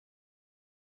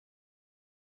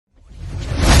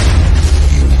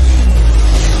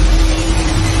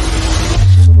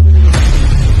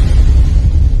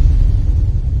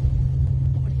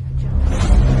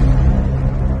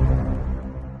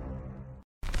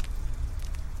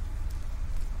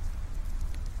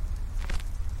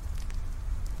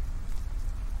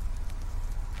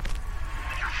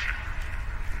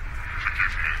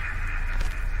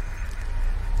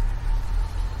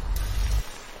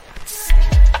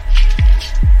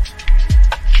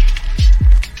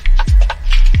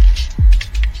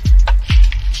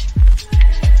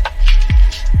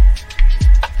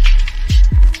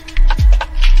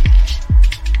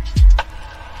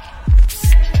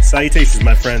Salutations,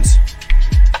 my friends.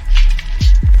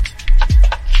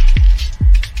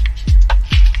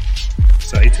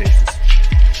 Salutations.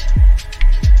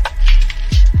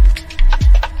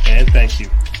 And thank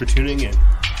you for tuning in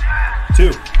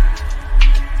to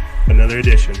another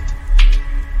edition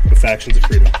of Factions of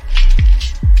Freedom.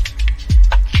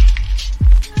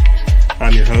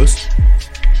 I'm your host,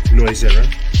 Noisera,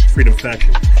 Freedom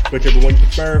Faction, whichever one you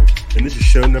prefer, and this is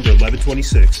show number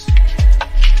 1126,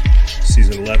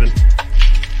 season 11,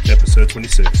 episode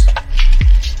 26.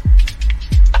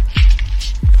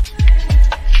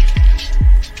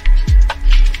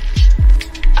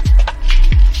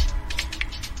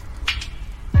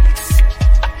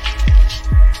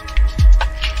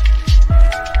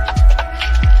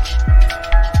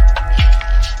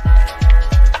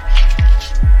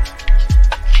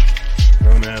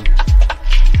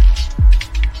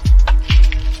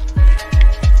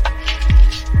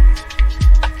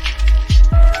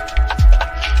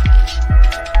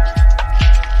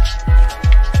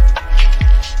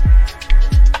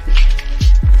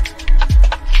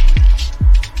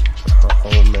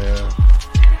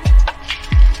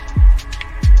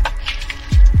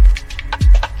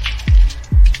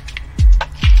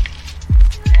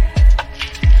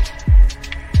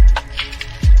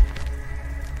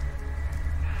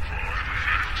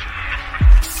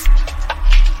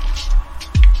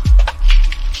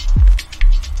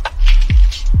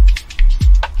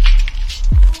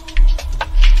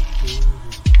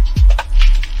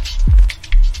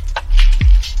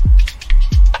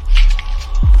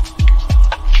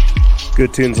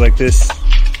 Good tunes like this,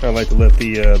 I like to let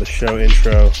the show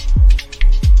intro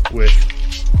with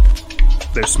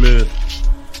they're smooth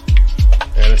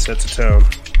and it sets a tone.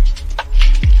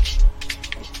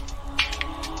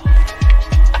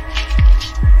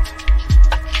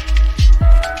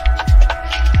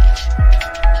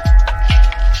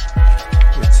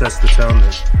 It sets the tone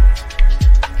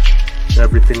that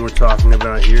everything we're talking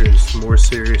about here is more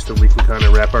serious than we can kind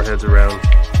of wrap our heads around.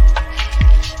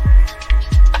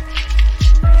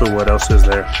 But what else is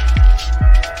there?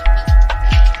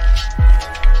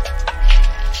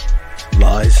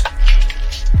 Lies. If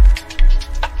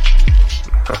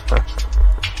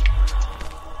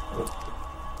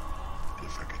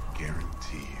I could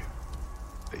guarantee you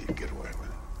that you'd get away with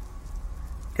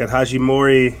it. Got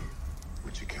Hajimori,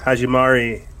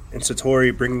 and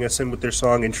Satori bringing us in with their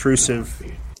song Intrusive.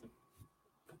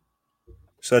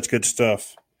 Such good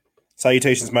stuff.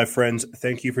 Salutations, my friends.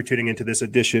 Thank you for tuning into this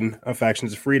edition of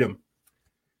Factions of Freedom.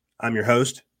 I'm your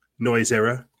host,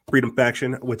 Noisera, Freedom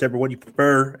Faction, whichever one you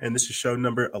prefer, and this is show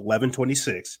number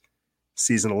 1126,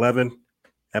 season 11,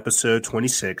 episode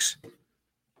 26.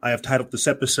 I have titled this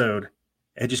episode,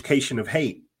 Education of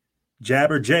Hate,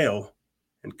 Jab or Jail,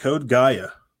 and Code Gaia.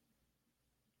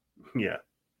 Yeah.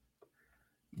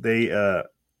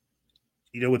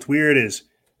 What's weird is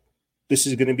this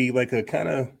is going to be like a kind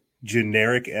of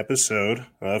generic episode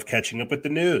of catching up with the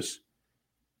news.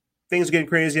 Things are getting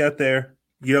crazy out there.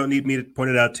 You don't need me to point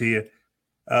it out to you.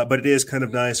 But it is kind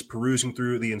of nice perusing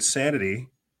through the insanity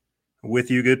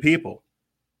with you good people.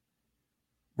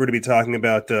 We're going to be talking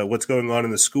about what's going on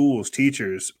in the schools,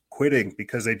 teachers quitting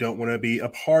because they don't want to be a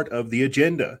part of the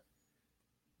agenda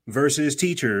versus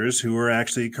teachers who are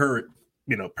actually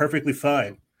perfectly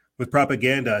fine with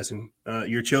propagandizing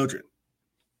your children.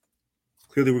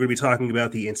 Clearly, we're going to be talking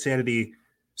about the insanity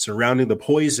surrounding the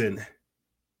poison.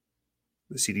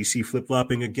 The CDC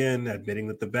flip-flopping again, admitting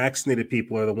that the vaccinated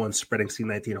people are the ones spreading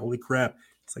C-19. Holy crap.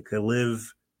 It's like they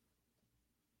live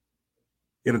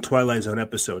in a Twilight Zone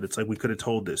episode. It's like we could have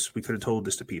told this. We could have told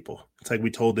this to people. It's like we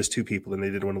told this to people and they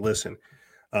didn't want to listen.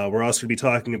 We're also going to be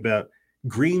talking about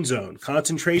green zone,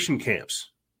 concentration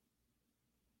camps.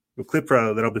 A clip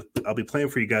that I'll be playing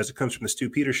for you guys. It comes from the Stu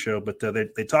Peters show, but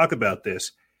they talk about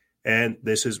this. And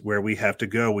this is where we have to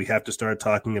go. We have to start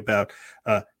talking about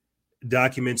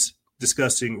documents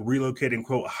discussing relocating,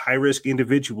 quote, high-risk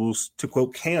individuals to,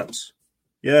 quote, camps.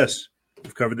 Yes,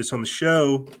 we've covered this on the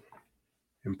show,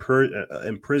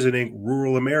 imprisoning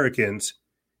rural Americans,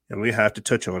 and we have to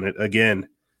touch on it again.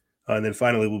 And then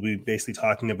finally, we'll be basically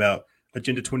talking about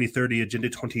Agenda 2030,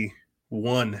 Agenda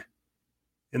 21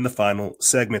 in the final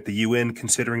segment, the UN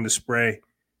considering the spray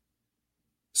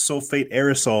sulfate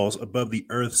aerosols above the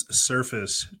Earth's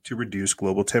surface to reduce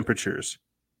global temperatures.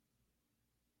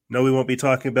 No, we won't be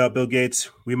talking about Bill Gates.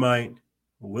 We might.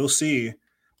 We'll see.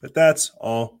 But that's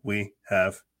all we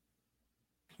have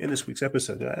in this week's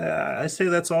episode. I say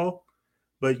that's all,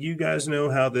 but you guys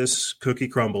know how this cookie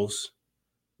crumbles.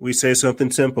 We say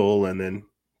something simple, and then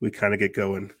we kind of get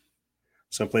going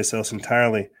someplace else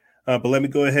entirely. But let me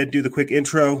go ahead and do the quick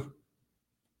intro.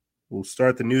 We'll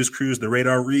start the news cruise, the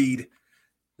radar read.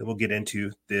 Then we'll get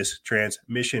into this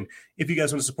transmission. If you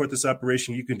guys want to support this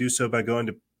operation, you can do so by going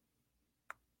to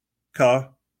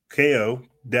ko-fi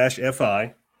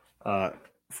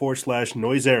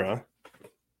 /Noisera,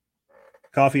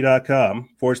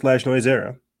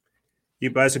 coffee.com/Noisera. You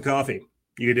can buy some coffee.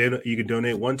 You can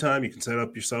donate one time. You can set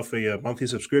up yourself a monthly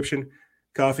subscription.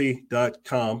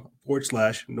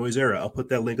 Coffee.com/Noisera. I'll put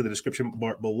that link in the description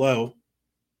bar below.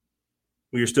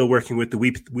 We are still working with the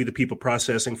We the People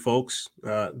processing folks.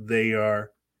 They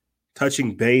are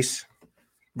touching base.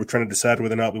 We're trying to decide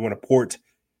whether or not we want to port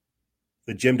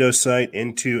the Jimdo site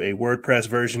into a WordPress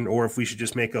version, or if we should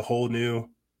just make a whole new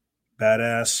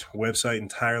badass website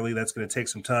entirely. That's going to take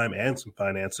some time and some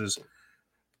finances.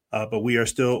 But we are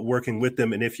still working with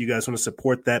them. And if you guys want to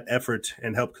support that effort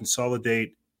and help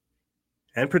consolidate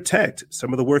and protect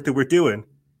some of the work that we're doing,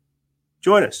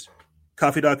 join us.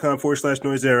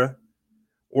 Coffee.com/Noisera,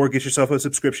 or get yourself a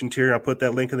subscription tier. I'll put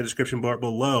that link in the description bar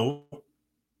below.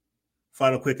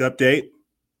 Final quick update.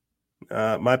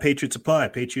 My Patriot Supply,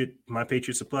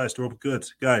 storable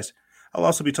goods. Guys, I'll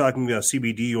also be talking about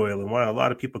CBD oil and why a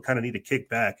lot of people kind of need to kick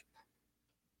back.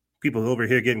 People over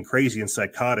here getting crazy and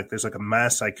psychotic. There's like a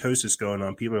mass psychosis going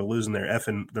on. People are losing their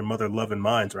mother-loving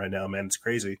minds right now, man. It's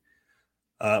crazy.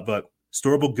 But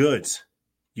storable goods,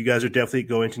 you guys are definitely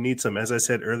going to need some. As I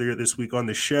said earlier this week on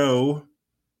the show,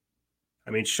 I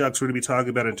mean, shucks, we're going to be talking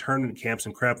about internment camps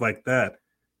and crap like that.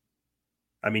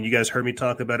 I mean, you guys heard me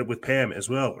talk about it with Pam as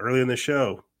well earlier in the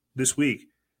show this week.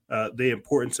 The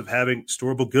importance of having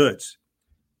storable goods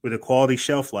with a quality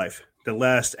shelf life that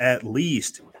lasts at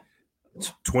least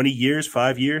 20 years,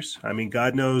 5 years. I mean,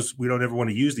 God knows we don't ever want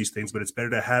to use these things, but it's better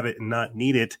to have it and not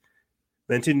need it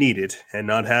than to need it and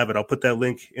not have it. I'll put that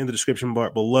link in the description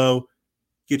bar below.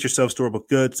 Get yourself storable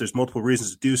goods. There's multiple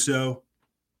reasons to do so.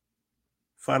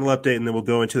 Final update, and then we'll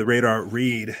go into the radar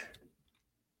read.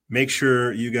 Make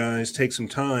sure you guys take some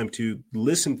time to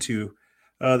listen to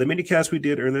the minicast we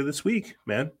did earlier this week,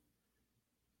 man.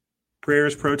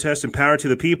 Prayers, protest, and power to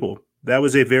the people. That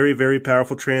was a very, very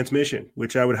powerful transmission,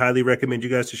 which I would highly recommend you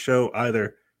guys to show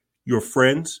either your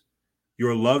friends,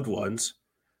 your loved ones,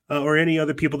 or any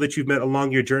other people that you've met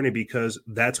along your journey, because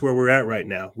that's where we're at right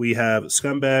now. We have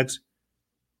scumbags.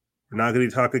 We're not going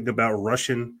to be talking about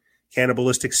Russian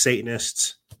cannibalistic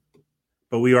Satanists,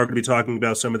 but we are going to be talking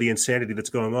about some of the insanity that's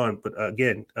going on. But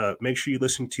again, make sure you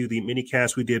listen to the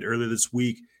minicast we did earlier this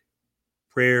week.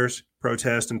 Prayers,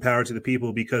 protest, and power to the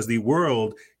people, because the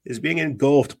world is being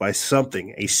engulfed by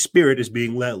something. A spirit is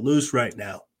being let loose right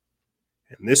now.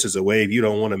 And this is a wave you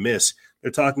don't want to miss.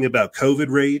 They're talking about COVID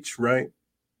rage, right?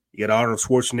 You got Arnold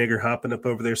Schwarzenegger hopping up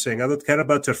over there saying, "I'm kind of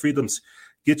about to freedoms.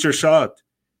 Get your shot."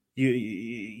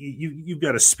 You've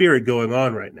got a spirit going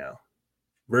on right now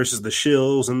versus the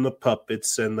shills and the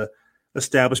puppets and the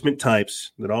establishment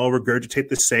types that all regurgitate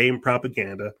the same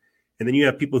propaganda. And then you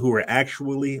have people who are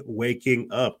actually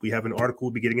waking up. We have an article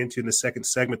we'll be getting into in the second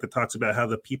segment that talks about how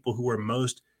the people who are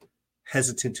most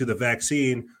hesitant to the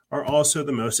vaccine are also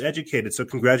the most educated. So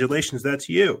congratulations, that's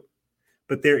you.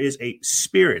 But there is a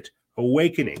spirit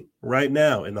awakening right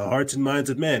now in the hearts and minds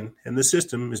of men, and the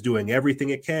system is doing everything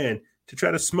it can to try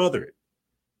to smother it,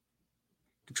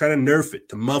 to try to nerf it,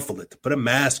 to muffle it, to put a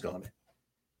mask on it.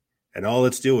 And all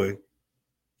it's doing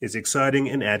is exciting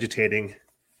and agitating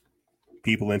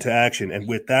people into action. And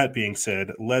with that being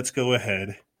said, let's go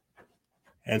ahead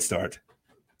and start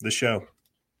the show.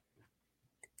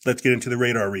 Let's get into the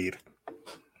radar read.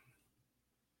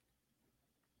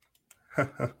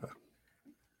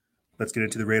 Let's get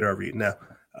into the radar read. Now,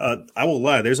 I won't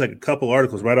lie, there's like a couple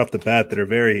articles right off the bat that are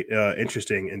very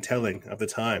interesting and telling of the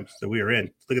times that we are in.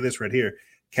 Look at this right here.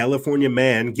 California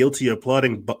man guilty of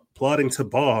plotting to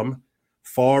bomb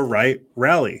far-right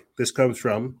rally. This comes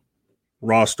from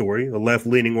Raw Story, a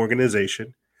left-leaning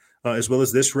organization, as well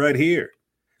as this right here.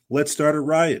 Let's start a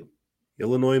riot.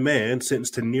 Illinois man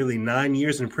sentenced to nearly 9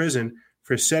 years in prison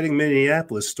for setting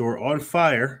Minneapolis store on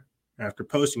fire after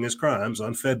posting his crimes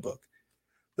on Fedbook.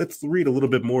 Let's read a little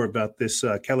bit more about this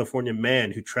California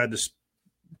man who tried to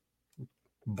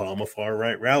bomb a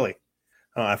far-right rally.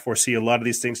 I foresee a lot of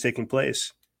these things taking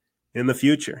place in the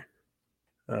future.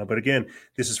 But again,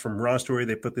 this is from Raw Story.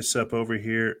 They put this up over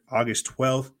here August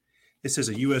 12th. It says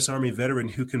a U.S. Army veteran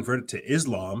who converted to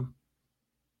Islam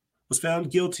was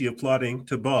found guilty of plotting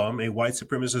to bomb a white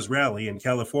supremacist rally in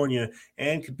California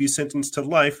and could be sentenced to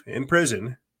life in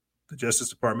prison, the Justice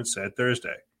Department said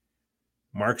Thursday.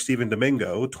 Mark Stephen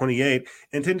Domingo, 28,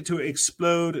 intended to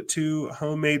explode 2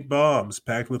 homemade bombs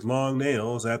packed with long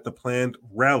nails at the planned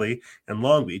rally in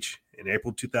Long Beach in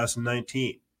April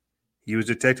 2019. He was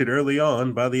detected early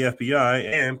on by the FBI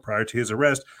and, prior to his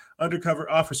arrest, undercover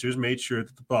officers made sure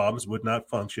that the bombs would not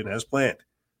function as planned,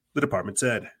 the department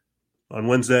said. On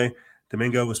Wednesday,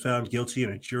 Domingo was found guilty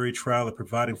in a jury trial of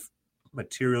providing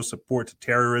material support to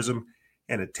terrorism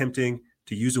and attempting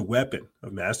to use a weapon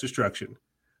of mass destruction.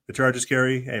 The charges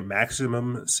carry a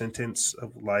maximum sentence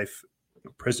of life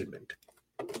imprisonment.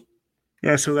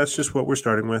 Yeah, so that's just what we're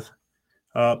starting with.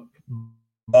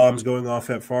 Bombs going off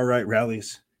at far-right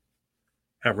rallies.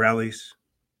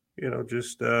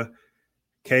 Just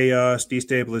chaos,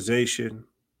 destabilization.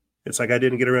 It's like I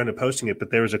didn't get around to posting it,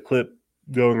 but there was a clip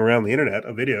going around the internet,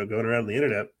 a video going around the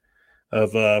internet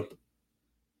of,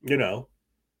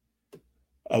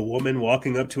 a woman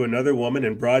walking up to another woman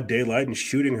in broad daylight and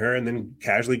shooting her and then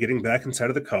casually getting back inside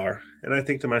of the car. And I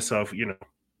think to myself,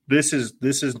 this is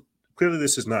clearly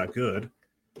this is not good.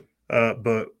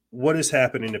 But what is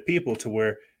happening to people to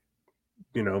where,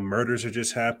 murders are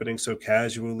just happening so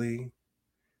casually?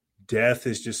 Death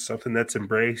is just something that's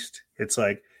embraced. It's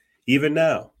like, even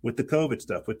now with the COVID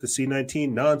stuff, with the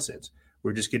C-19 nonsense,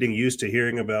 we're just getting used to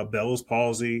hearing about Bell's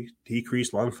palsy,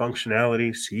 decreased lung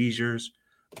functionality, seizures,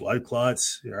 blood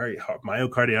clots,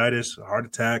 myocarditis, heart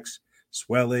attacks,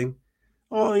 swelling.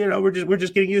 Oh, we're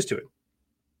just getting used to it.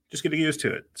 Just getting used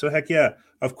to it. So heck yeah,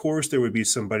 of course there would be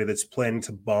somebody that's planning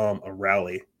to bomb a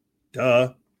rally.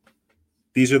 Duh.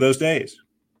 These are those days.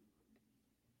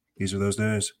 And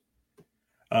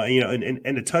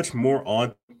to touch more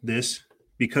on this,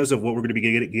 because of what we're going to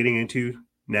be getting into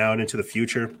now and into the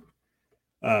future,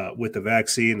 with the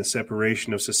vaccine, the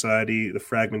separation of society, the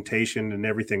fragmentation, and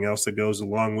everything else that goes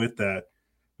along with that.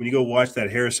 When you go watch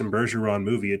that Harrison Bergeron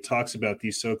movie, it talks about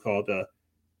these so-called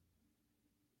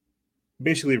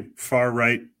basically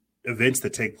far-right events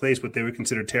that take place, what they would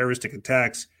consider terroristic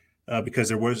attacks, because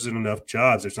there wasn't enough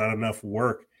jobs. There's not enough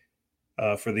work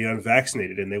for the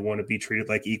unvaccinated, and they want to be treated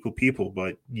like equal people.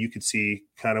 But you could see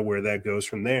kind of where that goes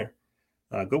from there.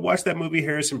 Go watch that movie,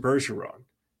 Harrison Bergeron.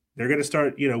 They're going to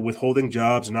start, withholding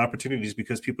jobs and opportunities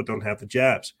because people don't have the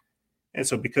jabs. And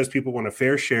so because people want a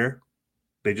fair share,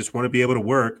 they just want to be able to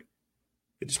work.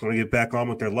 They just want to get back on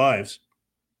with their lives.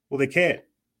 Well, they can't.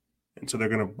 And so they're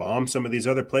going to bomb some of these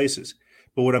other places.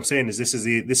 But what I'm saying is this is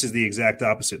the exact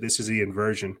opposite. This is the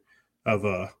inversion of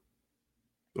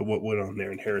what went on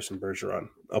there in Harrison Bergeron.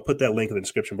 I'll put that link in the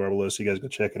description bar below so you guys go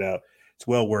check it out. It's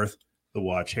well worth the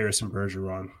watch. Harrison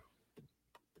Bergeron.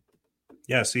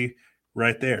 Yeah, see?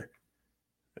 Right there.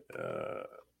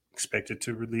 Expected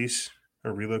to release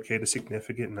or relocate a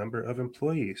significant number of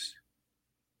employees.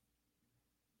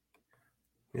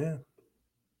 Yeah.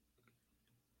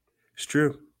 It's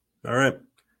true. All right.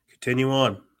 Continue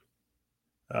on.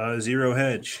 Zero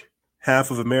Hedge.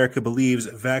 Half of America believes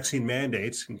vaccine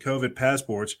mandates and COVID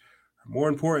passports are more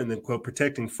important than, quote,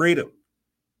 protecting freedom.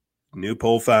 New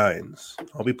poll finds.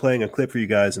 I'll be playing a clip for you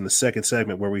guys in the second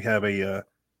segment where we have a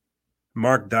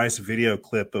Mark Dice video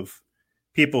clip of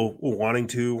people wanting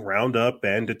to round up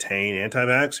and detain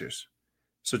anti-vaxxers.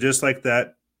 So just like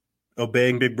that,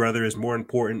 obeying Big Brother is more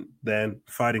important than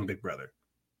fighting Big Brother.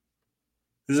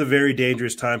 This is a very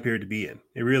dangerous time period to be in.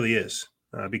 It really is,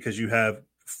 because you have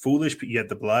you have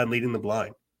the blind leading the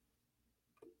blind.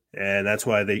 And that's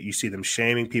why you see them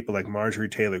shaming people like Marjorie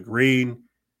Taylor Greene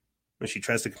when she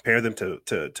tries to compare them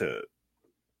to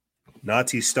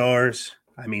Nazi stars.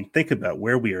 I mean, think about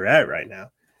where we are at right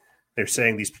now. They're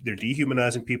saying they're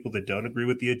dehumanizing people that don't agree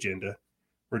with the agenda.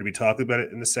 We're going to be talking about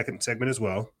it in the second segment as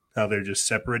well, how they're just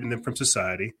separating them from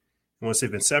society. And once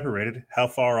they've been separated, how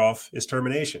far off is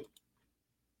termination?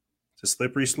 It's a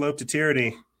slippery slope to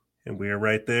tyranny, and we are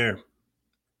right there.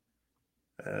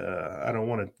 I don't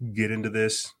want to get into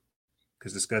this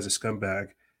because this guy's a scumbag.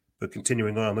 But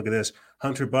continuing on, look at this.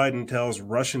 Hunter Biden tells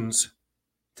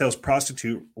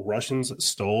prostitute Russians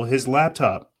stole his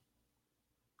laptop.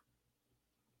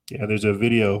 Yeah, there's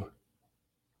video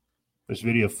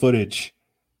footage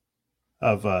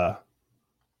of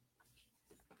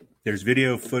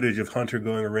Hunter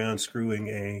going around screwing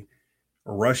a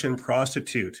Russian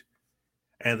prostitute,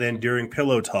 and then during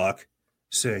pillow talk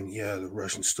saying, yeah, the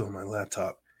Russians stole my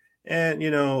laptop. And,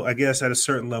 I guess at a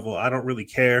certain level, I don't really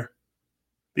care,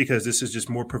 because this is just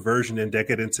more perversion and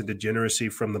decadence and degeneracy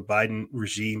from the Biden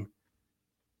regime,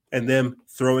 and them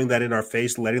throwing that in our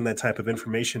face, letting that type of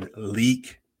information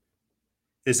leak,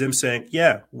 is them saying,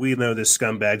 yeah, we know this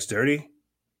scumbag's dirty.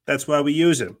 That's why we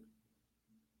use him.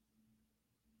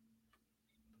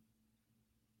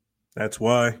 That's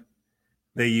why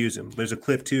they use him. There's a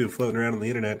clip, too, floating around on the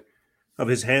internet of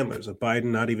his handlers, of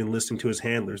Biden not even listening to his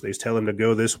handlers. They tell him to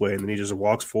go this way, and then he just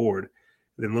walks forward,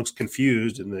 then looks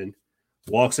confused, and then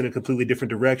walks in a completely different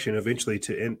direction, eventually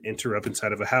to enter up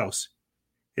inside of a house.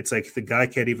 It's like the guy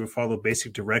can't even follow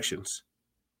basic directions.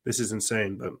 This is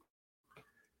insane. But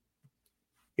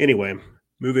anyway,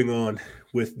 moving on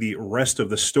with the rest of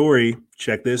the story.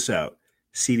 Check this out.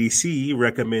 CDC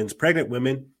recommends pregnant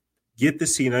women get the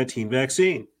C19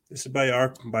 vaccine. This is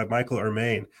by Michael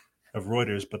Ermain of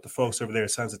Reuters, but the folks over there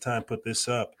at Signs of Time put this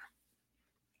up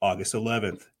August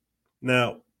 11th.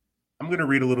 Now, I'm going to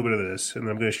read a little bit of this, and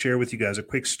I'm going to share with you guys a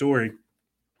quick story.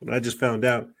 When I just found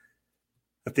out,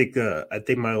 I think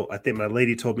my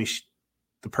lady told me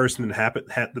the person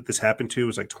that this happened to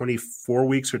was like 24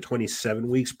 weeks or 27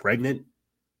 weeks pregnant.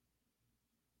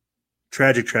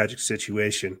 Tragic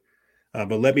situation.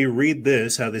 But let me read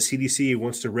this, how the CDC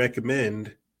wants to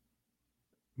recommend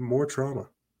more trauma. It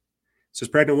says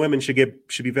pregnant women should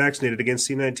be vaccinated against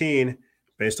C19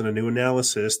 based on a new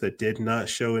analysis that did not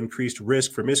show increased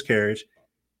risk for miscarriage,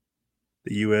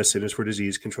 the U.S. Centers for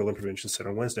Disease Control and Prevention said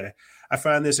on Wednesday. I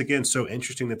find this, again, so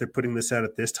interesting that they're putting this out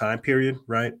at this time period,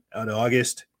 right, in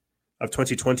August of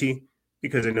 2020,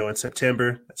 because I know in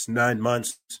September, that's 9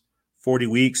 months, 40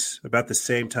 weeks, about the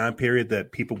same time period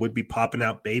that people would be popping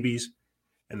out babies,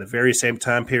 and the very same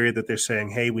time period that they're saying,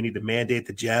 hey, we need to mandate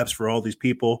the jabs for all these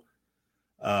people.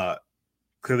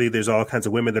 Clearly, there's all kinds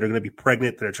of women that are going to be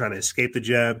pregnant that are trying to escape the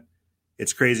jab.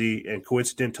 It's crazy and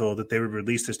coincidental that they would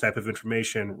release this type of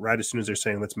information right as soon as they're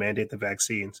saying, let's mandate the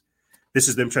vaccines. This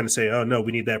is them trying to say, oh, no,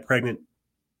 we need that pregnant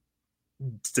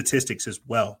statistics as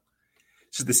well.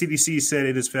 So the CDC said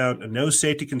it has found no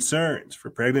safety concerns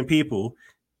for pregnant people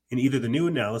in either the new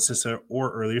analysis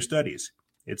or earlier studies.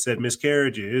 It said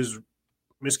miscarriage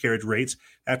rates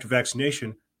after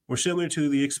vaccination were similar to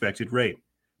the expected rate.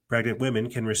 Pregnant women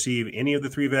can receive any of the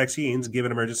 3 vaccines given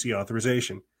emergency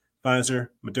authorization: Pfizer,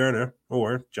 Moderna,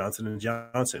 or Johnson &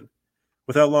 Johnson.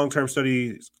 Without long-term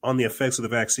studies on the effects of the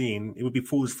vaccine, it would be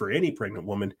foolish for any pregnant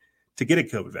woman to get a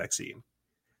COVID vaccine.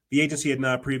 The agency had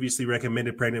not previously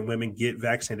recommended pregnant women get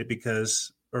vaccinated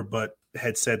but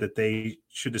had said that they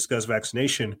should discuss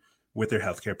vaccination with their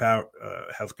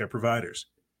healthcare providers.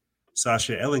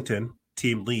 Sasha Ellington,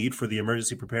 team lead for the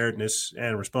Emergency Preparedness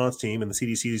and Response Team in the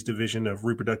CDC's Division of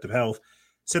Reproductive Health,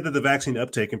 said that the vaccine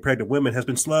uptake in pregnant women has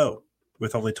been slow,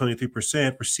 with only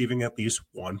 23% receiving at least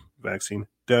one vaccine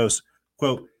dose.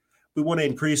 Quote, we want to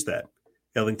increase that,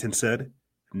 Ellington said,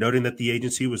 noting that the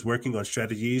agency was working on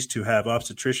strategies to have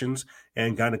obstetricians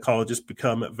and gynecologists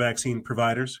become vaccine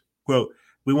providers. Quote,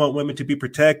 we want women to be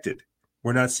protected.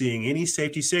 We're not seeing any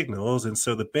safety signals, and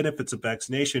so the benefits of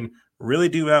vaccination really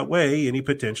do outweigh any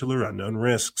potential or unknown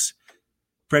risks.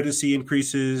 Pregnancy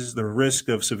increases the risk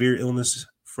of severe illness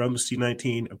from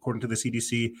C19, according to the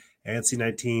CDC, and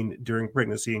C19 during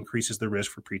pregnancy increases the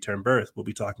risk for preterm birth. We'll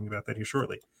be talking about that here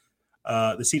shortly.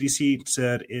 The CDC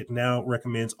said it now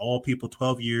recommends all people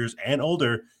 12 years and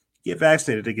older get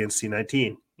vaccinated against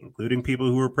C19, including people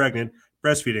who are pregnant,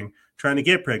 breastfeeding, trying to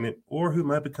get pregnant, or who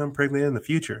might become pregnant in the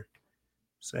future.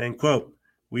 Saying, quote,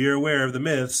 we are aware of the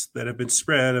myths that have been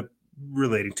spread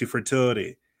relating to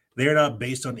fertility. They are not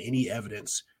based on any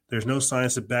evidence. There's no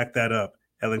science to back that up,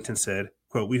 Ellington said.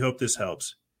 Quote, we hope this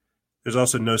helps. There's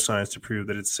also no science to prove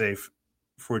that it's safe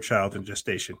for a child in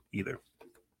gestation either.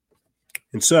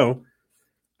 And so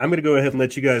I'm going to go ahead and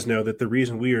let you guys know that the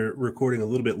reason we are recording a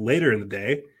little bit later in the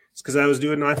day is because I was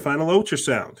doing my final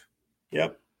ultrasound.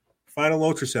 Yep, final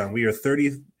ultrasound. We are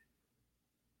 35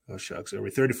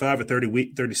 or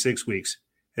 36 weeks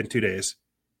in 2 days.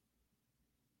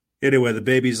 Anyway, the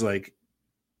baby's like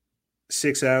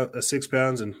 6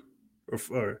 pounds and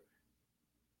or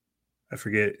I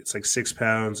forget, it's like 6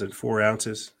 pounds and 4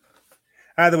 ounces.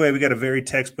 Either way, we got a very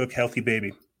textbook healthy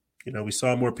baby. You know, we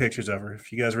saw more pictures of her.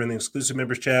 If you guys were in the exclusive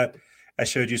members chat, I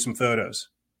showed you some photos.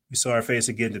 We saw her face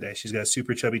again today. She's got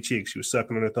super chubby cheeks. She was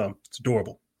sucking on her thumb. It's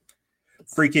adorable.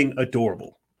 Freaking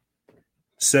adorable.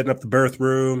 Setting up the birth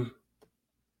room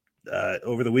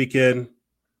over the weekend.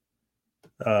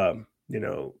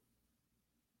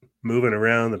 Moving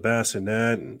around the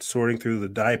bassinet and sorting through the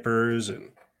diapers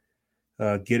and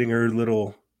getting her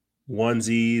little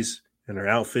onesies and her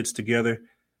outfits together.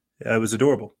 It was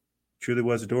adorable. Truly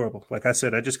was adorable. Like I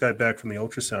said, I just got back from the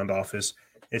ultrasound office.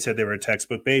 It said they were a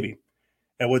textbook baby.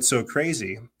 And what's so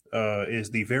crazy is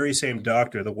the very same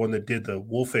doctor, the one that did the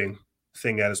wolfing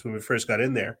thing at us when we first got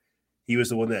in there, he was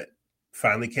the one that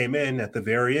finally came in at the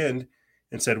very end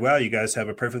and said, wow, you guys have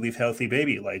a perfectly healthy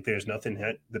baby. Like, there's nothing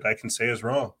that I can say is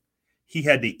wrong. He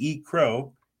had to eat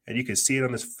crow, and you could see it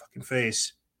on his fucking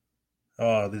face.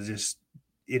 Oh, there's just...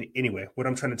 Anyway, what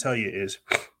I'm trying to tell you is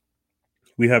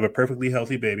we have a perfectly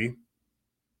healthy baby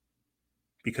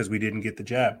because we didn't get the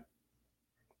jab.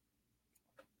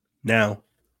 Now,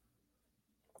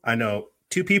 I know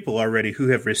 2 people already who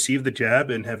have received the jab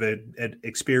and have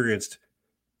experienced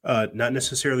Not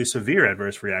necessarily severe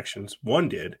adverse reactions. One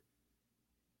did.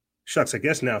 Shucks, I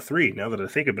guess now 3, now that I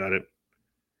think about it.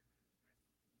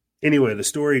 Anyway, the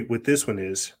story with this one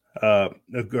is a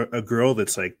girl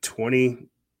that's like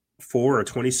 24 or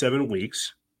 27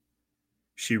 weeks.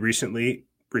 She recently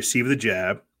received the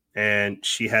jab and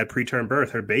she had preterm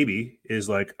birth. Her baby is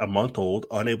like a month old,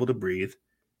 unable to breathe,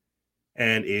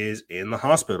 and is in the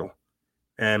hospital.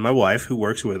 And my wife, who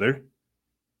works with her,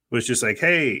 was just like,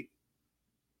 "Hey,"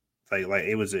 like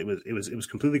it was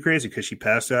completely crazy because she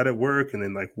passed out at work and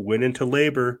then like went into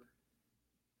labor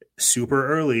super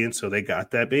early, and so they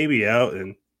got that baby out,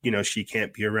 and she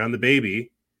can't be around the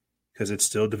baby because it's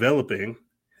still developing.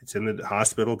 It's in the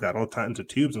hospital, got all kinds of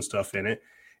tubes and stuff in it,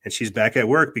 and she's back at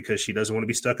work because she doesn't want to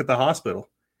be stuck at the hospital.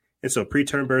 And so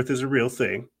preterm birth is a real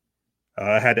thing.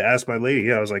 I had to ask my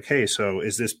lady. I was like, "Hey, so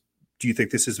do you think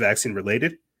this is vaccine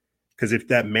related? Because if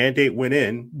that mandate went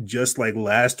in just like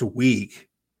last week,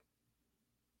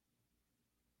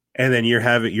 and then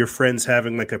your friends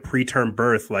having like a preterm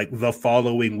birth like the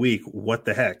following week, what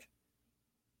the heck?"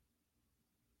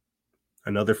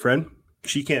 Another friend,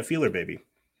 she can't feel her baby.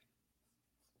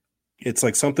 It's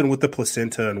like something with the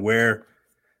placenta and where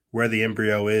the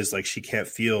embryo is. Like she can't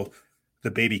feel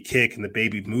the baby kick and the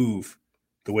baby move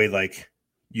the way like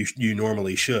you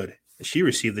normally should. And she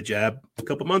received the jab a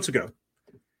couple months ago.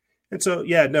 And so,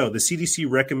 yeah, no, the CDC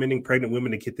recommending pregnant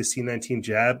women to get the C19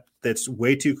 jab, that's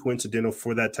way too coincidental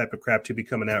for that type of crap to be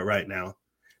coming out right now.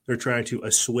 They're trying to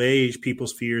assuage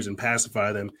people's fears and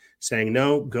pacify them, saying,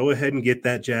 no, go ahead and get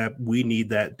that jab. We need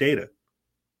that data.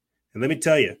 And let me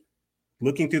tell you,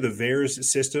 looking through the VAERS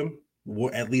system,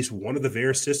 at least one of the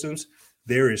VAERS systems,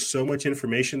 there is so much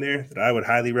information there that I would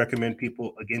highly recommend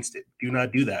people against it. Do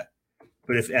not do that.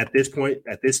 But if at this point,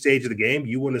 at this stage of the game,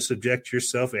 you want to subject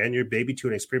yourself and your baby to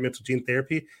an experimental gene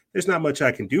therapy, there's not much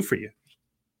I can do for you.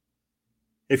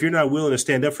 If you're not willing to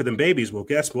stand up for them babies, well,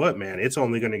 guess what, man? It's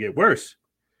only going to get worse.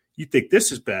 You think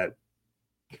this is bad?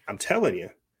 I'm telling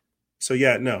you. So,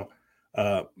 yeah, no.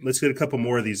 Let's get a couple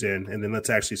more of these in, and then let's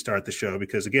actually start the show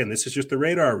because, again, this is just the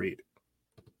radar read.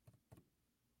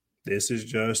 This is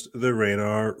just the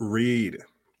radar read.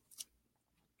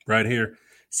 Right here.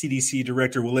 CDC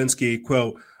Director Walensky,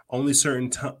 quote, only certain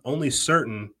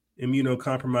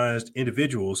immunocompromised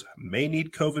individuals may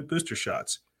need COVID booster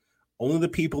shots. Only the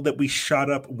people that we shot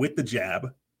up with the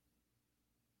jab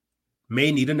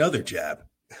may need another jab.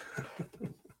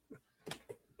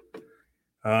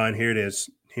 And here it is.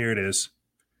 Here it is.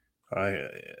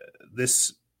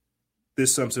 This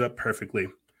sums it up perfectly.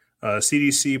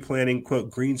 CDC planning,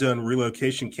 quote, green zone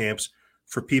relocation camps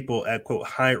for people at, quote,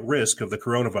 high risk of the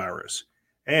coronavirus.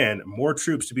 And more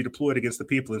troops to be deployed against the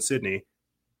people in Sydney,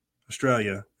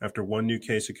 Australia, after one new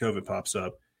case of COVID pops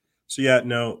up. So, yeah,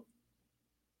 no,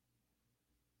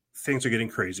 things are getting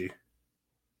crazy.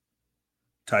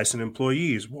 Tyson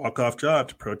employees walk off job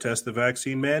to protest the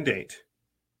vaccine mandate.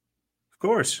 Of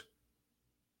course.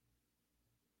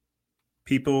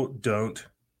 People don't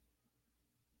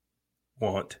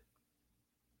want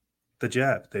the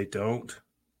jab. They don't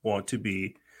want to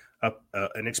be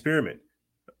an experiment.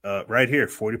 Right here,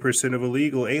 40% of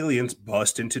illegal aliens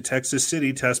bust into Texas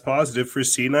City test positive for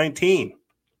C19.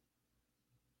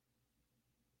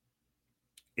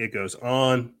 It goes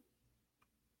on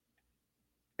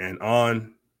and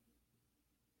on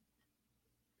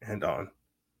and on.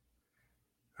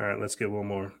 All right, let's get one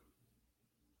more.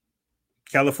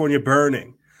 California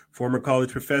burning. Former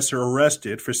college professor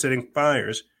arrested for setting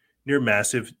fires near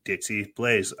massive Dixie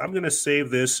blaze. I'm going to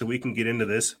save this so we can get into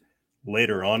this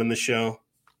later on in the show.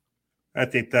 I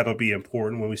think that'll be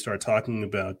important when we start talking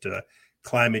about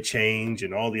climate change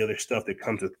and all the other stuff that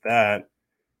comes with that.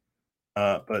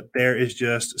 But there is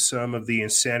just some of the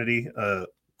insanity,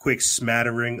 quick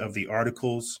smattering of the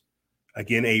articles.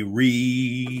 Again, a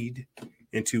read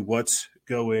into what's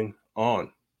going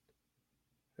on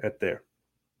right there.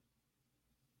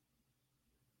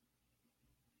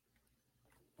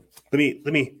 Let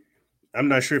me. I'm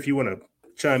not sure if you want to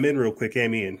chime in real quick,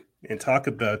 Amy, and talk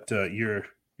about your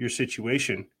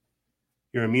situation,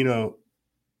 your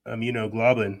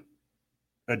immunoglobulin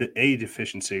A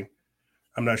deficiency.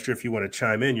 I'm not sure if you want to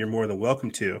chime in. You're more than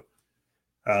welcome to.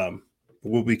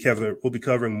 We'll be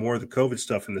covering more of the COVID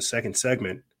stuff in the second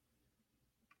segment.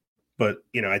 But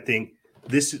I think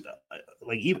this is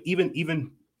like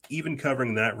even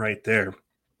covering that right there.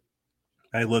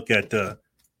 I look at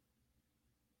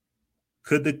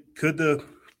could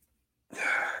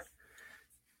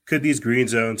these green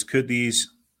zones, could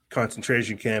these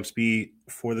concentration camps be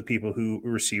for the people who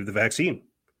receive the vaccine?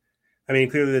 I mean,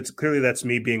 clearly that's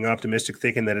me being optimistic,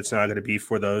 thinking that it's not going to be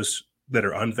for those that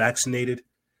are unvaccinated.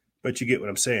 But you get what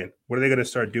I'm saying. What are they going to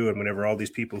start doing whenever all these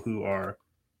people who are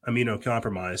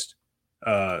immunocompromised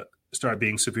start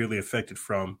being severely affected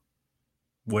from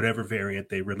whatever variant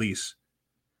they release?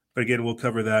 But again, we'll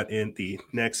cover that in the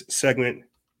next segment.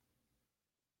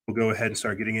 We'll go ahead and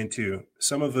start getting into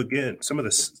some of the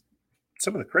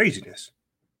craziness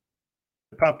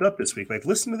that popped up this week. Like,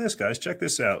 listen to this, guys. Check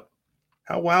this out.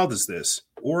 How wild is this?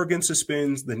 Oregon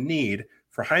suspends the need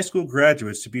for high school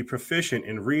graduates to be proficient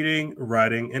in reading,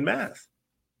 writing, and math.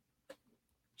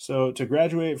 So to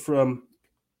graduate from,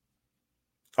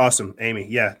 awesome, Amy.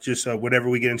 Yeah, just whenever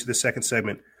we get into the second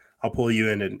segment, I'll pull you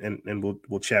in and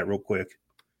we'll chat real quick.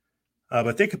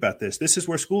 But think about this. This is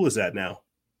where school is at now.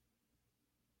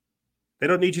 They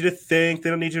don't need you to think.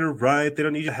 They don't need you to write. They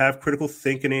don't need you to have critical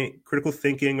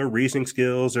thinking or reasoning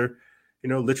skills or,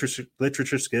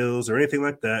 literature skills or anything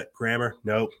like that. Grammar,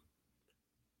 nope.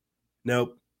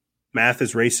 Math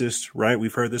is racist, right?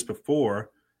 We've heard this before.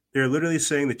 They're literally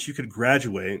saying that you could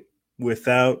graduate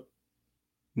without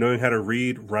knowing how to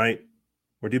read, write,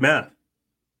 or do math.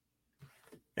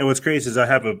 And what's crazy is I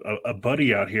have a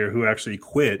buddy out here who actually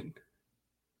quit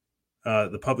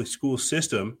the public school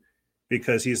system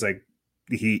because he's like,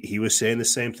 he was saying the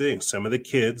same thing. Some of the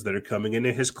kids that are coming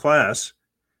into his class,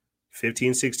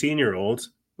 15,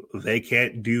 16-year-olds, they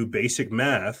can't do basic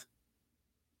math,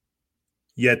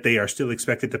 yet they are still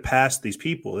expected to pass these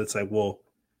people. It's like, well,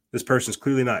 this person's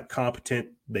clearly not competent.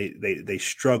 They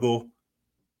struggle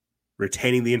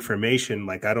retaining the information.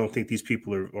 Like, I don't think these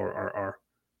people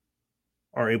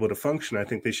are able to function. I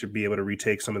think they should be able to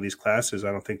retake some of these classes.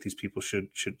 I don't think these people should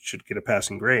get a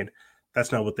passing grade.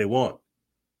 That's not what they want.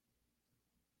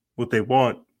 What they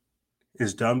want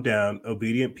is dumbed down,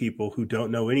 obedient people who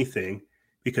don't know anything,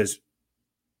 because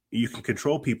you can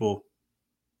control people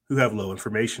who have low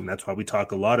information. That's why we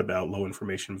talk a lot about low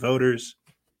information voters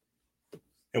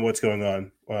and what's going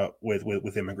on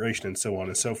with immigration and so on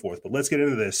and so forth. But let's get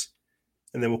into this,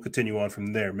 and then we'll continue on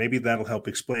from there. Maybe that'll help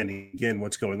explain again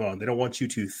what's going on. They don't want you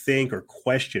to think or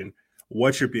question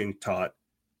what you're being taught.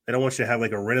 They don't want you to have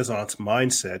like a Renaissance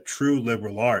mindset, true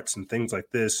liberal arts and things like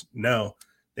this. No,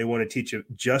 they want to teach you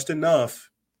just enough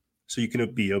so you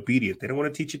can be obedient. They don't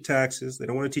want to teach you taxes. They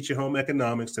don't want to teach you home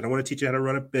economics. They don't want to teach you how to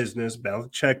run a business, balance a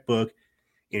checkbook,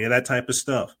 any of that type of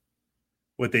stuff.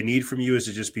 What they need from you is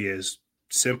to just be as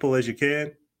simple as you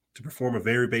can to perform a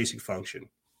very basic function.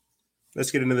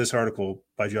 Let's get into this article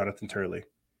by Jonathan Turley.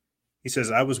 He says,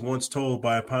 I was once told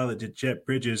by a pilot that jet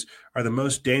bridges are the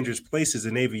most dangerous places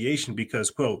in aviation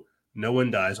because, quote, no one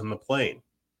dies on the plane.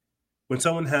 When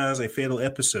someone has a fatal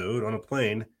episode on a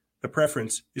plane, the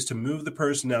preference is to move the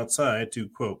person outside to,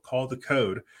 quote, call the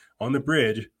code on the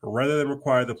bridge rather than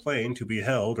require the plane to be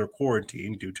held or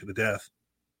quarantined due to the death.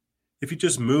 If you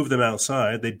just move them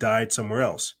outside, they died somewhere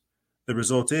else. The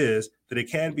result is that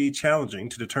it can be challenging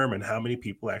to determine how many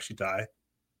people actually die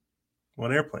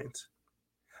on airplanes.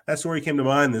 That story came to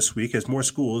mind this week as more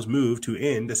schools move to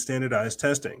end standardized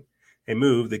testing, a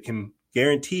move that can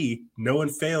guarantee no one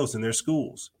fails in their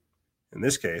schools. In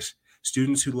this case,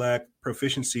 students who lack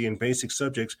proficiency in basic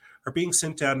subjects are being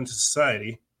sent out into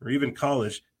society or even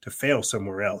college to fail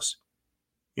somewhere else,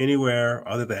 anywhere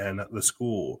other than the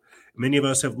school. Many of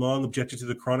us have long objected to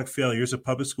the chronic failures of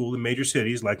public school in major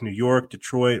cities like New York,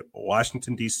 Detroit,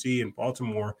 Washington, D.C., and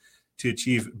Baltimore to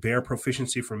achieve bare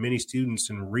proficiency for many students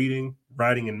in reading,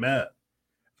 writing, and math.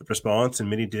 The response in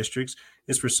many districts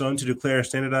is for some to declare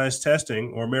standardized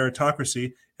testing or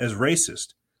meritocracy as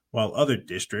racist, while other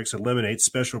districts eliminate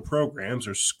special programs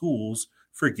or schools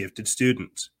for gifted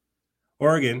students.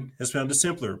 Oregon has found a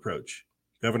simpler approach.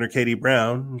 Governor Katie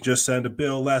Brown just signed a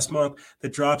bill last month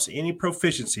that drops any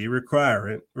proficiency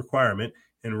requirement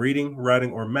in reading,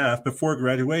 writing, or math before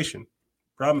graduation.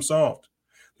 Problem solved.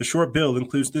 The short bill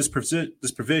includes this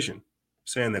provision,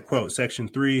 saying that, quote, Section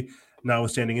 3,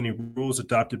 notwithstanding any rules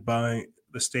adopted by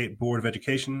the State Board of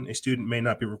Education, a student may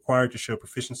not be required to show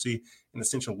proficiency in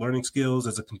essential learning skills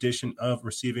as a condition of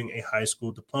receiving a high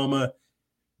school diploma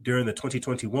during the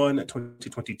 2021,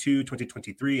 2022,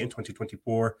 2023, and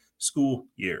 2024 school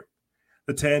year.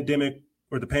 The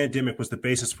pandemic was the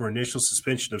basis for initial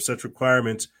suspension of such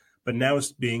requirements, but now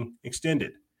it's being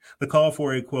extended. The call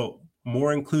for a, quote,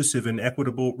 more inclusive and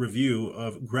equitable review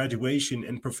of graduation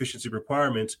and proficiency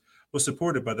requirements was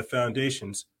supported by the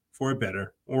Foundations for a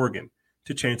Better Oregon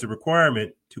to change the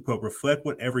requirement to, quote, reflect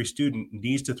what every student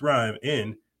needs to thrive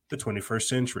in the 21st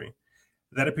century.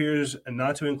 That appears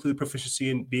not to include proficiency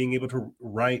in being able to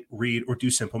write, read, or do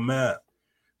simple math.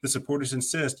 The supporters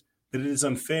insist that it is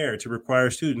unfair to require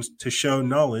students to show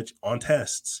knowledge on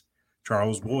tests.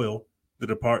 Charles Boyle,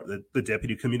 the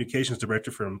Deputy Communications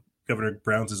Director from Governor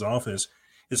Brown's office,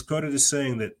 is quoted as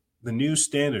saying that the new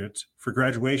standards for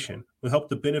graduation will help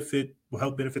benefit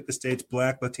the state's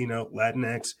Black, Latino,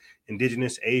 Latinx,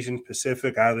 Indigenous, Asian,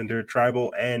 Pacific Islander,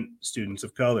 tribal, and students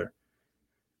of color.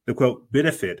 The quote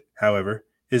benefit, however,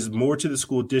 is more to the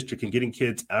school district in getting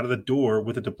kids out of the door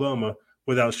with a diploma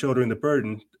without shouldering the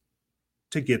burden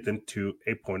to get them to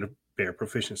a point of bare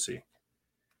proficiency.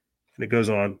 And it goes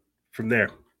on from there.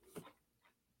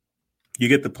 You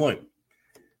get the point.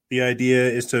 The idea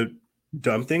is to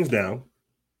dumb things down.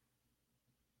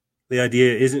 The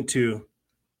idea isn't to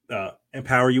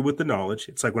empower you with the knowledge.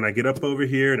 It's like when I get up over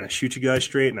here and I shoot you guys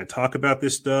straight and I talk about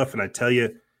this stuff and I tell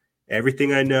you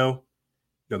everything I know,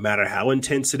 no matter how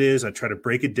intense it is. I try to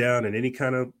break it down in any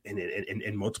kind of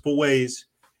in multiple ways.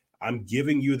 I'm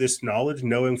giving you this knowledge,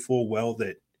 knowing full well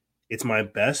that it's my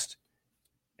best,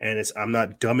 and I'm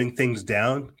not dumbing things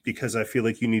down because I feel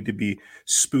like you need to be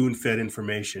spoon-fed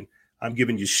information. I'm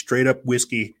giving you straight up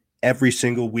whiskey every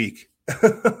single week.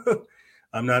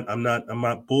 I'm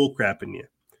not bull crapping you.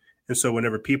 And so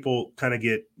whenever people kind of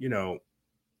get,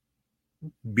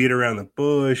 beat around the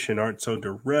bush and aren't so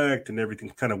direct and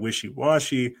everything's kind of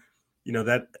wishy-washy,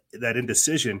 that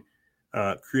indecision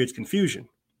creates confusion.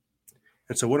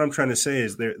 And so what I'm trying to say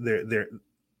is they're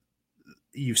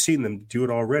you've seen them do it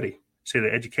already. Say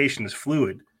that education is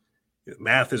fluid,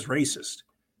 math is racist.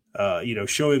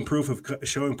 Showing proof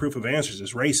of answers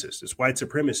is racist. It's white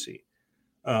supremacy.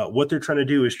 What they're trying to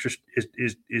do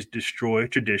is destroy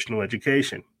traditional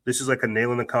education. This is like a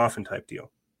nail in the coffin type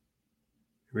deal.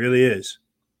 It really is.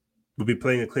 We'll be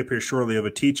playing a clip here shortly of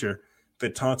a teacher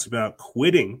that talks about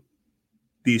quitting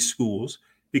these schools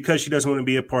because she doesn't want to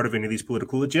be a part of any of these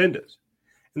political agendas.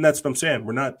 And that's what I'm saying.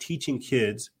 We're not teaching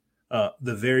kids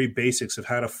the very basics of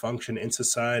how to function in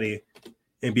society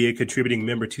and be a contributing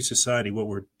member to society. What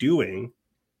we're doing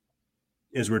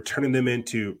is we're turning them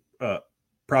into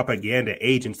propaganda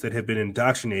agents that have been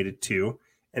indoctrinated to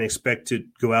and expect to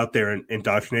go out there and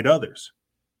indoctrinate others.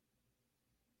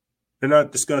 They're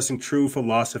not discussing true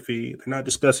philosophy. They're not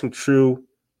discussing true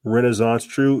Renaissance,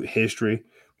 true history,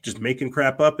 just making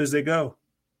crap up as they go.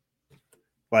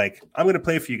 Like, I'm going to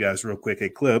play for you guys real quick a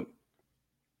clip.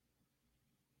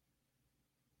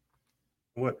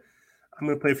 I'm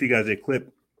going to play for you guys a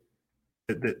clip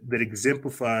that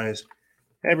exemplifies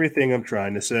everything I'm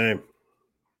trying to say.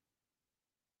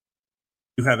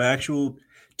 You have actual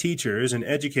teachers and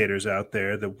educators out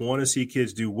there that want to see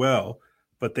kids do well,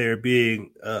 but they're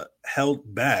being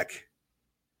held back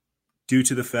due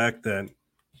to the fact that,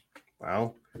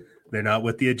 well, they're not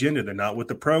with the agenda. They're not with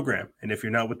the program. And if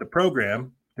you're not with the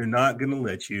program, they're not going to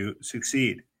let you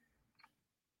succeed.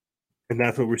 And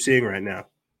that's what we're seeing right now.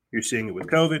 You're seeing it with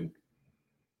COVID.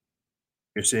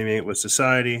 You're seeing it with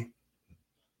society.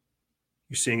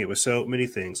 You're seeing it with so many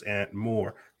things and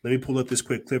more. Let me pull up this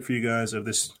quick clip for you guys of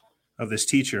this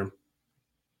teacher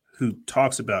who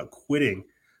talks about quitting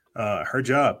her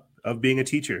job of being a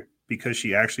teacher because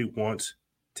she actually wants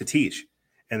to teach.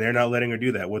 And they're not letting her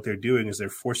do that. What they're doing is they're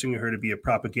forcing her to be a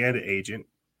propaganda agent,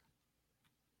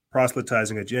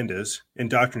 proselytizing agendas,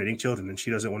 indoctrinating children, and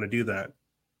she doesn't want to do that.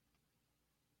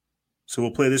 So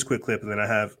we'll play this quick clip, and then I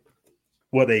have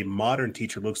what a modern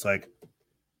teacher looks like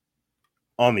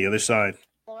on the other side.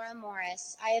 Laura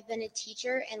Morris. I have been a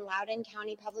teacher in Loudoun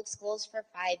County Public Schools for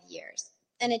 5 years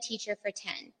and a teacher for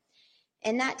 10.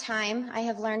 In that time, I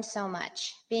have learned so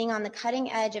much, being on the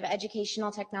cutting edge of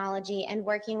educational technology and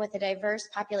working with a diverse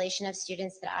population of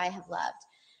students that I have loved.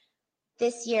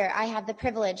 This year, I have the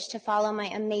privilege to follow my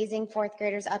amazing fourth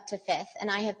graders up to fifth, and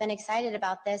I have been excited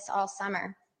about this all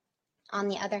summer. On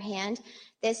the other hand,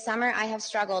 this summer I have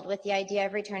struggled with the idea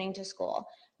of returning to school,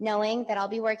 knowing that I'll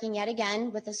be working yet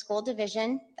again with a school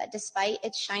division that, despite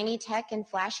its shiny tech and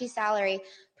flashy salary,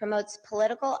 promotes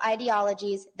political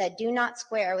ideologies that do not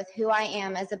square with who I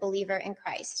am as a believer in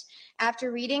Christ.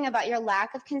 After reading about your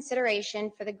lack of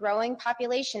consideration for the growing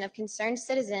population of concerned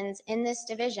citizens in this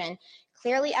division,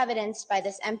 clearly evidenced by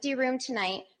this empty room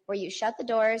tonight, where you shut the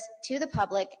doors to the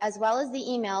public, as well as the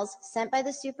emails sent by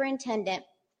the superintendent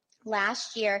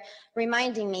last year,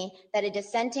 reminding me that a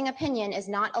dissenting opinion is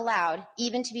not allowed,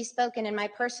 even to be spoken in my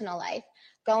personal life,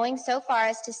 going so far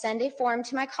as to send a form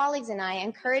to my colleagues and I,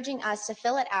 encouraging us to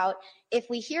fill it out if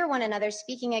we hear one another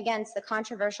speaking against the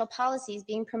controversial policies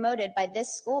being promoted by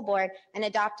this school board and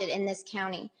adopted in this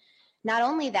county. Not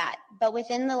only that, but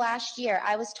within the last year,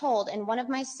 I was told in one of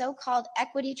my so-called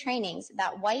equity trainings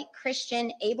that white,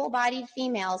 Christian, able-bodied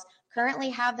females currently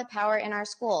have the power in our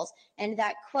schools, and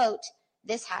that, quote,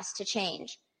 "This has to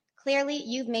change." Clearly,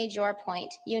 you've made your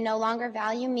point. You no longer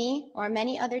value me or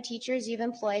many other teachers you've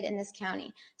employed in this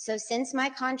county. So since my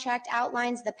contract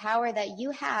outlines the power that you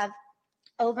have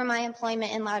Over my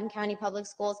employment in Loudoun County Public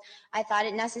Schools, I thought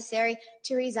it necessary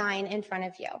to resign in front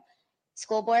of you.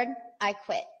 School board, I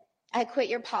quit. I quit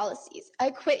your policies. I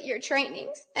quit your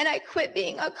trainings. And I quit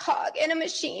being a cog in a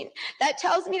machine that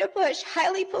tells me to push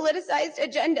highly politicized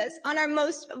agendas on our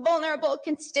most vulnerable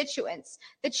constituents,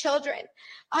 the children.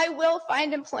 I will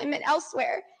find employment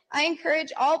elsewhere. I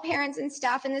encourage all parents and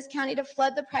staff in this county to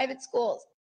flood the private schools.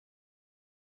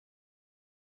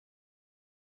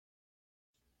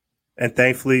 And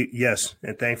thankfully, yes,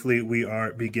 and thankfully we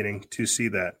are beginning to see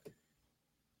that.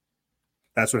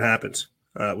 That's what happens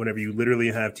whenever you literally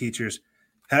have teachers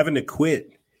having to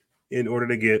quit in order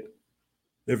to get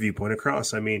their viewpoint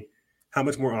across. I mean, how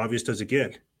much more obvious does it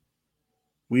get?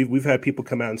 We've had people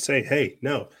come out and say, hey,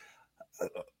 no,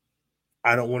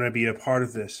 I don't want to be a part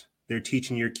of this. They're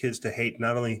teaching your kids to hate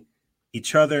not only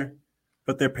each other,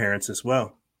 but their parents as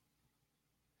well.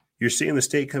 You're seeing the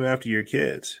state come after your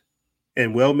kids.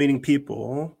 And well-meaning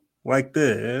people like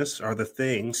this are the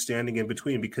things standing in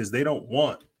between because they don't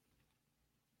want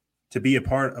to be a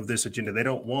part of this agenda. They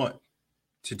don't want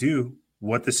to do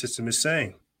what the system is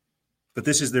saying. But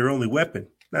this is their only weapon.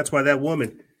 That's why that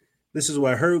woman, this is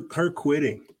why her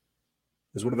quitting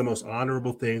is one of the most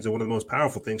honorable things and one of the most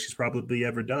powerful things she's probably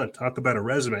ever done. Talk about a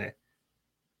resume,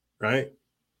 right?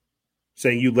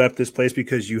 Saying you left this place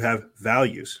because you have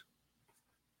values.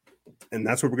 And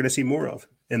that's what we're going to see more of.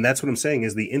 And that's what I'm saying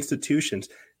is the institutions,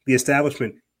 the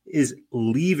establishment is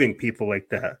leaving people like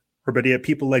that. Or but yet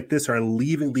people like this are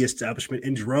leaving the establishment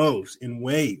in droves, in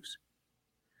waves,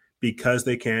 because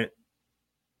they can't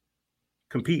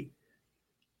compete.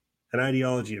 An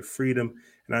ideology of freedom,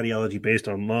 an ideology based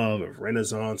on love, of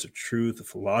renaissance, of truth, of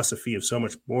philosophy, of so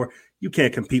much more. You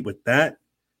can't compete with that.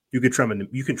 You can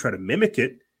try to mimic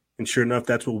it. And sure enough,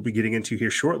 that's what we'll be getting into here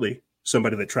shortly.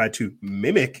 Somebody that tried to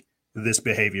mimic this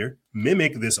behavior,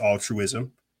 mimic this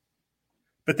altruism.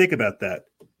 But think about that,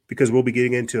 because we'll be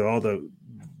getting into all the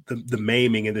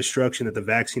maiming and destruction that the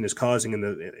vaccine is causing in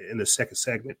the second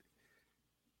segment.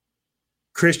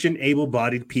 Christian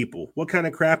able-bodied people. What kind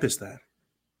of crap is that?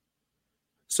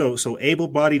 So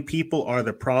able-bodied people are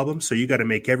the problem. So you got to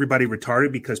make everybody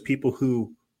retarded because people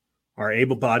who are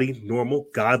able-bodied, normal,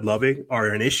 God-loving are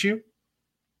an issue.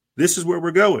 This is where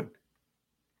we're going.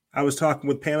 I was talking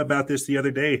with Pam about this the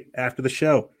other day after the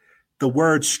show. The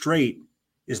word straight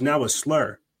is now a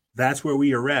slur. That's where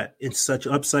we are at in such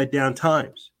upside down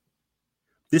times.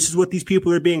 This is what these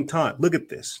people are being taught. Look at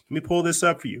this. Let me pull this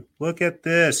up for you. Look at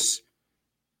this.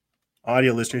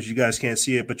 Audio listeners, you guys can't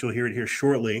see it, but you'll hear it here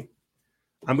shortly.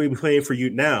 I'm going to be playing for you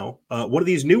now one of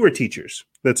these newer teachers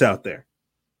that's out there.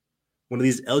 One of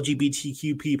these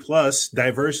LGBTQP plus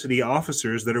diversity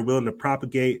officers that are willing to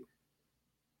propagate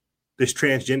this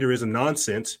transgenderism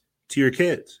nonsense to your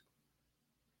kids.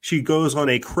 She goes on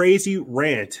a crazy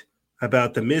rant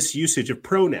about the misusage of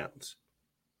pronouns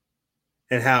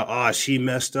and how, she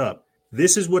messed up.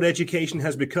 This is what education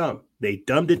has become. They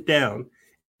dumbed it down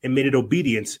and made it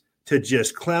obedience to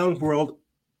just clown world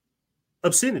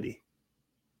obscenity.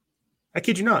 I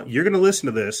kid you not. You're going to listen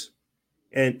to this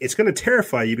and it's going to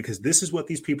terrify you because this is what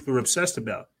these people are obsessed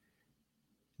about.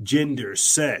 Gender,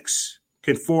 sex,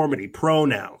 conformity,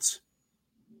 pronouns.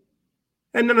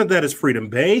 And none of that is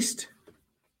freedom-based.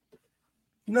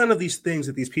 None of these things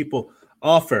that these people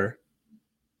offer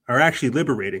are actually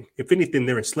liberating. If anything,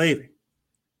 they're enslaving.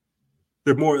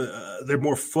 They're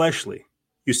more fleshly.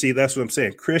 You see, that's what I'm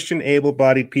saying. Christian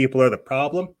able-bodied people are the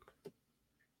problem.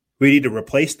 We need to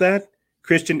replace that.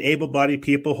 Christian able-bodied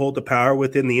people hold the power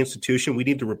within the institution. We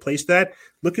need to replace that.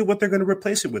 Look at what they're going to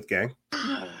replace it with, gang.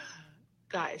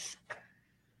 Guys,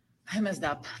 I messed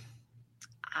up.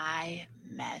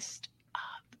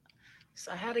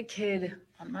 So I had a kid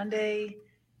on Monday.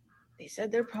 They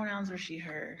said their pronouns were she,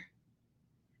 her.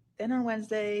 Then on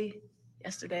Wednesday,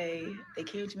 yesterday, they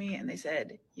came to me and they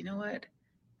said, you know what?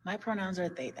 My pronouns are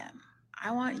they, them. I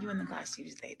want you in the class to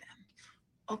use they, them.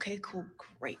 Okay, cool,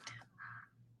 great.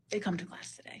 They come to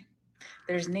class today.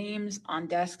 There's names on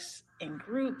desks in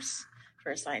groups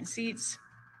for assigned seats.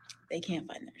 They can't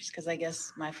find theirs because I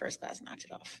guess my first class knocked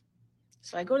it off.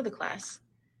 So I go to the class.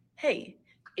 Hey,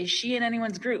 is she in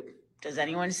anyone's group? Does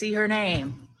anyone see her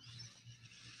name?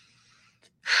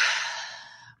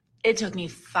 It took me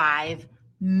 5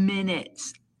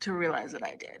 minutes to realize what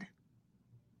I did.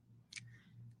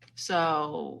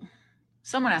 So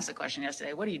someone asked a question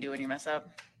yesterday. What do you do when you mess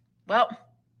up? Well,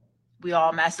 we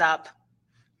all mess up.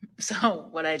 So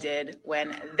what I did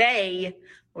when they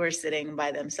were sitting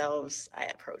by themselves, I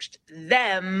approached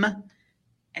them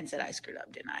and said, I screwed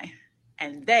up, didn't I?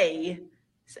 And they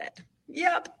said,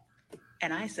 yep.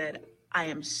 And I said, I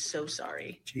am so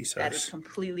sorry. Jesus. That is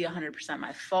completely 100%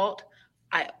 my fault.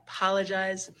 I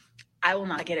apologize. I will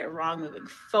not get it wrong moving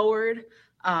forward.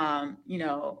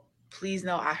 Please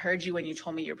know I heard you when you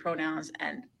told me your pronouns,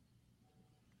 and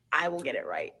I will get it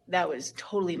right. That was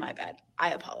totally my bad.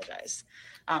 I apologize.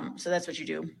 So that's what you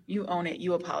do. You own it.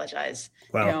 You apologize.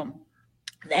 Wow.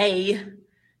 They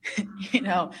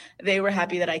were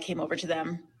happy that I came over to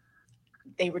them.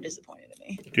 They were disappointed in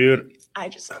me. Dude. I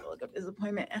just saw the look of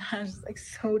disappointment, and I was just like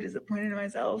so disappointed in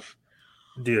myself.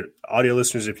 Dude, audio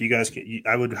listeners, if you guys can,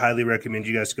 I would highly recommend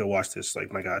you guys to go watch this.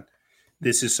 Like, my God,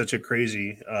 this is such a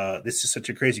crazy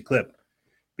clip,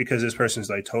 because this person's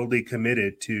like totally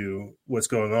committed to what's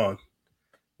going on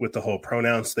with the whole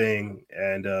pronouns thing.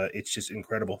 And it's just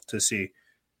incredible to see,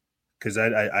 because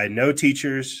I know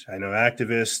teachers, I know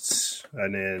activists,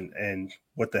 and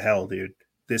what the hell, dude,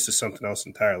 this is something else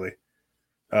entirely.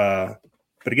 But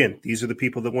again, these are the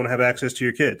people that want to have access to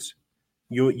your kids.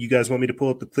 You guys want me to pull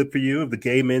up the clip for you of the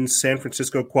gay men's San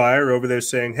Francisco choir over there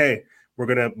saying, hey, we're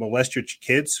going to molest your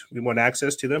kids. We want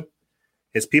access to them.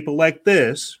 It's people like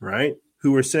this, right,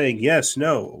 who are saying, yes,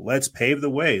 no, let's pave the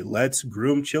way. Let's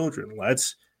groom children.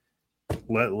 Let's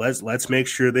make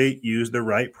sure they use the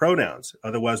right pronouns.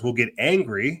 Otherwise, we'll get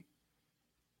angry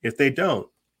if they don't.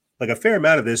 Like, a fair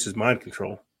amount of this is mind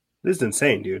control. This is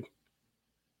insane, dude.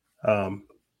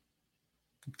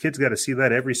 Kids got to see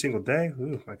that every single day.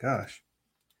 Oh, my gosh.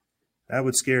 That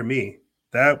would scare me.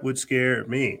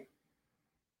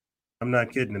 I'm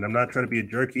not kidding, and I'm not trying to be a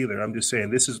jerk either. I'm just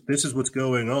saying this is what's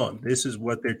going on. This is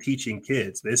what they're teaching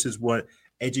kids. This is what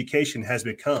education has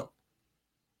become.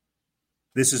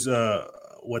 This is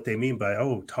what they mean by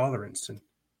tolerance and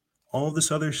all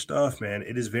this other stuff, man.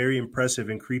 It is very impressive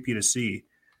and creepy to see.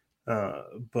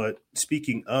 But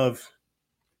speaking of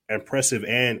impressive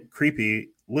and creepy,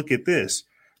 look at this.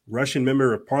 Russian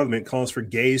member of parliament calls for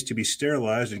gays to be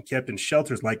sterilized and kept in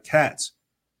shelters like cats,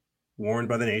 warned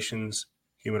by the nation's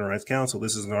Human Rights Council.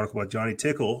 This is an article by Johnny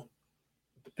Tickle.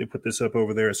 They put this up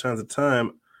over there at Sounds of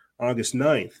Time, August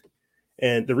 9th.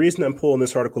 And the reason I'm pulling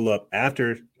this article up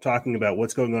after talking about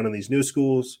what's going on in these new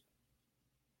schools,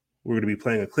 we're going to be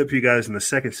playing a clip for you guys in the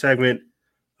second segment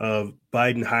of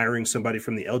Biden hiring somebody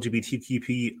from the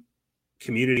LGBTQ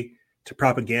community to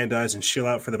propagandize and shill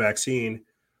out for the vaccine.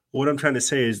 What I'm trying to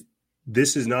say is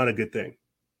this is not a good thing.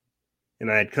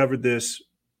 And I had covered this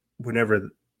whenever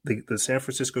the San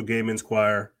Francisco Gay Men's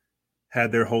Choir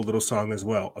had their whole little song as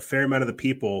well. A fair amount of the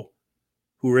people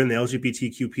who are in the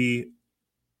LGBTQ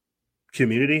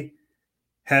community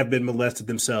have been molested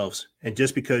themselves. And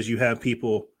just because you have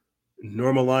people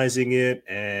normalizing it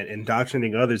and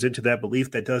indoctrinating others into that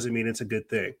belief, that doesn't mean it's a good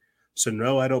thing. So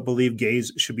no, I don't believe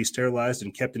gays should be sterilized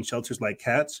and kept in shelters like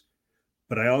cats.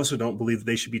 But I also don't believe that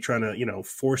they should be trying to,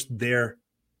 force their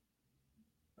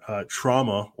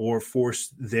trauma or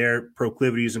force their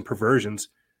proclivities and perversions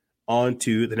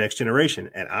onto the next generation.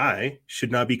 And I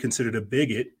should not be considered a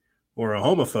bigot or a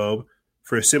homophobe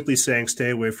for simply saying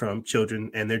stay away from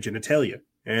children and their genitalia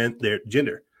and their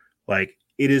gender. Like,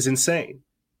 it is insane.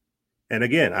 And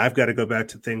again, I've got to go back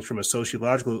to things from a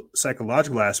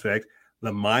psychological aspect,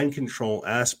 the mind control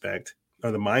aspect,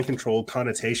 or the mind control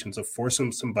connotations of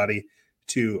forcing somebody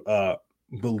to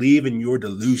believe in your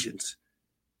delusions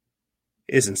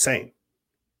is insane.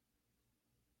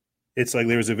 It's like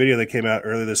there was a video that came out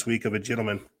earlier this week of a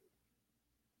gentleman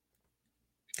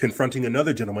confronting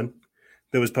another gentleman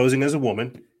that was posing as a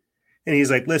woman. And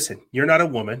he's like, listen, you're not a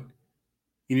woman.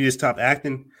 You need to stop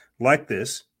acting like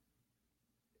this.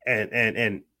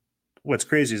 And what's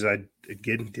crazy is I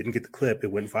didn't get the clip.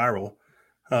 It went viral.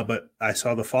 But I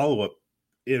saw the follow-up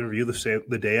interview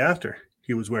the day after.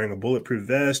 He was wearing a bulletproof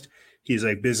vest. He's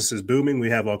like, business is booming.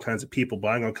 We have all kinds of people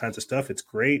buying all kinds of stuff. It's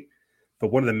great.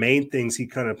 But one of the main things he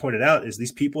kind of pointed out is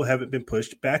these people haven't been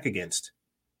pushed back against.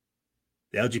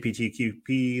 The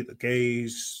LGBTQ, the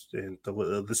gays, and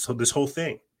this whole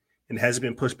thing. And it hasn't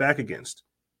been pushed back against.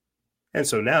 And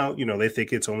so now, they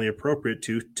think it's only appropriate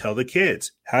to tell the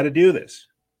kids how to do this,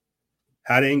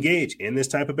 how to engage in this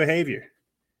type of behavior.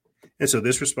 And so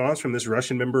this response from this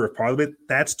Russian member of parliament,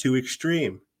 that's too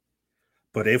extreme.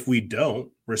 But if we don't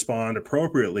respond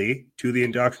appropriately to the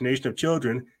indoctrination of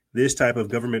children, this type of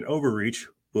government overreach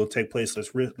will take place.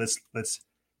 Let's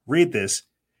read this,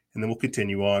 and then we'll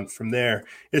continue on from there.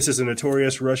 This is a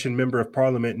notorious Russian member of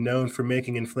parliament known for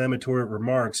making inflammatory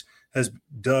remarks, has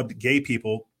dubbed gay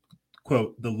people,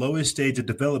 quote, the lowest stage of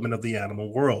development of the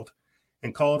animal world,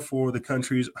 and called for the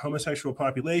country's homosexual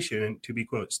population to be,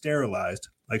 quote, sterilized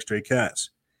like stray cats.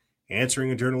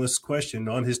 Answering a journalist's question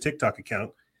on his TikTok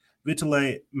account,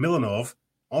 Vitaly Milanov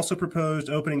also proposed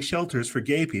opening shelters for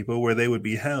gay people where they would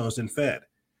be housed and fed.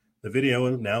 The video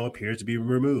now appears to be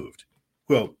removed.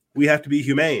 Quote, we have to be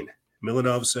humane,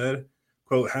 Milanov said,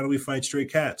 quote, how do we fight stray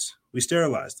cats? We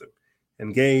sterilize them.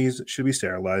 And gays should be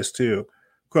sterilized too.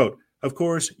 Quote, of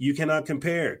course, you cannot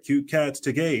compare cute cats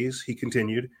to gays, he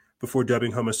continued, before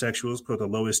dubbing homosexuals, quote, the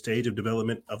lowest stage of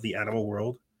development of the animal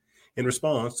world. In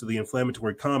response to the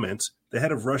inflammatory comments, the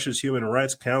head of Russia's Human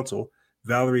Rights Council,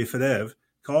 Valery Fedev,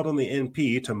 called on the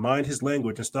NP to mind his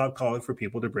language and stop calling for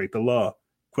people to break the law.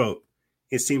 Quote,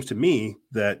 it seems to me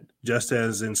that, just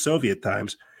as in Soviet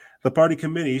times, the party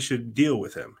committee should deal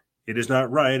with him. It is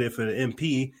not right if an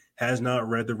MP has not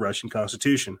read the Russian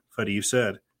constitution, Fedev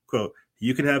said. Quote,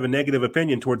 you can have a negative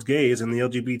opinion towards gays and the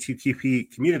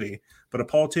LGBTQ community, but a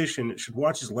politician should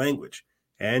watch his language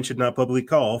and should not publicly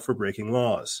call for breaking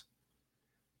laws.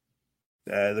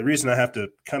 The reason I have to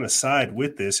kind of side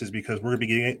with this is because we're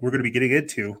going to be getting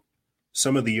into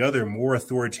some of the other more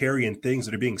authoritarian things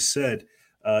that are being said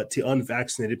to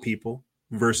unvaccinated people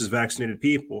versus vaccinated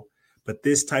people. But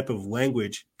this type of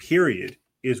language, period,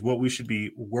 is what we should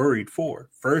be worried for.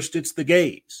 First, it's the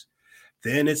gays.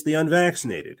 Then it's the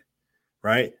unvaccinated,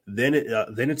 right? Then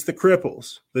it's the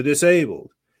cripples, the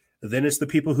disabled. Then it's the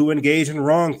people who engage in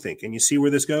wrong thinking. You see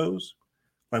where this goes?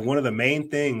 Like one of the main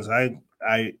things I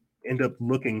end up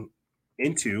looking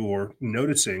into or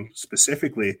noticing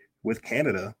specifically with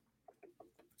Canada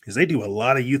is they do a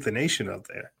lot of euthanation up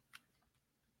there.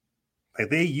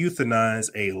 Like they euthanize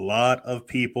a lot of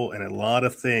people and a lot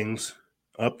of things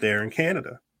up there in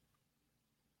Canada.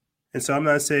 And so I'm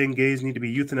not saying gays need to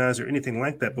be euthanized or anything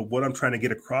like that, but what I'm trying to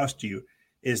get across to you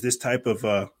is this type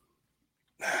of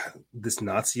this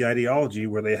Nazi ideology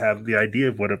where they have the idea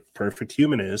of what a perfect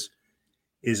human is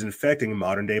infecting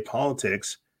modern day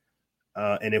politics.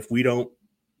 And if we don't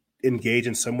engage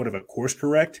in somewhat of a course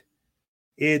correct,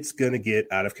 it's going to get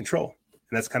out of control.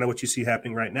 And that's kind of what you see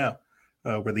happening right now,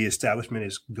 where the establishment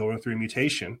is going through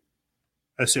mutation,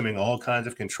 assuming all kinds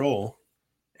of control.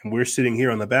 And we're sitting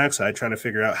here on the backside trying to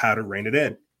figure out how to rein it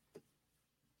in.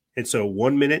 And so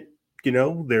 1 minute,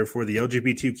 they're for the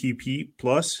LGBTQ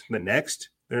plus, the next,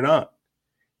 they're not.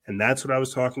 And that's what I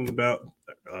was talking about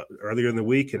earlier in the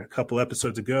week and a couple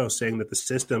episodes ago, saying that the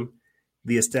system,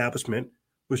 the establishment,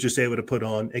 was just able to put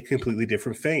on a completely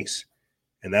different face.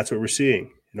 And that's what we're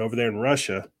seeing. And over there in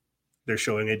Russia, they're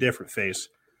showing a different face.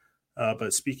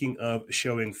 But speaking of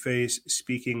showing face,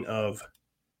 speaking of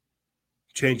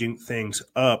changing things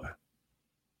up,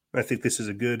 I think this is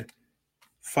a good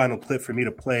final clip for me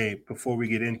to play before we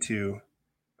get into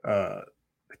the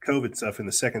COVID stuff in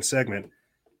the second segment.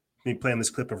 Me playing this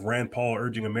clip of Rand Paul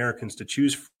urging Americans to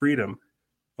choose freedom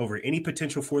over any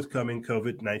potential forthcoming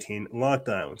COVID-19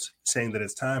 lockdowns, saying that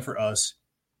it's time for us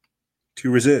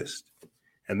to resist.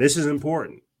 And this is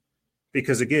important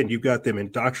because, again, you've got them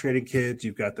indoctrinating kids,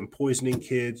 you've got them poisoning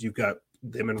kids, you've got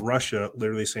them in Russia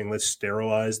literally saying, let's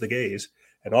sterilize the gays,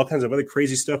 and all kinds of other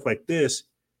crazy stuff like this.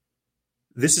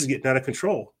 This is getting out of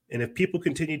control. And if people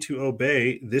continue to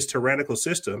obey this tyrannical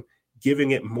system,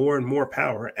 giving it more and more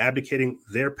power, abdicating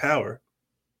their power,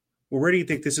 well, where do you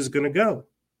think this is going to go?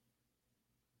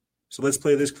 So let's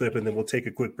play this clip and then we'll take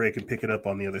a quick break and pick it up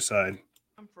on the other side.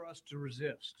 For us to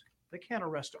resist. They can't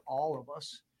arrest all of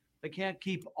us. They can't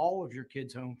keep all of your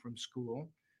kids home from school.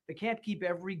 They can't keep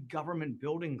every government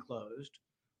building closed,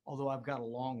 although I've got a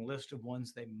long list of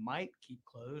ones they might keep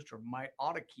closed or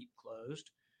ought to keep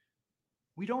closed.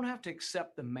 We don't have to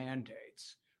accept the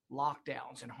mandates,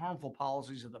 lockdowns, and harmful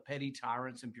policies of the petty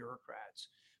tyrants and bureaucrats.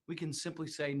 We can simply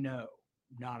say no,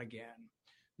 not again.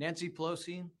 Nancy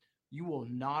Pelosi, you will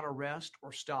not arrest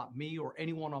or stop me or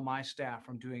anyone on my staff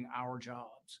from doing our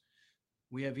jobs.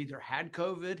 We have either had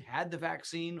COVID, had the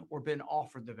vaccine, or been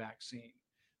offered the vaccine.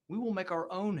 We will make our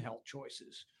own health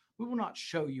choices. We will not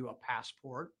show you a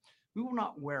passport. We will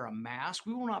not wear a mask.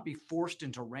 We will not be forced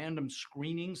into random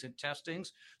screenings and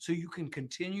testings so you can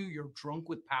continue your drunk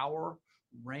with power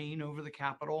reign over the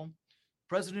Capitol.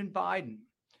 President Biden,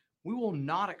 we will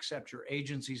not accept your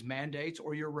agency's mandates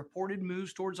or your reported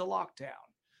moves towards a lockdown.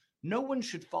 No one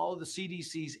should follow the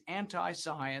CDC's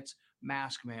anti-science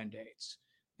mask mandates.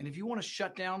 And if you want to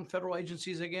shut down federal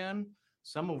agencies again,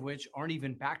 some of which aren't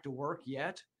even back to work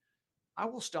yet, I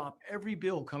will stop every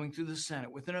bill coming through the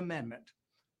Senate with an amendment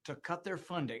to cut their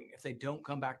funding if they don't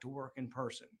come back to work in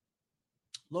person.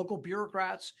 Local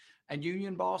bureaucrats and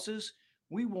union bosses,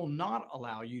 we will not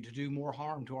allow you to do more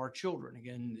harm to our children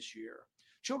again this year.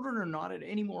 Children are not at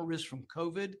any more risk from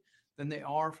COVID than they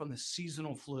are from the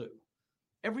seasonal flu.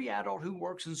 Every adult who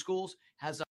works in schools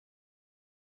has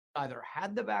either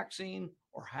had the vaccine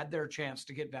or had their chance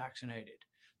to get vaccinated.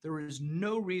 There is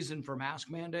no reason for mask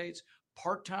mandates,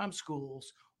 part-time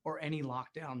schools, or any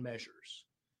lockdown measures.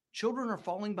 Children are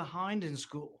falling behind in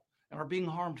school, and are being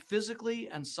harmed physically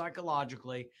and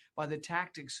psychologically by the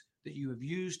tactics that you have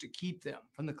used to keep them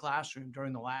from the classroom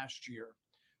during the last year.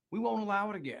 We won't allow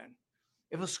it again.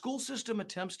 If a school system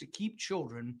attempts to keep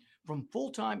children from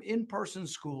full-time in-person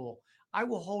school, I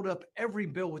will hold up every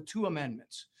bill with 2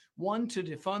 amendments, one to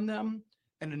defund them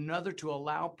and another to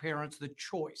allow parents the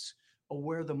choice of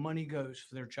where the money goes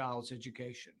for their child's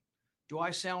education. Do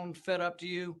I sound fed up to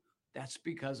you? That's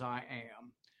because I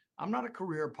am. I'm not a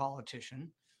career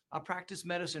politician. I practiced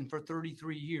medicine for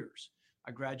 33 years.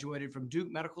 I graduated from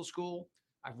Duke Medical School.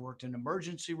 I've worked in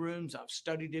emergency rooms. I've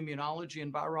studied immunology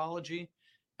and virology,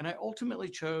 and I ultimately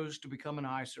chose to become an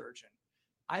eye surgeon.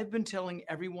 I've been telling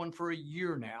everyone for a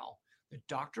year now that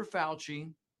Dr.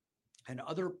 Fauci and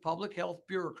other public health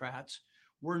bureaucrats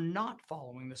were not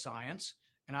following the science,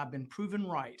 and I've been proven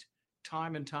right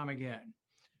time and time again.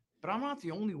 But I'm not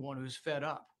the only one who's fed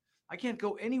up. I can't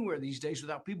go anywhere these days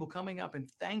without people coming up and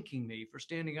thanking me for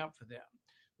standing up for them,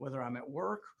 whether I'm at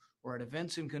work or at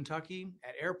events in Kentucky,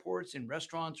 at airports, in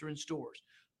restaurants, or in stores.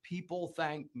 People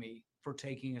thank me for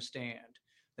taking a stand.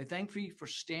 They thank me for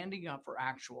standing up for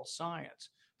actual science,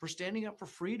 for standing up for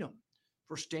freedom,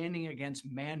 for standing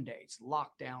against mandates,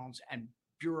 lockdowns, and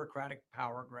bureaucratic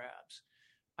power grabs.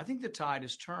 I think the tide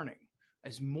is turning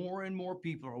as more and more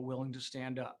people are willing to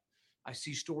stand up. I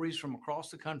see stories from across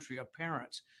the country of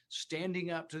parents standing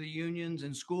up to the unions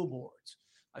and school boards.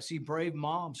 I see brave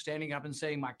moms standing up and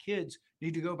saying, my kids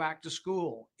need to go back to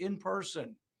school in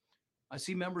person. I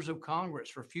see members of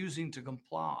Congress refusing to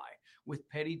comply with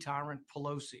petty tyrant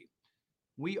Pelosi.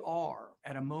 We are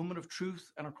at a moment of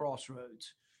truth and a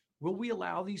crossroads. Will we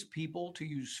allow these people to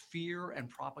use fear and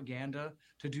propaganda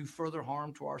to do further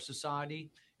harm to our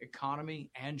society,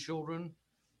 economy, and children?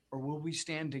 Or will we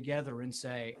stand together and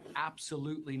say,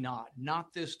 absolutely not.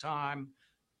 Not this time.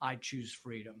 I choose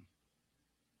freedom.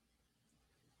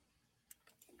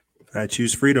 I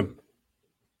choose freedom.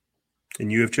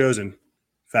 And you have chosen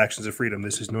Factions of Freedom.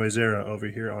 This is Noisera over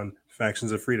here on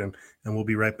Factions of Freedom. And we'll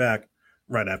be right back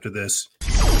right after this.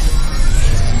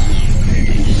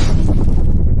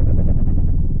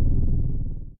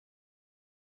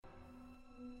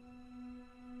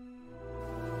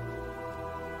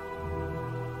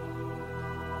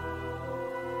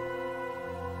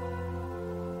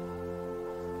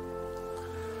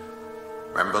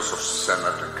 Members of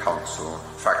Senate and Council,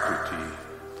 faculty,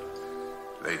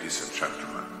 ladies and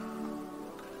gentlemen,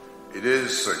 it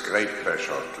is a great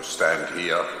pleasure to stand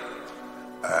here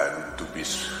and to be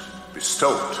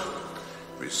bestowed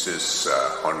with this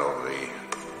honorary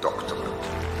doctorate.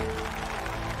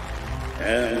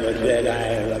 And the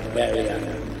Jedi Rebellion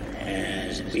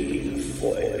has been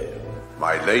foiled.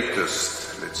 My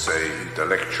latest, let's say,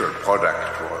 intellectual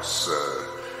product was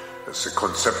the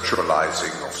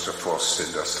conceptualizing of the Fourth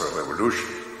Industrial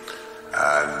Revolution.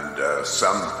 And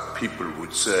some people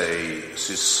would say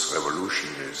this revolution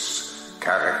is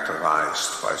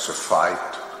characterized by the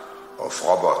fight of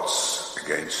robots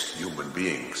against human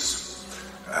beings.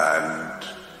 And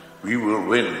we will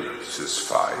win this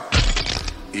fight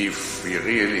if we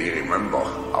really remember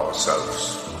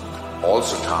ourselves all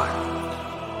the time.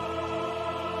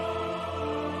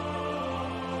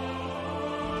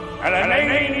 And the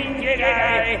remaining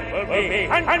Jedi will be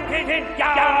hunted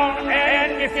down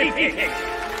and defeated.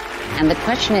 And the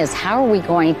question is, how are we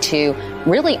going to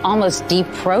really almost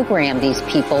deprogram these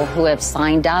people who have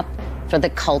signed up for the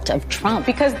cult of Trump?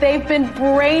 Because they've been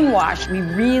brainwashed. We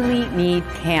really need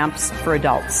camps for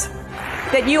adults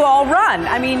that you all run.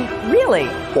 I mean, really.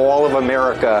 All of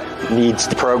America needs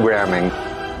programming.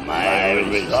 My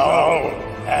resolve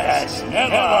has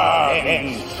never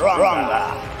been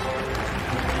stronger.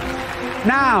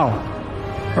 Now,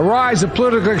 a rise of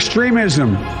political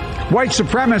extremism, white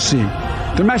supremacy,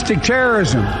 domestic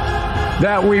terrorism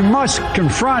that we must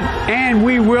confront and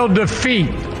we will defeat.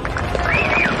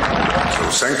 So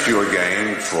thank you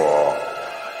again for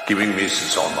giving me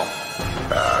this honor.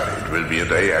 It will be a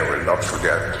day I will not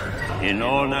forget. In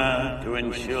order to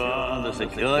ensure the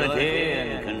security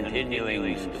and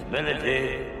continuing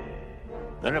stability,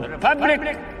 the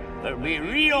Republic will be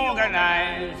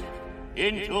reorganized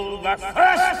into the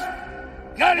first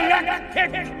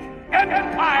galactic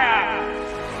empire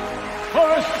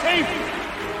for a safe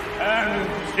and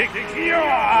secure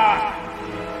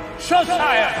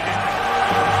society.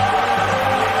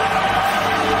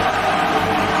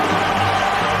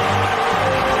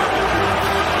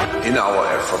 In our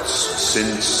efforts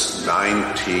since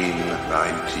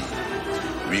 1990,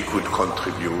 we could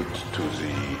contribute to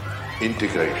the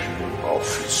integration of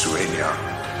Lithuania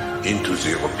into the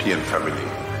European family,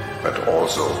 but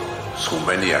also through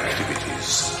many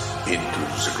activities into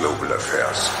the global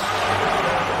affairs.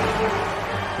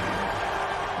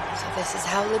 This is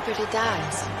how liberty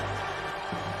dies.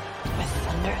 With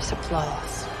thunderous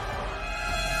applause.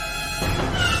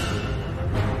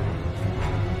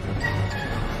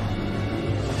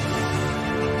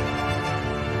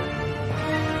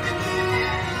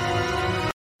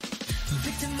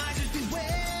 Victimizers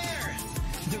beware.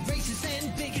 The racist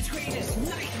and biggest greatest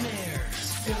nightmares.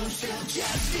 Social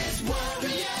justice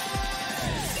warriors.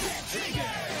 Get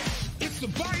triggered. It's the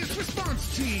bias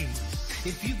response team.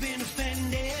 If you've been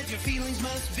offended, your feelings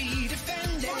must be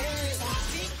defended.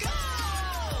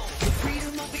 The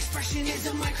freedom of expression is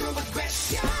a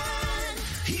microaggression.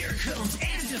 Here comes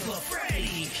Angela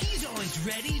Freddy. He's always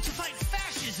ready to fight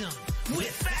fascism with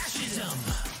fascism.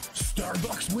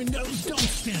 Starbucks windows don't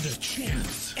stand a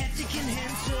chance. Ethic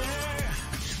enhancer.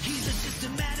 He's a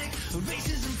systematic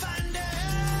racism finder.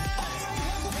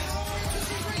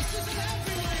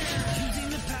 Using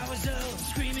the powers of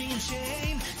screaming and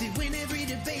shame, they win every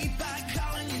debate by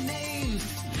calling your names.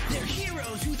 They're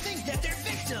heroes who think that they're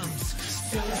victims.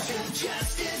 Social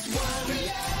justice warriors.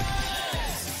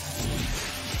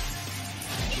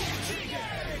 Get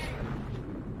triggered.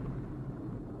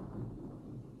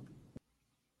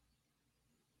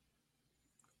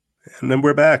 And then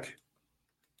we're back.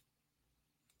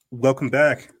 Welcome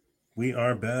back. We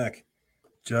are back.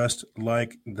 Just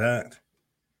like that.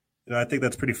 You know, I think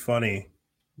that's pretty funny.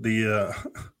 They're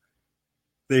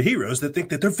heroes that think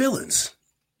that they're villains.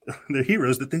 They're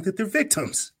heroes that think that they're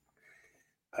victims.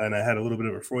 And I had a little bit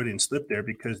of a Freudian slip there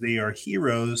because they are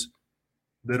heroes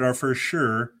that are for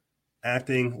sure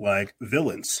acting like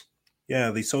villains. Yeah,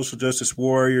 the social justice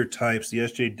warrior types, the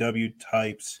SJW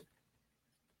types,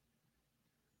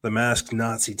 the masked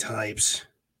Nazi types,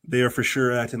 they are for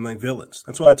sure acting like villains.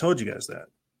 That's why I told you guys that.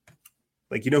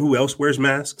 Like, you know who else wears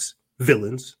masks?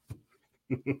 Villains.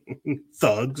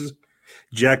 Thugs.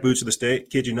 Jackboots of the state.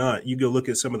 Kid you not. You go look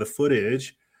at some of the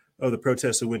footage of the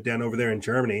protests that went down over there in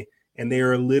Germany, and they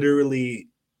are literally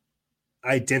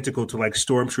identical to like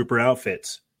stormtrooper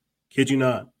outfits. Kid you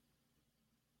not.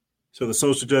 So the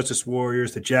social justice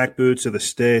warriors, the jackboots of the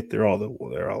state, they're all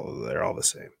the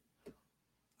same.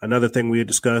 Another thing we had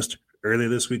discussed earlier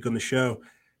this week on the show,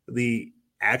 the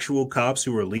actual cops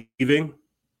who are leaving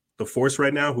the force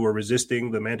right now, who are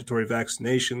resisting the mandatory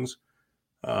vaccinations,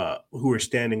 who are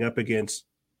standing up against,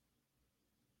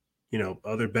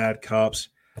 other bad cops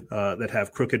that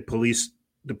have crooked police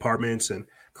departments and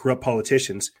corrupt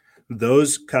politicians.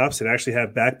 Those cops that actually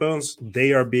have backbones,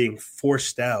 they are being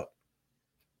forced out.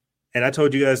 And I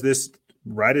told you guys this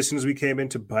right as soon as we came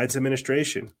into Biden's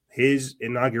administration. His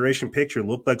inauguration picture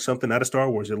looked like something out of Star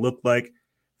Wars. It looked like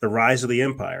the rise of the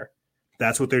empire.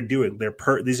 That's what they're doing.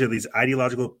 These are these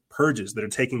ideological purges that are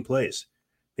taking place.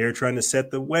 They're trying to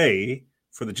set the way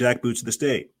for the jackboots of the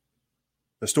state,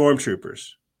 the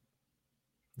stormtroopers,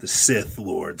 the Sith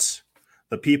lords,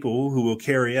 the people who will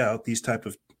carry out these type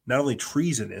of not only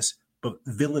treasonous, but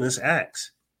villainous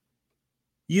acts.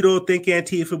 You don't think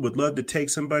Antifa would love to take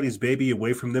somebody's baby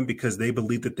away from them because they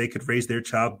believe that they could raise their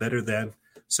child better than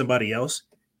somebody else?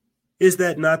 Is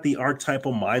that not the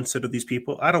archetypal mindset of these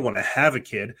people? I don't want to have a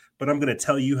kid, but I'm going to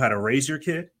tell you how to raise your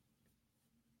kid.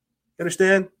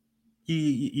 Understand?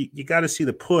 You got to see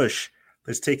the push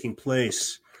that's taking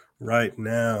place right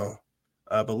now.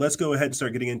 But let's go ahead and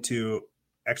start getting into.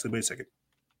 Actually,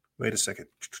 wait a second.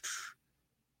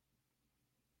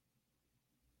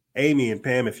 Amy and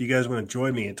Pam, if you guys want to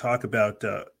join me and talk about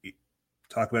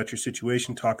your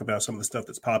situation, talk about some of the stuff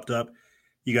that's popped up,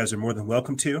 you guys are more than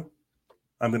welcome to.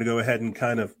 I'm going to go ahead and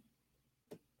kind of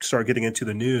start getting into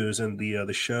the news and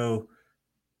the show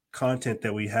content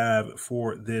that we have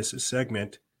for this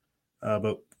segment.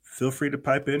 But feel free to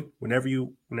pipe in whenever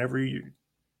you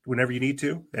need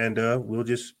to, and we'll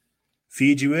just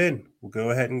feed you in. We'll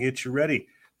go ahead and get you ready.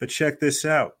 But check this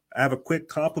out. I have a quick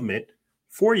compliment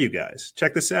for you guys.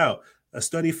 Check this out. A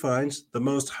study finds the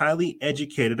most highly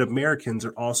educated Americans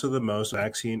are also the most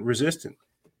vaccine resistant.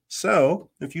 So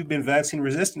if you've been vaccine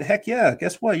resistant, heck yeah,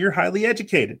 guess what? You're highly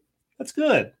educated. That's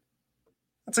good.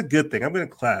 That's a good thing. I'm going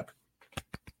to clap.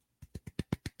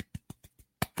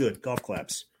 Good. Golf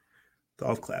claps.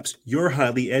 Golf claps. You're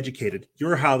highly educated.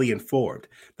 You're highly informed.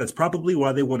 That's probably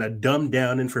why they want to dumb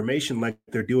down information like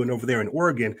they're doing over there in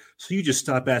Oregon. So you just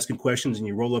stop asking questions and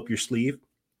you roll up your sleeve.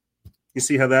 You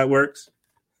see how that works?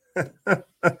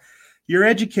 You're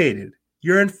educated.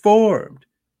 You're informed.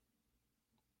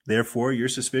 Therefore, you're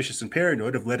suspicious and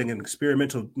paranoid of letting an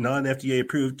experimental, non-FDA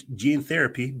approved gene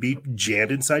therapy be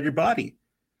jammed inside your body.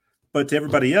 But to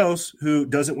everybody else who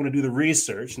doesn't want to do the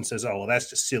research and says, oh, well,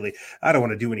 that's just silly. I don't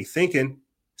want to do any thinking.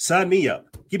 Sign me up.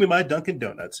 Give me my Dunkin'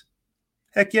 Donuts.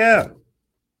 Heck yeah.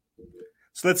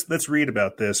 So let's read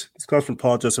about this. This comes from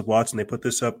Paul Joseph Watson. They put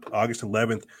this up August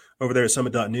 11th over there at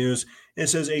summit.news. It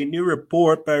says a new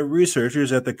report by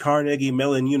researchers at the Carnegie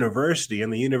Mellon University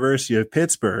and the University of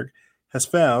Pittsburgh has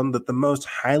found that the most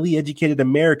highly educated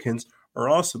Americans are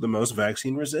also the most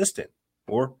vaccine resistant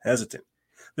or hesitant.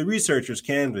 The researchers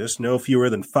canvassed no fewer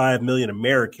than 5 million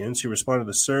Americans who responded to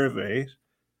the survey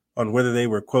on whether they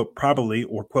were, quote, probably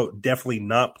or, quote, definitely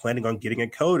not planning on getting a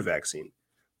COVID vaccine.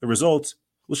 The results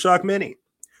will shock many.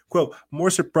 Quote, more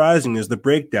surprising is the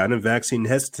breakdown in vaccine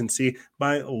hesitancy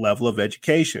by level of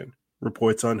education,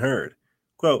 reports Unheard.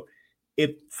 Quote,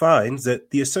 it finds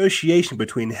that the association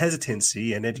between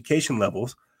hesitancy and education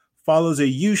levels follows a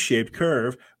U-shaped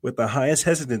curve with the highest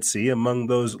hesitancy among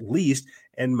those least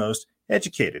and most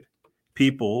educated.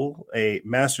 People that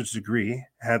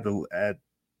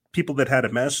had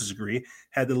a master's degree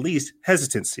had the least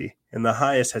hesitancy, and the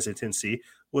highest hesitancy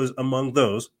was among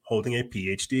those holding a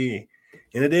PhD.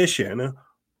 In addition,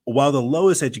 while the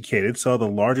lowest educated saw the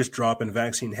largest drop in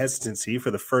vaccine hesitancy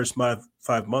for the first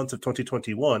 5 months of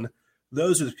 2021,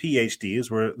 those with PhDs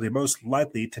were the most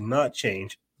likely to not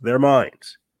change their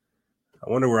minds. I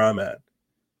wonder where I'm at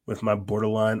with my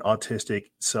borderline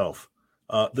autistic self.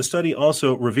 The study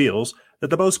also reveals that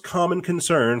the most common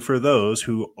concern for those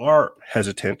who are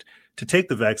hesitant to take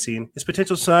the vaccine is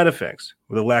potential side effects,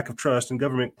 with a lack of trust in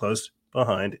government close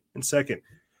behind and second.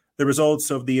 The results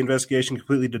of the investigation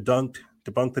completely debunked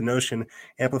the notion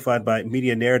amplified by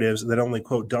media narratives that only,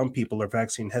 quote, dumb people are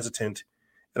vaccine hesitant.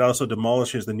 It also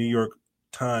demolishes the New York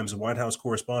Times White House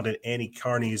correspondent Annie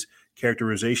Carney's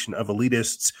characterization of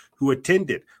elitists who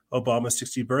attended Obama's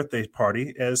 60th birthday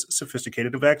party as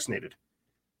sophisticated and vaccinated.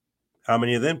 How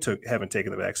many of them haven't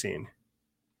taken the vaccine?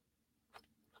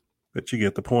 But you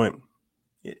get the point.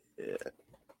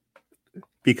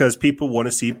 Because people want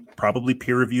to see probably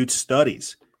peer-reviewed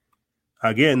studies.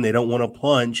 Again, they don't want to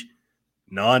plunge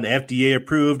non-FDA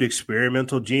approved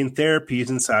experimental gene therapies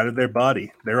inside of their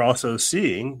body. They're also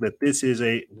seeing that this is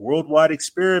a worldwide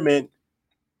experiment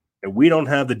that we don't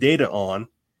have the data on.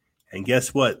 And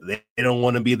guess what? They don't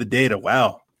want to be the data.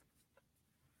 Wow.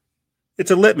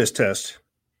 It's a litmus test.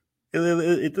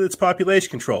 It's population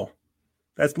control.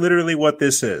 That's literally what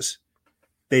this is.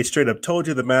 They straight up told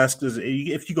you the mask is,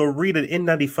 if you go read an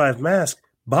N95 mask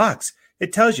box,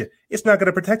 it tells you it's not going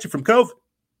to protect you from COVID.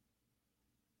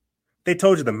 They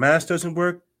told you the mask doesn't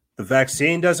work, the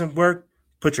vaccine doesn't work,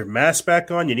 put your mask back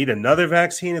on, you need another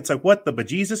vaccine. It's like, what the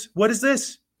bejesus? What is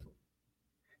this?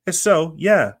 And so,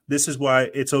 yeah, this is why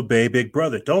it's obey Big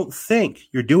Brother. Don't think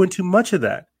you're doing too much of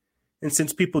that. And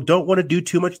since people don't want to do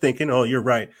too much thinking, oh, you're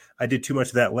right, I did too much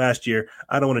of that last year,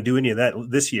 I don't want to do any of that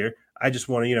this year, I just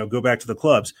want to, go back to the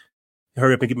clubs,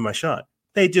 hurry up and give me my shot.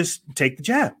 They just take the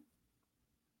jab.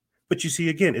 But you see,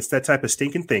 again, it's that type of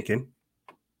stinking thinking,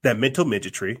 that mental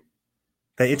midgetry,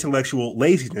 that intellectual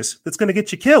laziness that's going to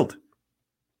get you killed.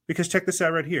 Because check this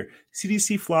out right here.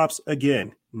 CDC flops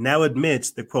again, now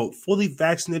admits that, quote, fully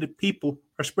vaccinated people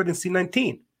are spreading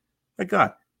C-19. My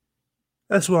God.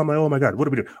 That's why I'm like, oh my God, what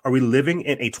are we doing? Are we living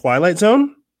in a twilight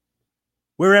zone?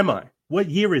 Where am I? What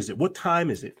year is it? What time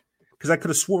is it? Because I could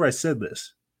have swore I said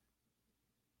this.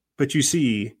 But you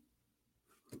see,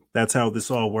 that's how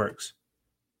this all works.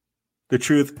 The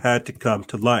truth had to come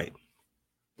to light.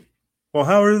 Well,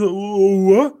 how are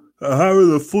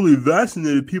the fully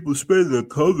vaccinated people spreading the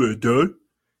COVID, dude?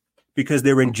 Because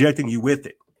they're injecting you with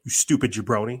it, you stupid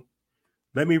jabroni.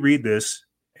 Let me read this,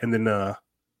 and then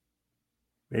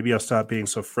maybe I'll stop being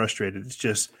so frustrated. It's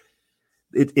just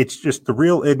the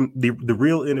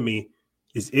real enemy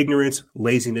is ignorance,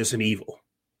 laziness, and evil.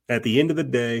 At the end of the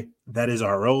day, that is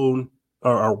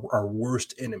our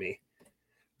worst enemy.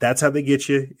 That's how they get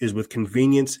you, is with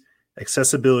convenience,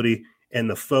 accessibility, and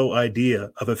the faux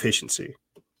idea of efficiency.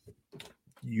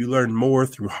 You learn more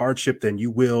through hardship than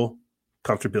you will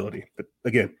comfortability. But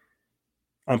again,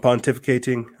 I'm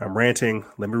pontificating, I'm ranting.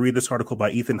 Let me read this article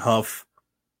by Ethan Huff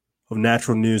of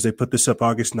Natural News. They put this up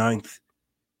August 9th,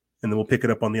 and then we'll pick it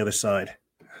up on the other side.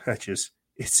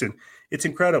 It's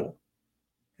incredible.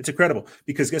 It's incredible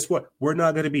because guess what? We're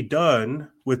not going to be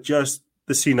done with just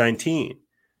the C-19,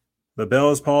 the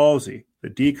Bell's palsy, the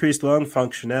decreased lung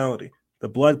functionality, the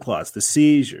blood clots, the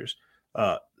seizures,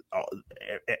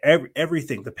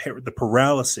 everything, the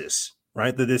paralysis,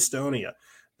 right? The dystonia,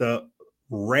 the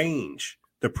range,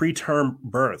 the preterm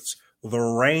births, the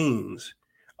range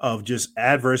of just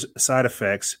adverse side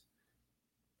effects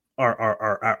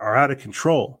are out of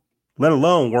control, let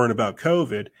alone worrying about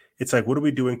COVID. It's like, what are we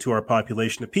doing to our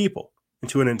population of people and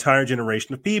to an entire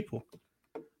generation of people?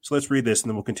 So let's read this and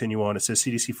then we'll continue on. It says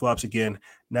CDC flops again,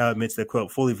 now admits that,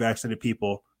 quote, fully vaccinated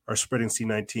people are spreading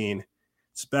C-19.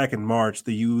 It's back in March,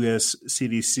 the U.S.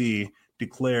 CDC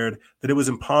declared that it was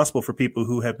impossible for people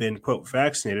who have been, quote,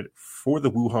 vaccinated for the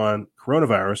Wuhan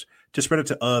coronavirus to spread it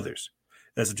to others.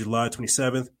 As of July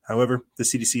 27th, however, the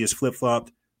CDC has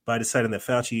flip-flopped by deciding that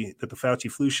the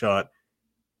Fauci flu shot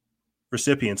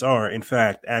recipients are, in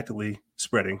fact, actively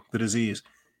spreading the disease.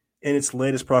 In its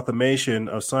latest proclamation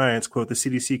of science, quote, the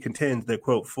CDC contends that,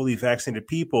 quote, fully vaccinated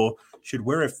people should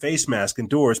wear a face mask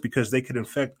indoors because they could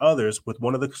infect others with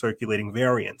one of the circulating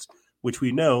variants, which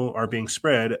we know are being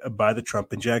spread by the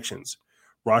Trump injections.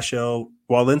 Rochelle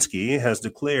Walensky has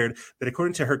declared that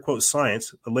according to her, quote,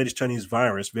 science, the latest Chinese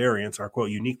virus variants are,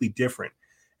 quote, uniquely different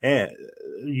than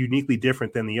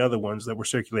the other ones that were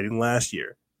circulating last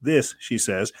year. This, she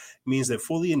says, means that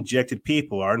fully injected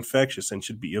people are infectious and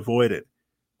should be avoided.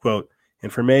 Quote,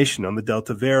 information on the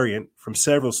Delta variant from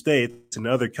several states and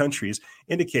other countries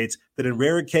indicates that in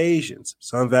rare occasions,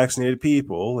 some vaccinated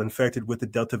people infected with the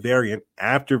Delta variant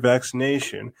after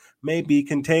vaccination may be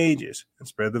contagious and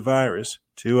spread the virus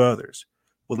to others.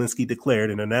 Walensky declared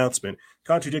in an announcement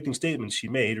contradicting statements she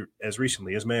made as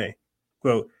recently as May.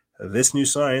 Quote, this new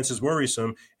science is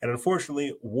worrisome and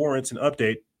unfortunately warrants an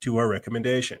update to our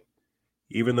recommendation.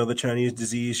 Even though the Chinese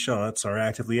disease shots are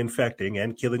actively infecting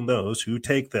and killing those who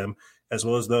take them, as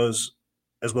well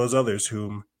as others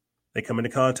whom they come into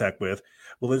contact with,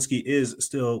 Walensky is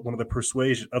still one of the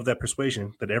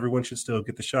persuasion that everyone should still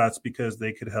get the shots because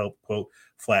they could help, quote,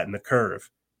 flatten the curve.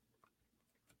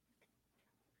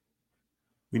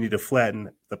 We need to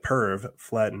flatten the perv,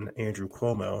 flatten Andrew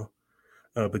Cuomo.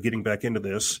 But getting back into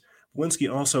this, Walensky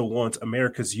also wants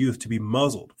America's youth to be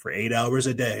muzzled for 8 hours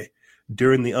a day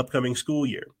during the upcoming school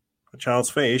year. A child's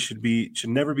face should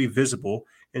never be visible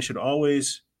and should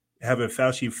always have a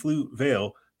Fauci flu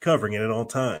veil covering it at all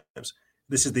times.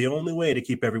 This is the only way to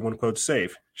keep everyone, quote,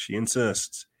 safe, she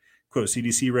insists. Quote,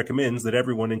 CDC recommends that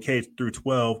everyone in K through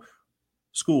 12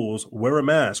 schools wear a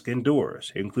mask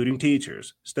indoors, including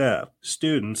teachers, staff,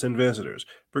 students, and visitors,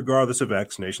 regardless of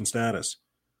vaccination status.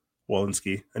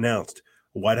 Walensky announced.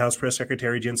 White House Press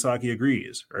Secretary Jen Psaki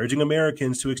agrees, urging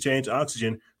Americans to exchange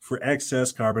oxygen for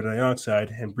excess carbon dioxide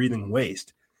and breathing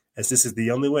waste, as this is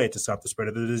the only way to stop the spread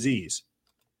of the disease,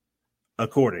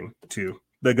 according to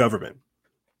the government.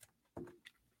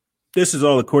 This is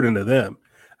all according to them.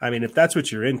 I mean, if that's what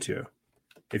you're into,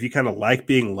 if you kind of like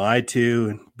being lied to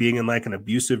and being in like an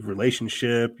abusive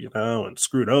relationship, and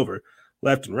screwed over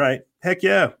left and right, heck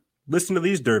yeah, listen to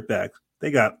these dirtbags.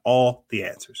 They got all the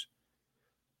answers.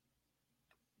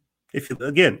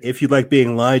 If you like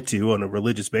being lied to on a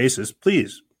religious basis,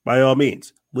 please, by all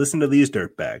means, listen to these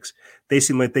dirtbags. They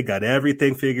seem like they got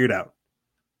everything figured out.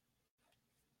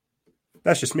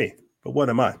 That's just me, but what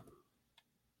am I?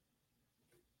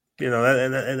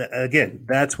 And again,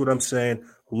 that's what I'm saying.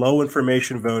 Low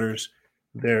information voters,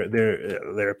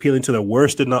 they're appealing to the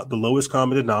lowest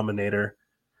common denominator,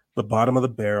 the bottom of the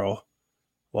barrel.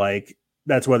 Like,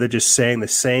 that's why they're just saying the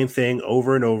same thing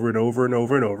over and over and over and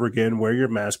over and over again. Wear your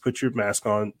mask, put your mask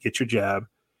on, get your jab.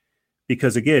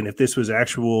 Because again, if this was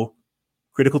actual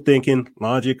critical thinking,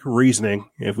 logic, reasoning,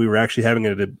 if we were actually having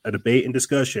a debate and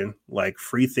discussion like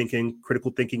free thinking,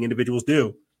 critical thinking individuals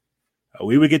do,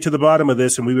 we would get to the bottom of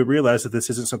this and we would realize that this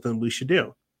isn't something we should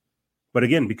do. But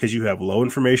again, because you have low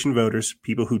information voters,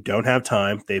 people who don't have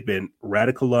time, they've been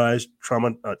radicalized,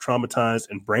 traumatized,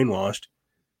 and brainwashed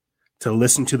to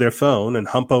listen to their phone and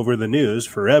hump over the news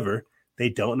forever. They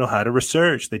don't know how to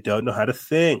research. They don't know how to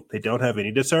think. They don't have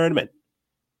any discernment.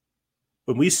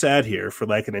 When we sat here for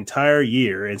like an entire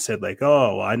year and said like,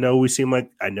 oh, I know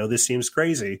this seems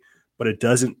crazy, but it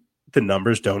doesn't, the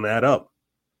numbers don't add up.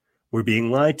 We're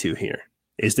being lied to here.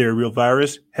 Is there a real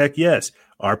virus? Heck yes.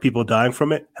 Are people dying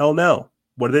from it? Hell no.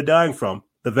 What are they dying from?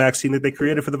 The vaccine that they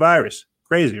created for the virus.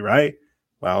 Crazy, right?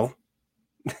 Well,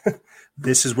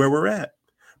 this is where we're at.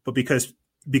 But because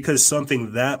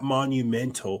something that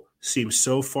monumental seems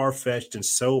so far-fetched and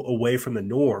so away from the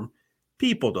norm,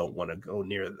 people don't want to go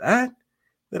near that.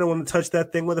 They don't want to touch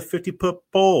that thing with a 50-foot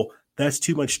pole. That's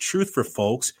too much truth for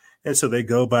folks. And so they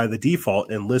go by the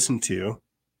default and listen to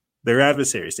their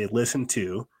adversaries. They listen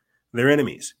to their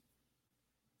enemies.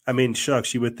 I mean,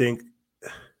 shucks, you would think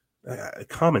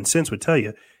common sense would tell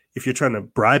you, if you're trying to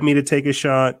bribe me to take a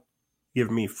shot,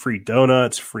 give me free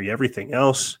donuts, free everything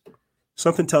else,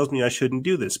 something tells me I shouldn't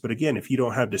do this. But again, if you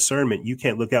don't have discernment, you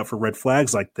can't look out for red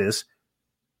flags like this.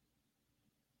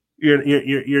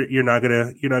 You're not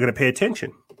gonna pay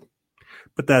attention.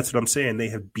 But that's what I'm saying. They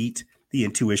have beat the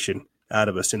intuition out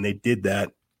of us, and they did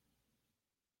that.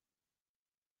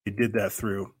 They did that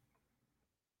through.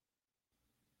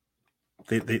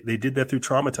 They did that through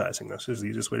traumatizing us. Is the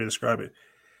easiest way to describe it.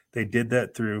 They did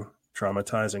that through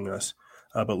traumatizing us.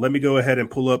 But let me go ahead and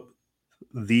pull up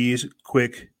these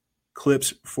quick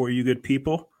clips for you good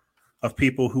people of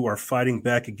people who are fighting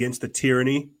back against the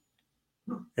tyranny,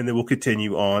 and then we'll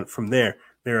continue on from there.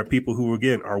 There are people who,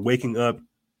 again, are waking up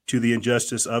to the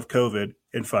injustice of COVID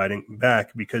and fighting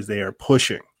back because they are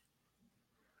pushing.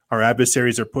 Our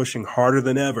adversaries are pushing harder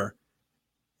than ever,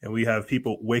 and we have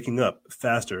people waking up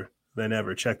faster than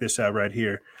ever. Check this out right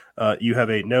here. You have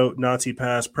a No Nazi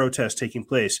Pass protest taking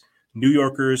place. New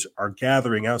Yorkers are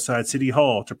gathering outside City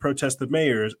Hall to protest the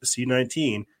mayor's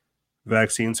C-19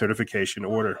 vaccine certification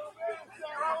order.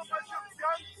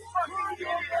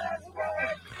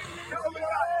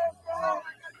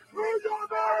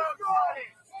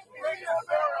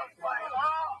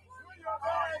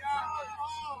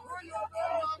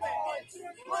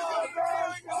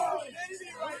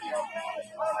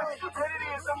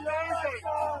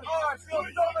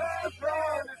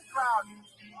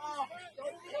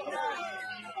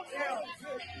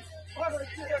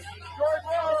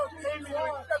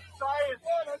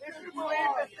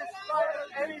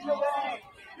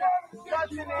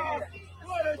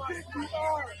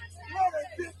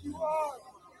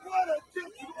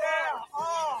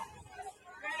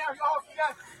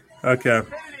 Okay.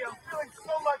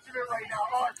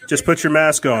 Just put your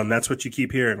mask on. That's what you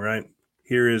keep hearing, right?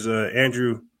 Here is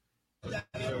Andrew.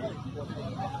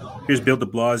 Here's Bill de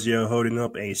Blasio holding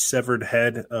up a severed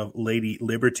head of Lady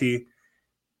Liberty,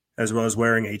 as well as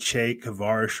wearing a Che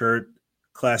Guevara shirt.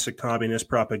 Classic communist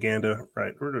propaganda,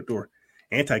 right? Or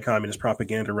anti-communist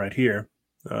propaganda right here,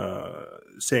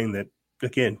 saying that,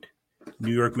 again,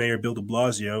 New York Mayor Bill de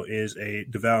Blasio is a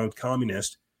devout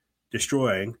communist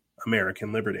destroying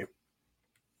American liberty.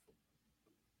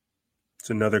 It's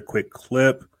another quick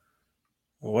clip.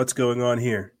 Well, what's going on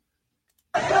here?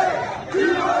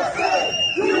 USA!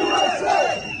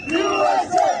 USA!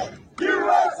 USA!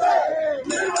 USA!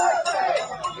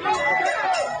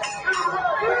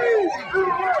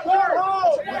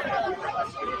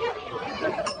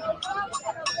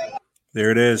 There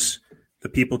it is. The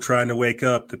people trying to wake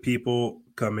up. The people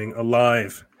coming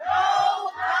alive.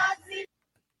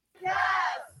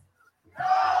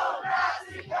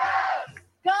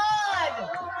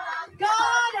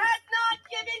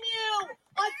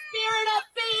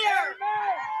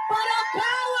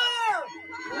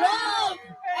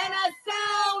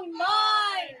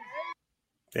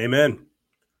 Amen.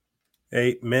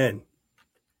 Amen.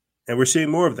 And we're seeing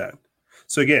more of that.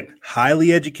 So again,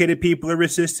 highly educated people are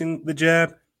resisting the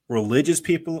jab. Religious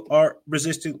people are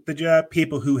resisting the jab.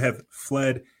 People who have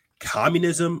fled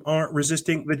communism aren't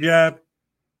resisting the jab.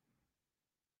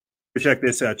 Check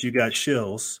this out. You got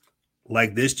shills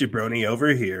like this jabroni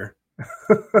over here.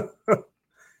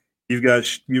 You've got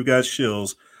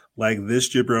shills like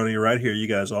this jabroni right here. You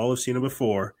guys all have seen it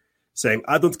before, saying,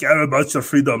 "I don't care about your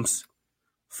freedoms.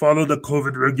 Follow the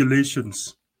COVID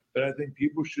regulations." But I think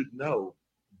people should know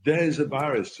there is a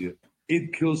virus here.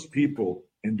 It kills people.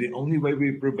 And the only way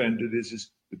we prevent it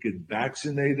is to get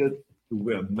vaccinated, to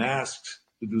wear masks,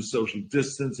 to do social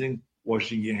distancing,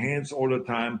 washing your hands all the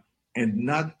time, and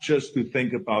not just to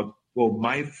think about, well,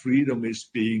 my freedom is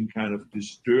being kind of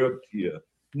disturbed here.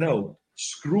 No,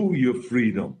 screw your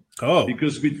freedom. Oh.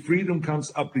 Because with freedom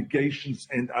comes obligations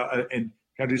and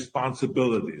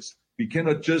responsibilities. We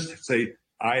cannot just say,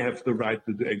 I have the right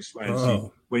to do X, Y, and Z.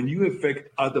 When you affect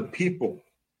other people,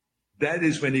 that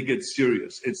is when it gets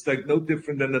serious. It's like no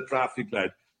different than a traffic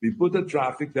light. We put a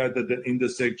traffic light at the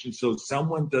intersection so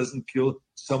someone doesn't kill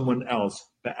someone else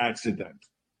by accident.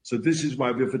 So this is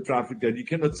why we have a traffic light. You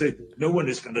cannot say, no one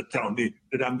is going to tell me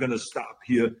that I'm going to stop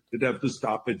here, that I have to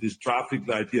stop at this traffic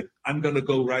light here. I'm going to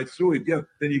go right through it. Yeah,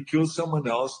 then you kill someone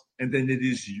else, and then it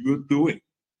is your doing.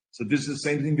 So this is the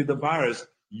same thing with the virus.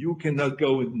 You cannot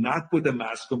go and not put a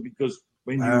mask on because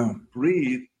when you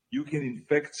breathe, you can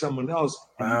infect someone else,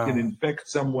 and you can infect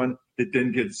someone that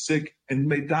then gets sick and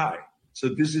may die. So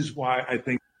this is why I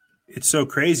think it's so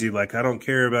crazy. Like, I don't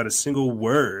care about a single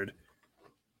word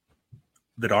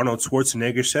that Arnold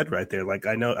Schwarzenegger said right there. Like,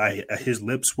 I know his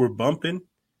lips were bumping.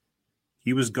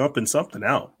 He was gumping something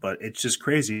out, but it's just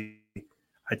crazy.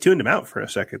 I tuned him out for a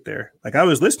second there. Like, I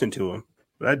was listening to him,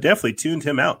 but I definitely tuned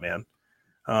him out, man.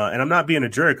 And I'm not being a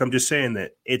jerk. I'm just saying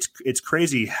that it's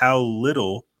crazy how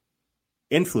little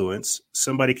influence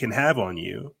somebody can have on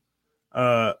you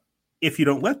if you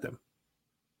don't let them.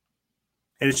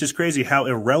 And it's just crazy how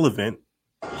irrelevant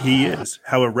he is,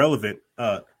 how irrelevant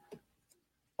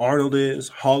Arnold is,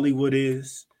 Hollywood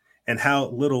is, and how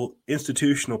little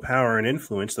institutional power and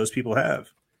influence those people have.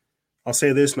 I'll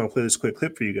say this, and I'll play this quick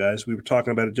clip for you guys. We were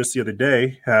talking about it just the other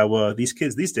day, how these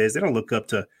kids these days, they don't look up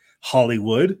to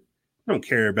Hollywood. They don't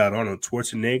care about Arnold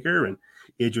Schwarzenegger and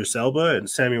Idris Elba and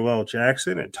Samuel L.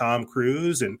 Jackson and Tom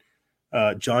Cruise and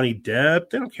Johnny Depp.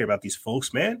 They don't care about these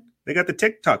folks, man. They got the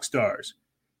TikTok stars.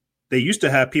 They used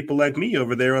to have people like me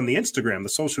over there on the Instagram, the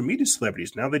social media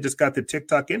celebrities. Now they just got the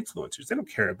TikTok influencers. They don't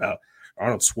care about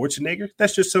Arnold Schwarzenegger.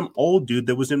 That's just some old dude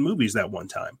that was in movies that one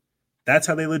time. That's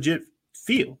how they legit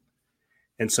feel.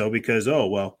 And so because,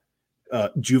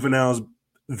 juveniles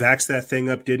vax that thing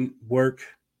up didn't work.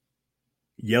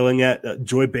 Yelling at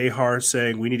Joy Behar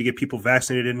saying we need to get people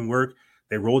vaccinated didn't work.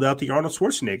 They rolled out the Arnold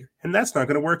Schwarzenegger, and that's not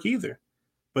going to work either.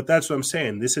 But that's what I'm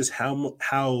saying. This is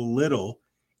how little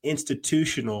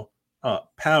institutional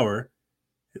power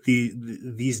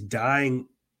these dying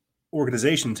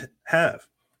organizations have.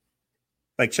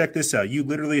 Like, check this out. You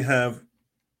literally have,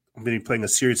 I'm going to be playing a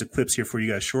series of clips here for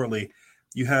you guys shortly.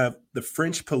 You have the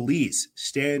French police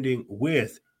standing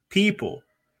with people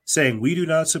saying we do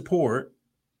not support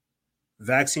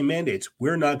vaccine mandates.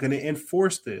 We're not going to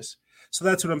enforce this. So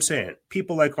that's what I'm saying.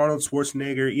 People like Arnold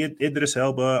Schwarzenegger, Idris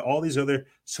Elba, all these other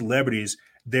celebrities,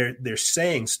 they're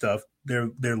saying stuff.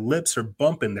 Their lips are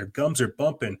bumping, their gums are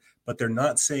bumping, but they're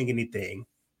not saying anything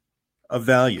of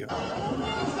value.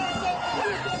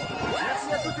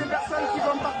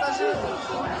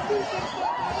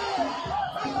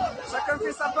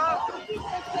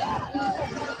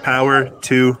 Power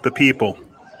to the people.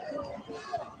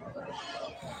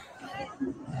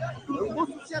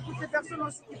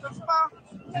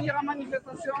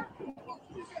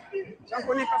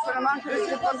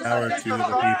 Power to the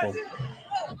people.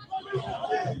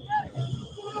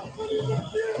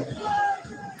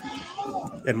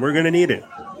 And we're going to need it.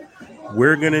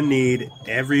 We're going to need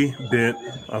every bit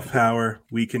of power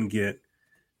we can get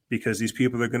because these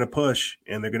people are going to push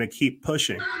and they're going to keep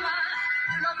pushing.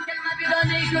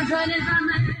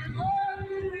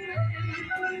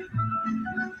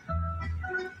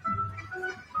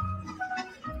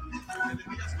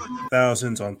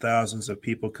 Thousands on thousands of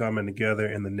people coming together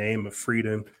in the name of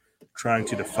freedom, trying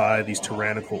to defy these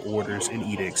tyrannical orders and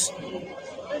edicts.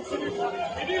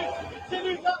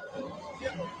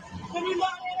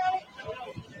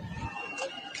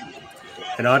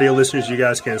 And audio listeners, you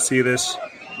guys can't see this,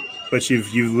 but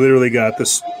you've literally got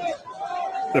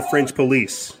the French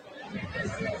police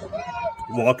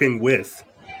walking with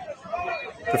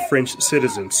the French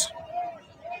citizens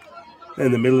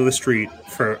in the middle of the street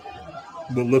for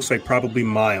what looks like probably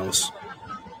miles.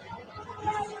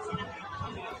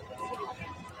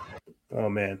 Oh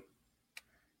man.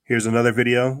 Here's another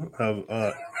video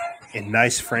of in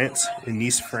Nice, France.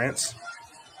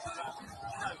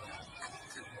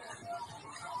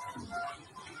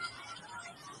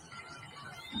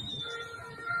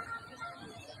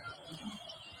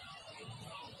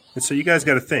 And so you guys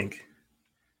got to think.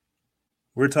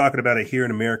 We're talking about it here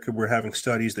in America. We're having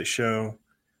studies that show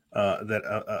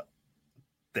that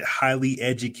highly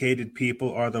educated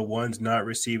people are the ones not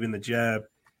receiving the jab.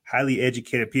 Highly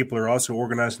educated people are also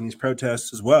organizing these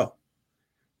protests as well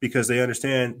because they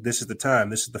understand this is the time.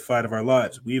 This is the fight of our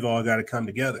lives. We've all got to come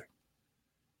together.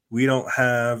 We don't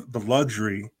have the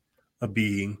luxury of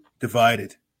being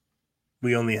divided.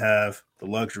 We only have the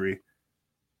luxury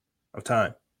of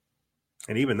time.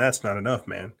 And even that's not enough,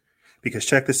 man. Because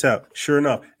check this out. Sure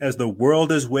enough, as the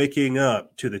world is waking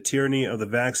up to the tyranny of the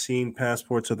vaccine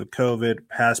passports, of the COVID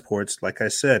passports, like I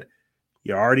said,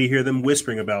 you already hear them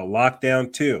whispering about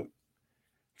lockdown 2,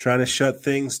 trying to shut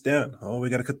things down. Oh, we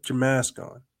got to put your mask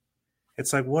on.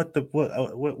 It's like,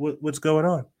 what's going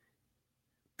on?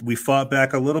 We fought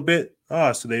back a little bit.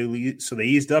 So they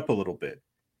eased up a little bit.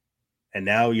 And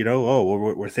now,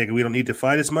 we're thinking we don't need to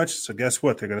fight as much. So guess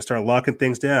what? They're going to start locking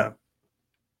things down.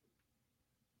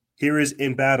 Here is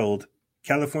embattled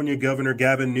California Governor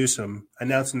Gavin Newsom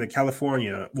announcing that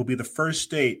California will be the first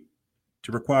state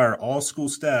to require all school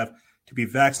staff to be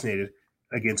vaccinated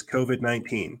against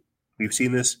COVID-19. We've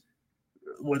seen this.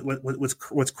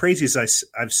 What's crazy is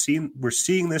we're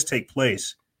seeing this take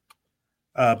place,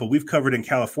 but we've covered in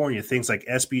California things like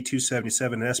SB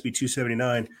 277 and SB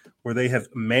 279, where they have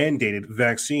mandated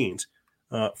vaccines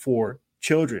for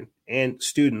children and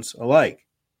students alike.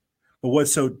 But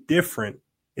what's so different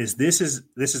is this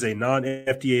is a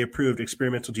non-FDA approved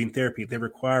experimental gene therapy. They're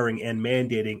requiring and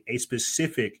mandating a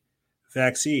specific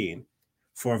vaccine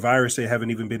for a virus they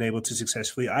haven't even been able to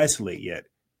successfully isolate yet.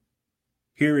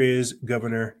 Here is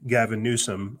Governor Gavin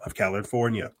Newsom of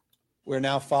California. We're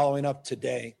now following up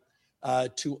today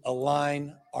to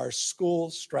align our school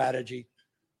strategy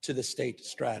to the state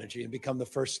strategy and become the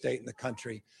first state in the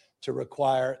country to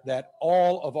require that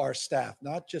all of our staff,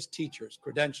 not just teachers,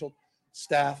 credentialed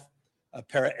staff,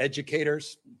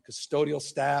 paraeducators, custodial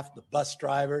staff, the bus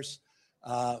drivers,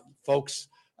 folks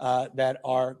that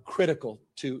are critical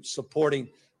to supporting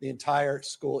the entire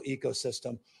school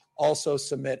ecosystem also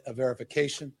submit a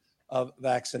verification of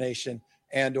vaccination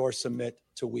and or submit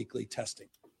to weekly testing.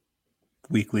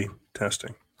 Weekly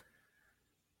testing.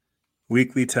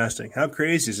 Weekly testing. How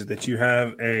crazy is it that you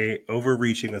have a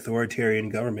overreaching authoritarian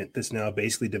government that's now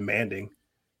basically demanding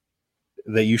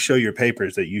that you show your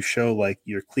papers, that you show like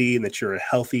you're clean, that you're a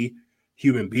healthy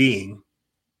human being,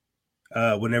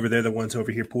 whenever they're the ones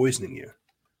over here poisoning you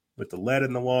with the lead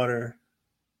in the water,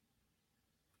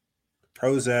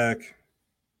 Prozac,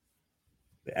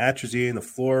 the atrazine, the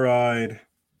fluoride,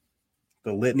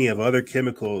 the litany of other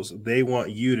chemicals. They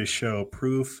want you to show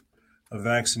proof of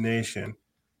vaccination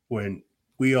when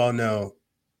we all know,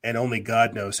 and only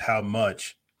God knows how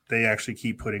much they actually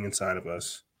keep putting inside of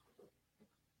us.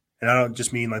 And I don't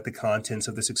just mean like the contents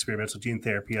of this experimental gene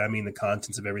therapy. I mean the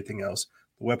contents of everything else.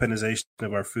 The weaponization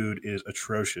of our food is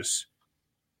atrocious.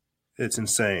 It's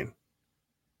insane.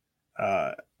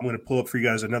 I'm going to pull up for you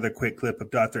guys another quick clip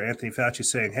of Dr. Anthony Fauci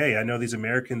saying, hey, I know these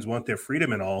Americans want their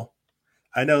freedom and all.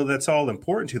 I know that's all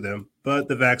important to them, but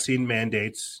the vaccine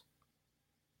mandates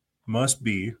must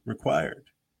be required.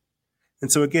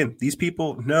 And so again, these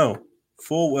people know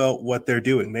full well what they're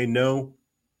doing. They know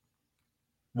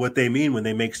what they mean when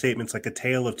they make statements like a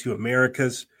tale of two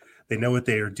Americas. They know what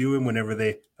they are doing whenever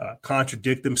they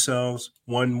contradict themselves.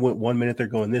 One minute they're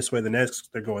going this way, the next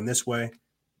they're going this way.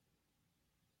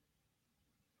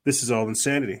 This is all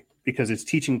insanity because it's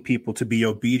teaching people to be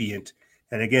obedient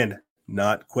and, again,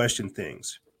 not question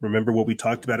things. Remember what we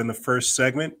talked about in the first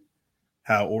segment?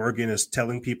 How Oregon is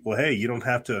telling people, hey, you don't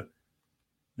have to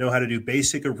know how to do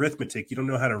basic arithmetic. You don't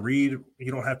know how to read.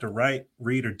 You don't have to write,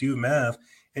 read, or do math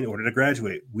in order to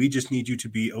graduate. We just need you to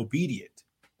be obedient.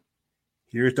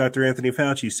 Here's Dr. Anthony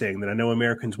Fauci saying that I know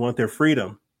Americans want their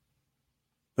freedom,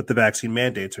 but the vaccine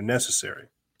mandates are necessary.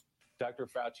 Dr.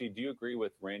 Fauci, do you agree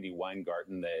with Randy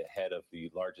Weingarten, the head of the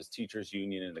largest teachers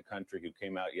union in the country, who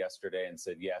came out yesterday and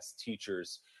said, yes,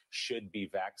 teachers should be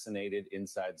vaccinated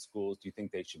inside schools? Do you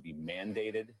think they should be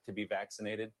mandated to be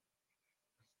vaccinated?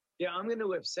 Yeah, I'm going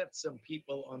to upset some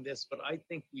people on this, but I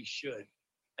think we should.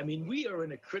 I mean, we are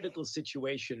in a critical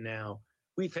situation now.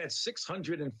 We've had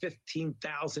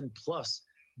 615,000 plus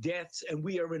deaths, and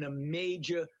we are in a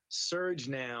major surge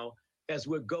now as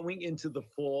we're going into the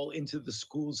fall, into the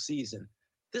school season.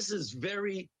 This is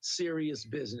very serious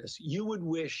business. You would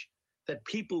wish that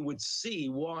people would see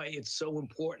why it's so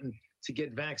important to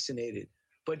get vaccinated.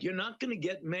 But you're not going to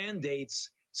get mandates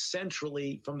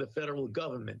centrally from the federal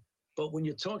government. But when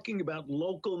you're talking about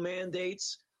local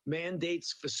mandates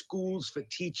for schools, for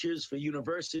teachers, for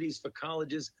universities, for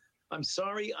colleges, I'm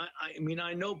sorry. I mean,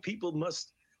 I know people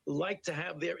must like to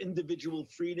have their individual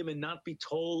freedom and not be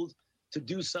told to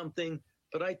do something.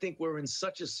 But I think we're in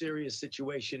such a serious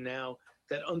situation now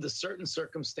that under certain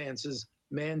circumstances,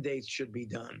 mandates should be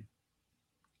done.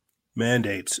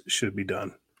 Mandates should be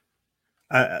done.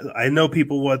 I know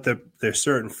people want their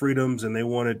certain freedoms and they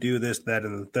want to do this, that,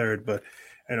 and the third. But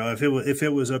you know, if it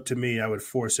was up to me, I would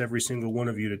force every single one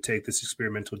of you to take this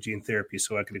experimental gene therapy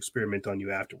so I could experiment on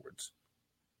you afterwards.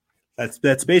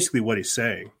 That's basically what he's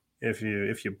saying. If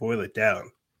you boil it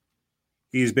down,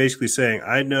 he's basically saying,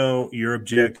 I know you're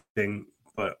objecting,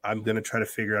 but I'm going to try to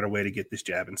figure out a way to get this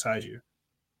jab inside you.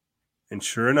 And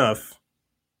sure enough,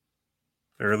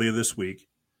 earlier this week,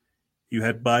 you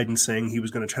had Biden saying he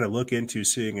was going to try to look into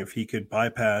seeing if he could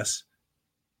bypass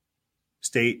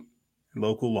state and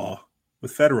local law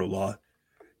with federal law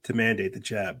to mandate the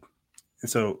jab. And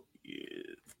so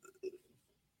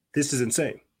this is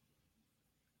insane.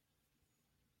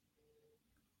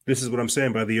 This is what I'm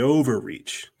saying by the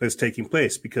overreach that's taking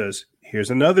place, because here's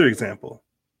another example.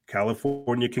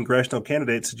 California congressional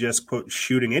candidate suggests, quote,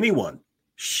 shooting anyone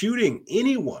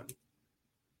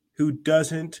who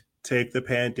doesn't take the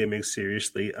pandemic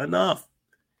seriously enough.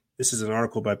 This is an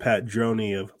article by Pat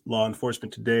Droney of Law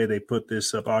Enforcement Today. They put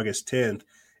this up August 10th.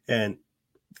 And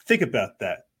think about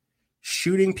that.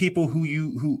 Shooting people who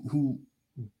you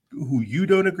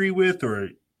don't agree with, or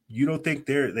you don't think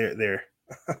they're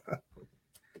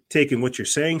taking what you're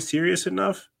saying serious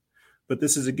enough. But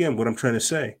this is, again, what I'm trying to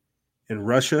say. In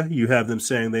Russia, you have them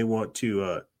saying they want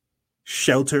to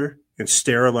shelter and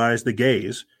sterilize the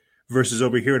gays, versus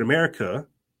over here in America,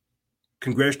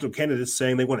 congressional candidates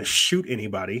saying they want to shoot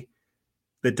anybody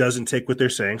that doesn't take what they're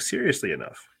saying seriously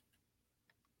enough.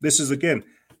 This is, again,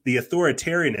 the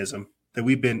authoritarianism that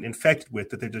we've been infected with,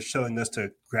 that they're just telling us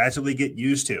to gradually get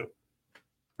used to,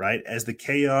 right? As the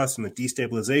chaos and the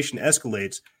destabilization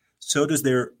escalates, so does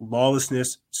their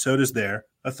lawlessness, so does their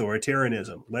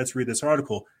authoritarianism. Let's read this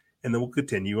article, and then we'll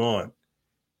continue on.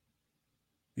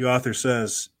 The author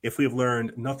says, if we have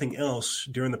learned nothing else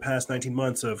during the past 19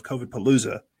 months of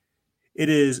COVID-palooza, it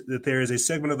is that there is a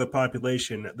segment of the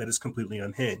population that is completely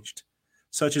unhinged.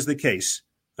 Such is the case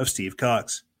of Steve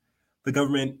Cox. The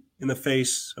government, in the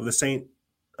face of St.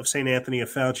 Anthony of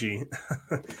Fauci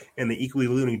and the equally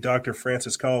loony Dr.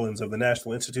 Francis Collins of the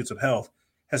National Institutes of Health,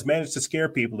 has managed to scare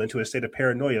people into a state of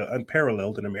paranoia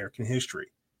unparalleled in American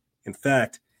history. In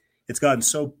fact, it's gotten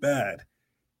so bad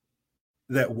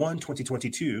that one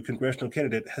 2022 congressional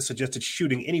candidate has suggested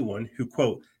shooting anyone who,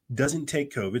 quote, doesn't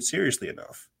take COVID seriously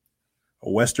enough. A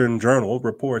Western journal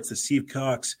reports that Steve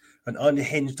Cox, an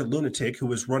unhinged lunatic who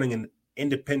was running an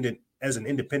independent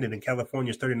in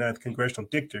California's 39th congressional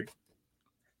district,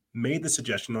 made the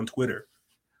suggestion on Twitter.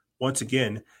 Once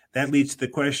again, that leads to the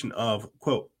question of,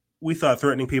 quote, we thought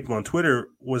threatening people on Twitter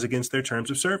was against their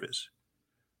terms of service.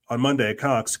 On Monday,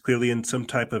 Cox, clearly in some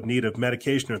type of need of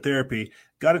medication or therapy,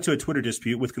 got into a Twitter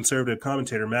dispute with conservative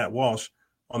commentator Matt Walsh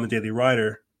on the Daily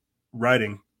Writer,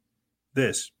 writing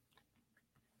this.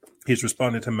 He's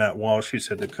responded to Matt Walsh. He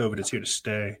said that COVID is here to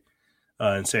stay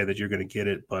and say that you're going to get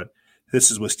it. But this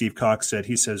is what Steve Cox said.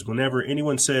 He says, whenever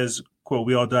anyone says, quote,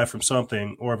 we all die from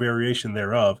something or a variation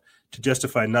thereof to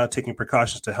justify not taking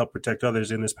precautions to help protect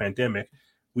others in this pandemic,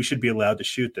 we should be allowed to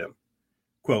shoot them.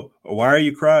 Quote, why are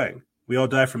you crying? We all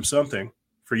die from something.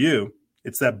 For you,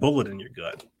 it's that bullet in your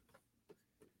gut.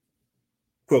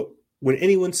 Quote, when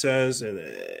anyone says, and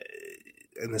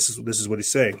this is what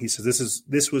he's saying. He says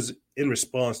this was in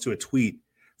response to a tweet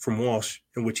from Walsh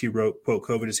in which he wrote, quote,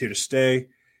 COVID is here to stay.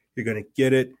 You're going to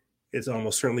get it. It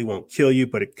almost certainly won't kill you,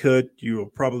 but it could. You will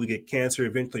probably get cancer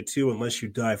eventually too, unless you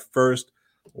die first.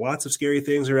 Lots of scary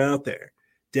things are out there.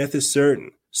 Death is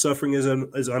certain. Suffering is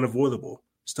unavoidable.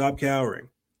 Stop cowering.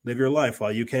 Live your life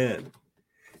while you can.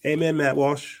 Amen, Matt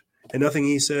Walsh. And nothing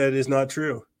he said is not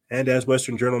true. And as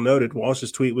Western Journal noted,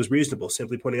 Walsh's tweet was reasonable,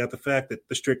 simply pointing out the fact that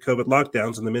the strict COVID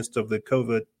lockdowns in the midst of the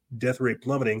COVID death rate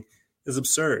plummeting is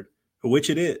absurd, which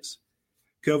it is.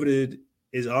 COVID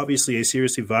is obviously a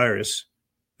serious virus,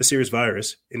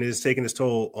 and it has taken its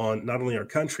toll on not only our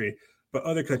country, but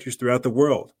other countries throughout the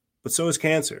world. But so is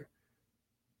cancer.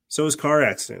 So is car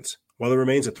accidents. While it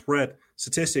remains a threat,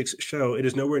 statistics show it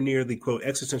is nowhere near the, quote,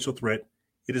 existential threat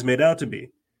it is made out to be,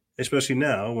 especially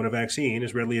now when a vaccine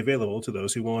is readily available to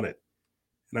those who want it.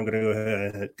 And I'm going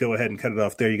to go ahead and cut it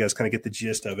off there. You guys kind of get the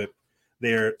gist of it.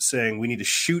 They're saying we need to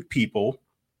shoot people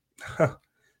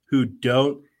who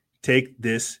don't take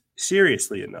this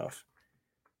seriously enough.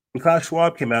 And Klaus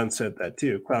Schwab came out and said that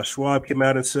too. Klaus Schwab came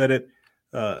out and said it.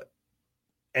 Not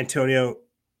Antonio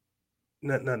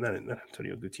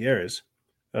Gutierrez,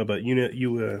 but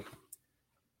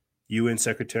UN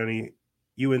Secretary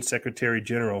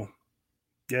General.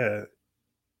 Yeah.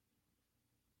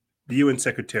 The UN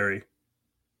Secretary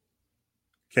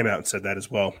came out and said that as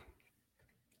well.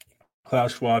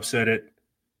 Klaus Schwab said it,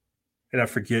 and I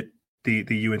forget the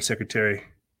UN Secretary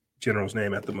General's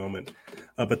name at the moment.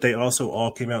 But they also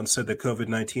all came out and said that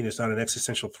COVID-19 is not an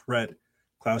existential threat.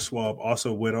 Klaus Schwab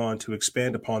also went on to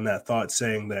expand upon that thought,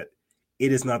 saying that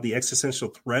it is not the existential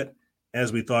threat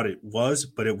as we thought it was,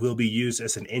 but it will be used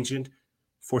as an engine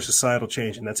for societal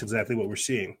change. And that's exactly what we're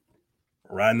seeing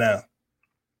right now.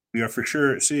 We are for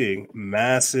sure seeing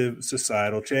massive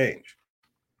societal change.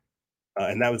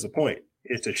 And that was the point.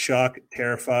 It's to shock,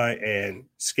 terrify, and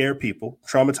scare people,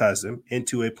 traumatize them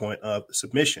into a point of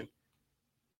submission.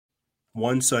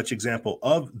 One such example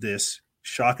of this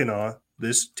shock and awe,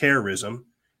 this terrorism,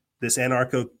 this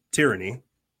anarcho-tyranny,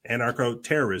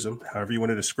 anarcho-terrorism, however you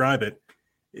want to describe it,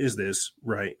 is this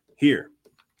right here.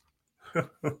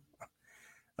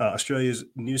 Australia's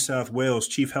New South Wales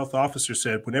Chief Health Officer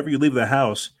said, whenever you leave the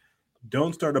house,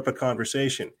 don't start up a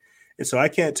conversation. And so I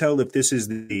can't tell if this is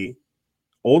the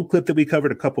old clip that we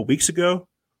covered a couple weeks ago,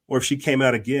 or if she came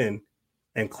out again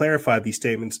and clarified these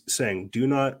statements saying, do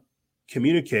not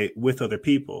communicate with other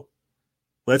people.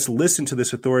 Let's listen to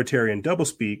this authoritarian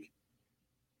doublespeak,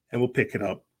 and we'll pick it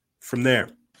up from there.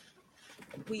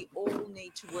 We all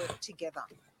need to work together.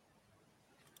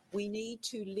 We need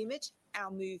to limit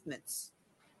our movements.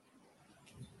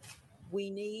 We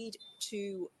need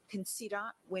to consider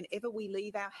whenever we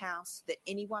leave our house that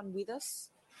anyone with us,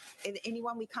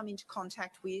 anyone we come into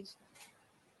contact with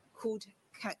could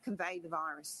convey the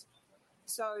virus.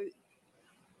 So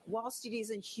whilst it is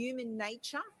in human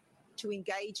nature to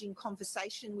engage in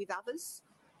conversation with others,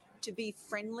 to be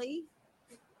friendly,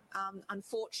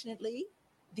 unfortunately,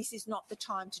 this is not the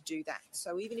time to do that.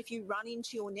 So even if you run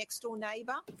into your next door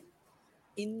neighbour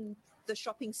in the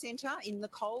shopping centre, in the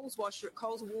Coles, whilst you're at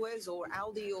Coles, Woolworths or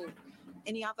Aldi or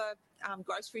any other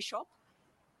grocery shop,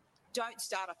 don't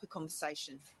start up a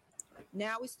conversation.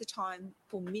 Now is the time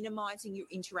for minimising your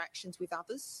interactions with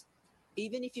others.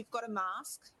 Even if you've got a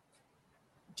mask,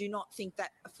 do not think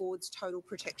that affords total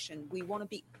protection. We want to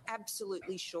be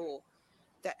absolutely sure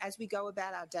that as we go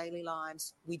about our daily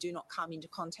lives, we do not come into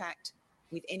contact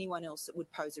with anyone else that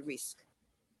would pose a risk.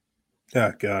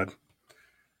 Oh, God.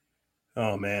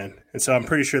 Oh, man. And so I'm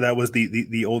pretty sure that was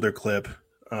the older clip.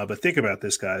 But think about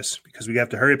this, guys, because we have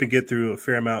to hurry up and get through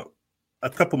a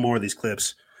couple more of these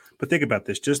clips. But think about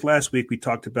this. Just last week, we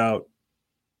talked about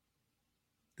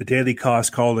the Daily Kos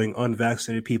calling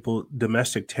unvaccinated people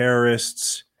domestic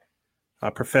terrorists,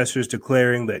 professors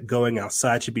declaring that going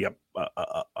outside should be a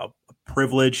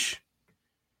privilege.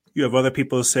 You have other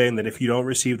people saying that if you don't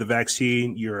receive the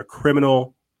vaccine, you're a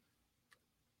criminal.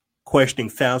 Questioning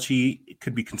Fauci, it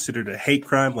could be considered a hate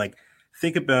crime. Like,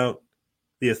 think about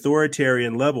the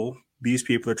authoritarian level these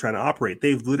people are trying to operate.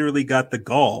 They've literally got the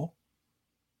gall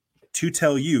to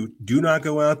tell you, do not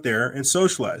go out there and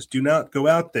socialize. Do not go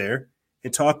out there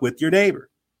and talk with your neighbor.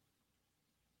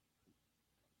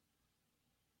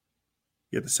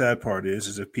 Yet the sad part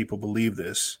is if people believe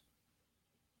this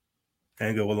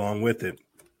and go along with it,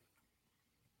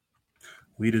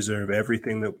 we deserve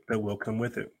everything that will come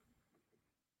with it.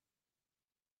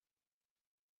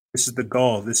 This is the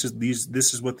gall. This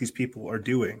is what these people are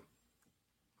doing.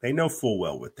 They know full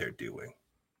well what they're doing.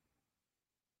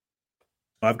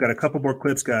 I've got a couple more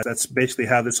clips, guys. That's basically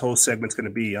how this whole segment's going to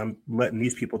be. I'm letting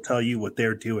these people tell you what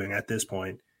they're doing at this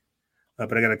point.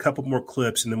 But I got a couple more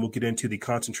clips, and then we'll get into the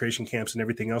concentration camps and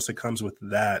everything else that comes with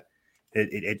that.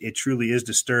 It truly is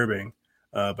disturbing.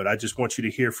 But I just want you to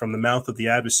hear from the mouth of the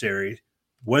adversary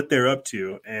what they're up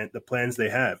to and the plans they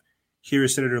have. Here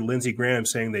is Senator Lindsey Graham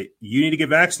saying that you need to get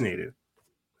vaccinated.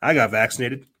 I got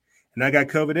vaccinated, and I got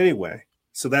COVID anyway.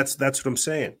 So that's what I'm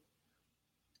saying.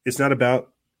 It's not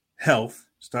about health.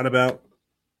 It's not about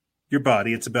your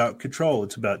body. It's about control.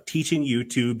 It's about teaching you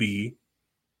to be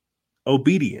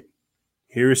obedient.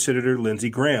 Here is Senator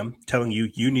Lindsey Graham telling you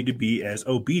you need to be as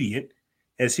obedient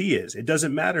as he is. It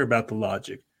doesn't matter about the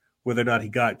logic, whether or not he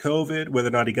got COVID, whether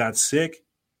or not he got sick.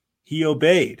 He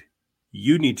obeyed.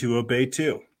 You need to obey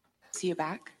too. See you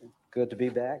back. Good to be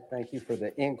back. Thank you for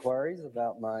the inquiries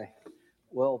about my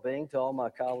well-being to all my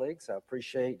colleagues. I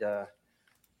appreciate the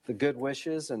good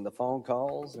wishes and the phone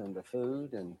calls and the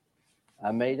food, and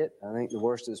I made it. I think the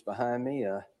worst is behind me.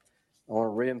 I want to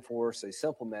reinforce a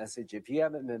simple message. If you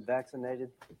haven't been vaccinated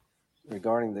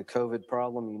regarding the COVID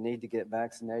problem, you need to get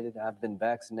vaccinated. I've been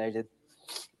vaccinated,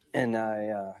 and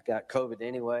I got COVID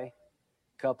anyway.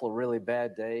 A couple of really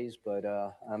bad days, but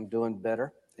I'm doing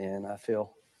better, and I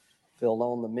feel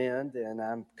on the mend, and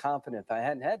I'm confident if I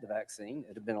hadn't had the vaccine,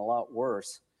 it'd have been a lot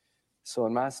worse. So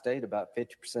in my state, about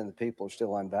 50% of the people are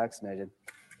still unvaccinated.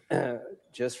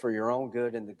 Just for your own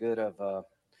good and the good of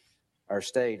our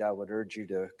state, I would urge you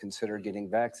to consider getting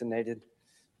vaccinated.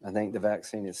 I think the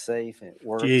vaccine is safe, and it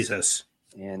works. Jesus.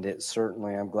 And it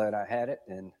certainly, I'm glad I had it.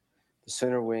 And the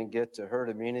sooner we can get to herd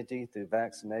immunity through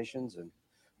vaccinations and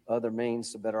other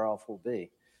means, the better off we'll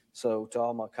be. So to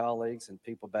all my colleagues and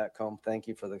people back home, thank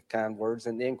you for the kind words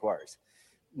and the inquiries.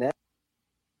 Now,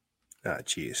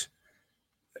 geez.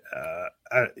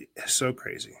 So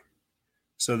crazy.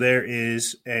 So there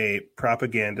is a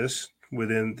propagandist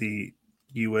within the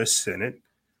U.S. Senate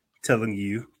telling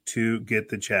you to get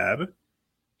the jab.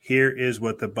 Here is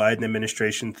what the Biden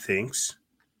administration thinks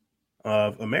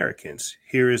of Americans.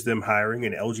 Here is them hiring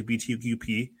an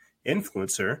LGBTQ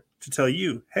influencer to tell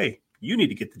you, hey, you need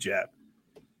to get the jab.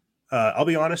 I'll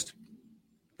be honest.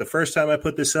 The first time I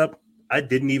put this up, I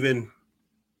didn't even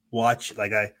watch.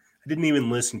 I didn't even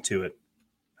listen to it.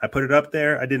 I put it up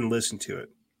there. I didn't listen to it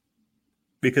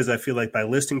because I feel like by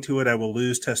listening to it, I will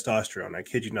lose testosterone. I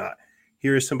kid you not.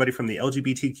 Here is somebody from the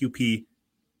LGBTQ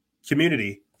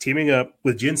community teaming up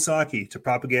with Jen Psaki to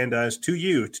propagandize to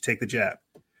you to take the jab.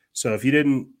 So if you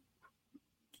didn't,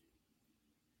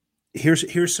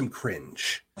 here's some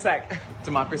cringe. Sec,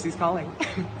 democracy's calling.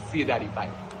 See you, Daddy. Bye.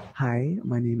 Hi,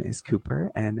 my name is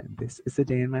Cooper, and this is a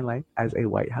day in my life as a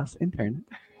White House intern.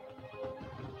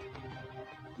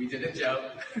 We did a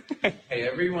joke. Hey,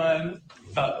 everyone.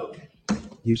 Okay.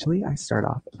 Usually I start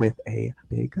off with a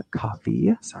big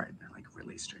coffee. Sorry, they're like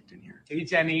really strict in here. Hey,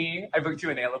 Jenny. I booked you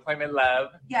a nail appointment,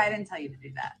 love. Yeah, I didn't tell you to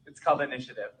do that. It's called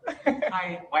Initiative.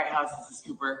 Hi, White House. This is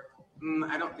Cooper.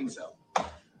 I don't think so.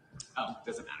 Oh,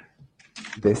 doesn't matter.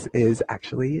 This is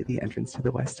actually the entrance to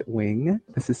the West Wing.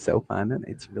 This is so fun, and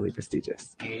it's really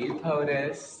prestigious. Hey,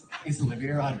 POTUS. Is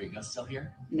Olivia Rodrigo still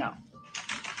here? No.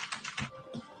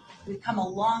 We've come a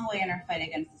long way in our fight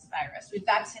against this virus. We've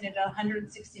vaccinated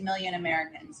 160 million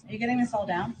Americans. Are you getting this all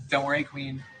down? Don't worry,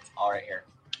 Queen. It's all right here.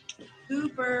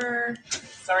 Cooper.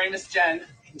 Sorry, Miss Jen.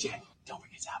 Hey, Jen, don't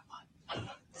forget to have fun.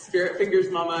 Spirit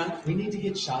fingers, Mama. We need to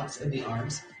get shots in the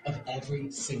arms of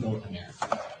every single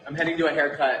American. I'm heading to a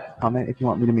haircut. Comment if you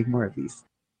want me to make more of these.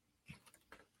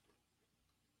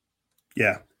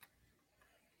 Yeah.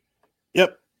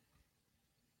 Yep.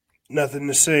 Nothing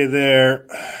to say there.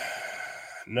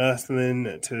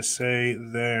 Nothing to say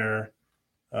there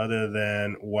other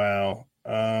than, wow.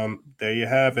 There you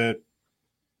have it.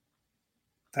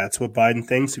 That's what Biden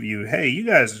thinks of you. Hey, you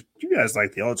guys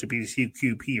like the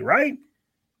LGBTQP, right?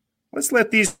 Let's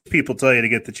let these people tell you to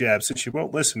get the jab since you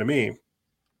won't listen to me.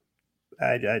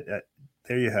 There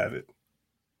you have it.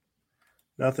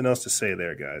 Nothing else to say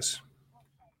there, guys.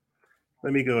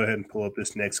 Let me go ahead and pull up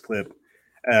this next clip.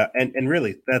 And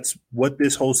really, that's what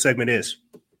this whole segment is.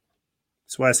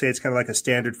 That's why I say it's kind of like a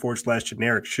standard /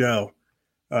 generic show,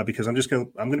 because I'm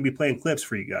going to be playing clips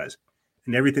for you guys,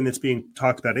 and everything that's being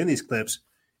talked about in these clips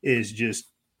is just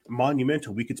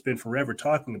monumental. We could spend forever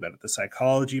talking about it. The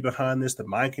psychology behind this, the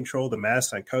mind control, the mass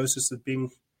psychosis that's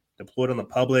being deployed on the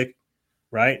public,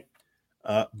 right?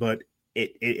 But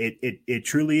it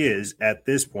truly is at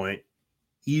this point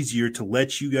easier to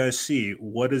let you guys see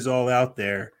what is all out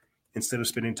there instead of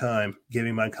spending time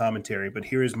giving my commentary. But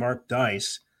here is Mark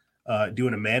Dice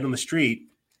doing a man on the street,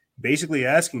 basically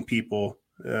asking people,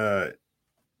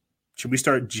 should we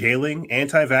start jailing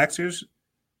anti-vaxxers?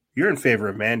 You're in favor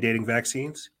of mandating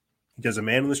vaccines. He does a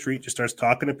man on the street, just starts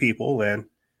talking to people, and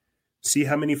see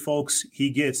how many folks he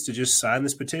gets to just sign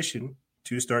this petition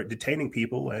to start detaining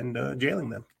people and jailing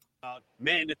them.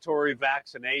 Mandatory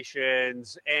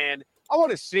vaccinations, and I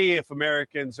want to see if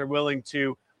Americans are willing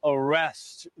to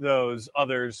arrest those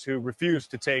others who refuse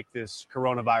to take this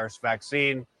coronavirus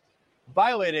vaccine,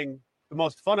 violating the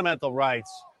most fundamental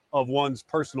rights of one's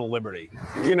personal liberty.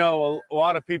 You know, a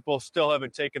lot of people still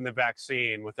haven't taken the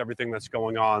vaccine with everything that's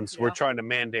going on, so we're trying to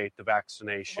mandate the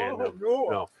vaccination.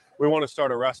 No, we want to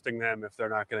start arresting them if they're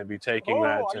not going to be taking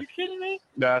that. Are you kidding me?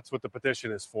 That's what the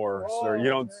petition is for, sir. You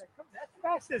don't. That's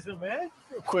fascism, man.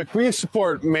 Quick, we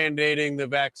support mandating the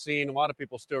vaccine. A lot of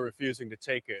people still refusing to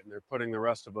take it, and they're putting the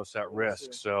rest of us at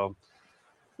risk. So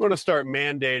we're going to start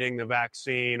mandating the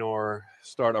vaccine or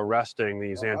start arresting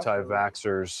these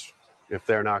anti-vaxxers if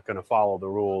they're not going to follow the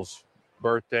rules.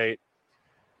 Birth date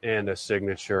and a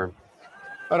signature.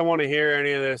 I don't want to hear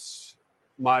any of this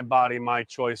my body, my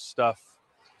choice stuff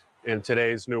in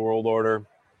today's new world order.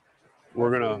 We're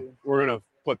gonna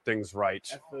put things right.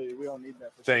 Absolutely. We don't need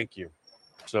that. Thank you.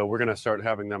 So we're going to start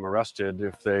having them arrested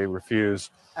if they refuse.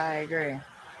 I agree.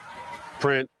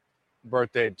 Print,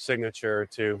 birth date, signature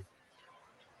to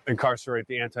incarcerate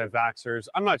the anti-vaxxers.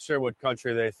 I'm not sure what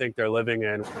country they think they're living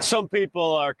in. Some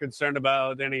people are concerned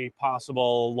about any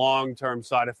possible long-term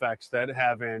side effects that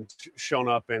haven't shown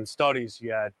up in studies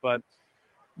yet, but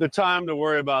the time to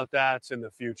worry about that's in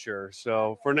the future.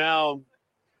 So for now,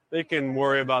 they can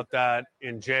worry about that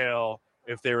in jail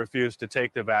if they refuse to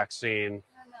take the vaccine.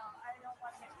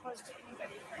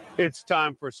 It's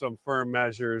time for some firm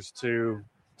measures to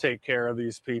take care of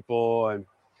these people, and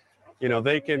you know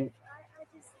they can.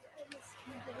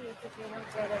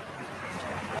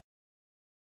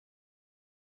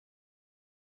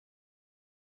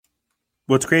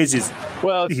 What's crazy is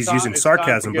he's using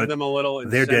sarcasm, but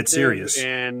they're dead serious.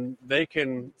 And they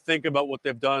can think about what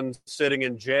they've done sitting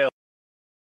in jail.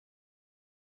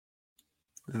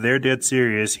 They're dead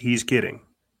serious. He's kidding.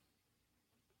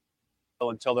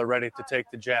 Until they're ready to take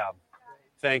the jab.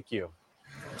 Thank you.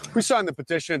 We signed the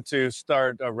petition to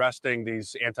start arresting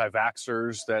these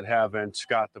anti-vaxxers that haven't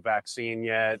got the vaccine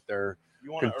yet.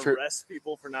 You want to arrest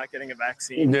people for not getting a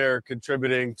vaccine? They're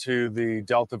contributing to the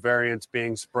Delta variants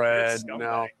being spread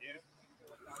now.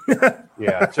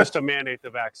 Yeah, just to mandate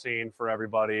the vaccine for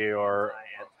everybody, or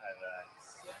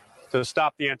to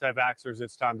stop the anti-vaxxers.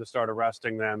 It's time to start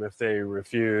arresting them if they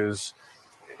refuse,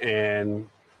 and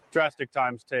drastic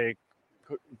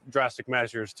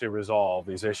measures to resolve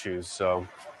these issues. So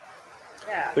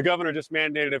the governor just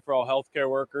mandated it for all healthcare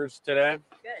workers today.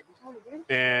 Good.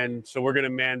 And so we're going to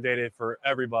mandate it for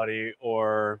everybody,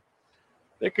 or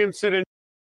they can sit in.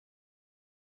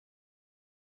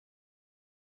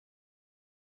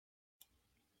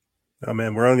 Oh,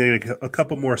 man, we're only going to get a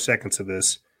couple more seconds of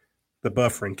this. The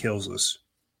buffering kills us.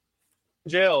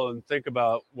 Jail and think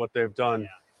about what they've done.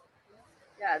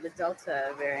 Yeah, the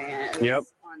Delta variant is Yep.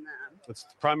 on them. It's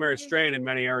the primary strain in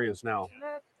many areas now.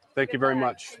 Thank you very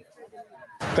much.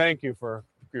 Thank you for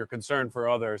your concern for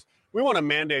others. We want to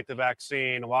mandate the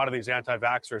vaccine. A lot of these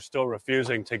anti-vaxxers are still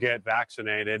refusing to get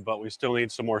vaccinated, but we still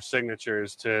need some more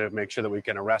signatures to make sure that we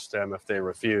can arrest them if they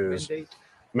refuse.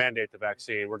 Mandate the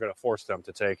vaccine. We're going to force them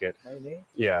to take it.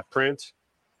 Yeah, print,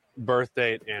 birth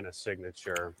date and a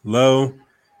signature. Low.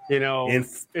 You know,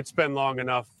 it's been long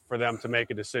enough for them to make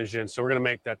a decision, so we're going to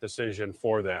make that decision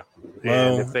for them.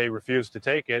 Low. And if they refuse to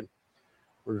take it,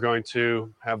 we're going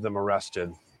to have them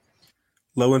arrested.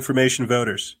 Low information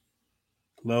voters.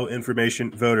 Low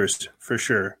information voters, for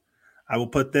sure. I will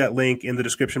put that link in the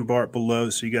description bar below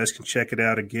so you guys can check it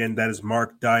out. Again, that is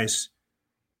Mark Dice.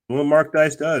 What Mark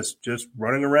Dice does, just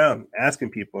running around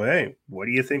asking people, hey, what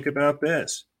do you think about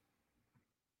this?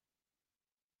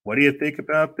 What do you think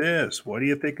about this? What do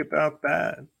you think about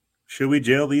that? Should we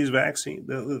jail these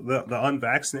the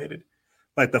unvaccinated?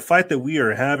 Like the fight that we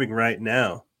are having right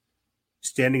now,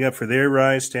 standing up for their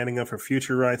rights, standing up for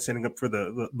future rights, standing up for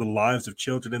the lives of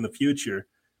children in the future.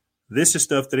 This is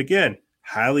stuff that, again,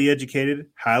 highly educated,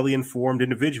 highly informed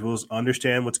individuals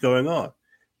understand what's going on.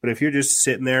 But if you're just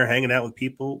sitting there hanging out with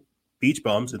people, beach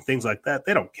bums and things like that,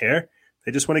 they don't care.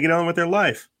 They just want to get on with their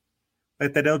life.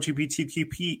 Like that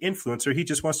LGBTQ influencer, he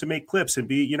just wants to make clips and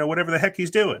be, whatever the heck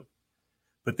he's doing.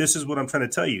 But this is what I'm trying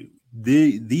to tell you.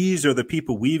 These are the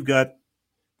people we've got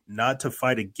not to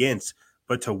fight against,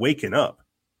 but to waken up.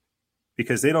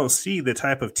 Because they don't see the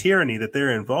type of tyranny that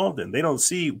they're involved in. They don't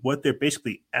see what they're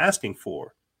basically asking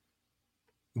for.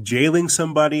 Jailing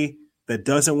somebody that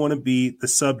doesn't want to be the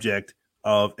subject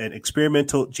of an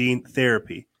experimental gene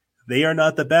therapy. They are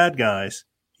not the bad guys.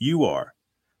 You are.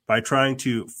 By trying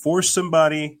to force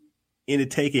somebody into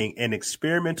taking an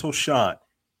experimental shot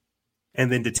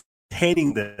and then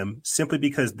detaining them simply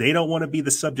because they don't want to be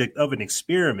the subject of an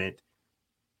experiment,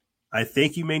 I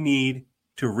think you may need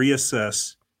to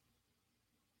reassess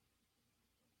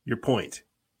your point.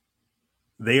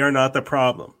 They are not the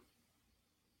problem.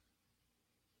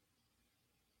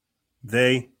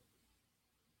 They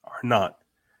are not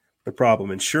the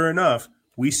problem. And sure enough,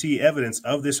 we see evidence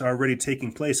of this already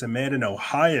taking place. A man in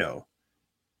Ohio,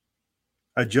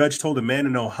 a judge told a man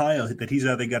in Ohio that he's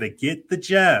either got to get the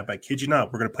jab. I kid you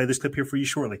not. We're going to play this clip here for you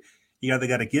shortly. You either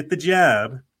got to get the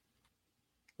jab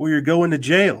or you're going to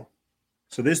jail.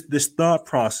 So this thought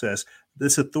process,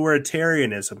 this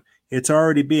authoritarianism, it's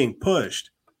already being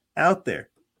pushed out there.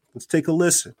 Let's take a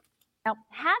listen. Now,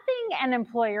 having an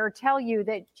employer tell you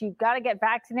that you've got to get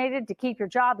vaccinated to keep your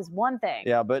job is one thing.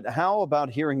 Yeah, but how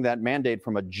about hearing that mandate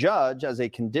from a judge as a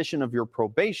condition of your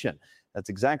probation? That's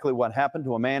exactly what happened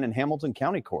to a man in Hamilton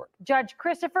County Court. Judge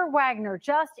Christopher Wagner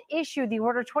just issued the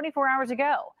order 24 hours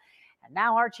ago. And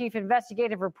now our chief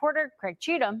investigative reporter, Craig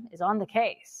Cheatham, is on the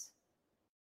case.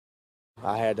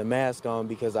 I had the mask on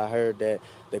because I heard that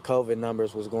the COVID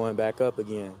numbers was going back up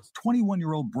again.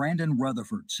 21-year-old Brandon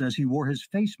Rutherford says he wore his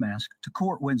face mask to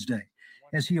court Wednesday.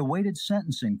 As he awaited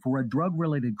sentencing for a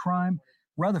drug-related crime,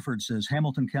 Rutherford says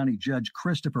Hamilton County Judge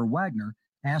Christopher Wagner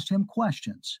asked him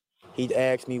questions. He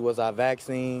asked me, was I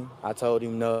vaccinated? I told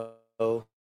him no. And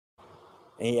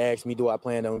he asked me, do I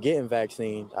plan on getting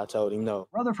vaccinated? I told him no.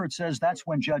 Rutherford says that's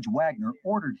when Judge Wagner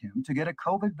ordered him to get a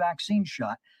COVID vaccine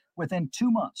shot within 2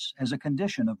 months as a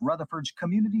condition of Rutherford's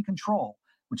community control,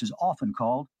 which is often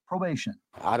called probation.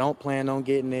 I don't plan on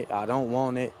getting it. I don't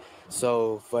want it.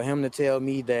 So for him to tell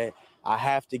me that I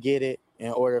have to get it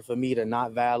in order for me to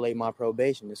not violate my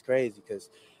probation is crazy, because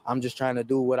I'm just trying to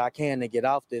do what I can to get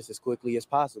off this as quickly as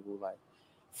possible, like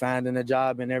finding a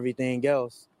job and everything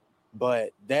else. But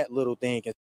that little thing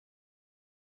can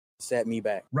set me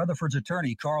back. Rutherford's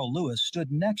attorney, Carl Lewis, stood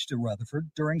next to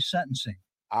Rutherford during sentencing.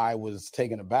 I was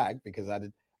taken aback because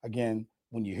again,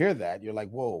 when you hear that, you're like,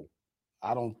 whoa,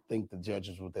 I don't think the judge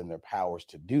is within their powers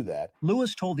to do that.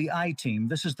 Lewis told the I-Team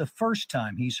this is the first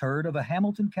time he's heard of a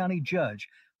Hamilton County judge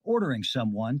ordering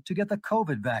someone to get the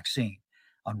COVID vaccine.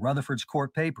 On Rutherford's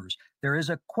court papers, there is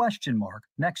a question mark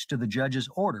next to the judge's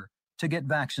order to get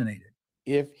vaccinated.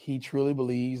 If he truly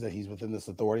believes that he's within this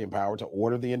authority and power to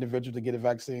order the individual to get a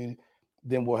vaccine,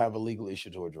 then we'll have a legal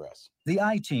issue to address. The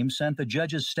I-Team sent the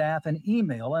judge's staff an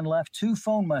email and left 2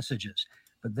 phone messages,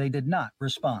 but they did not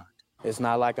respond. It's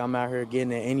not like I'm out here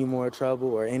getting in any more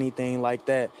trouble or anything like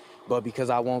that, but because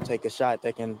I won't take a shot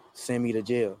that can send me to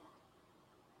jail.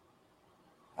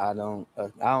 I don't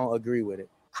agree with it.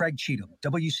 Craig Cheatham,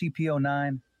 WCPO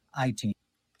 9, I-Team.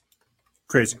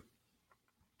 Crazy.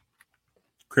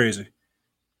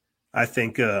 I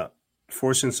think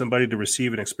forcing somebody to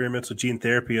receive an experimental gene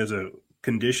therapy as a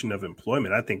condition of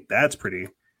employment, I think that's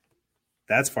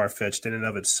far-fetched in and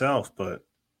of itself, but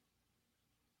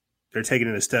they're taking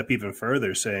it a step even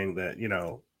further, saying that,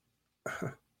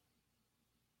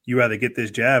 you either get this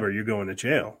jab or you're going to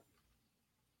jail.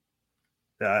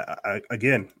 I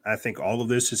think all of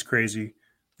this is crazy.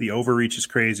 The overreach is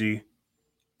crazy.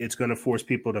 It's going to force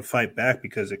people to fight back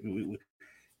because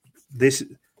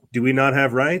do we not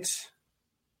have rights?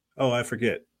 Oh, I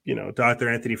forget. Dr.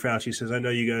 Anthony Fauci says, I know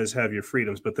you guys have your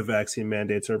freedoms, but the vaccine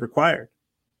mandates are required.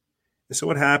 And so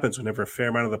what happens whenever a fair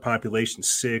amount of the population is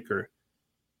sick or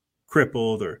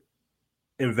crippled or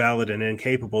invalid and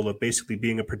incapable of basically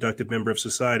being a productive member of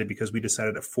society because we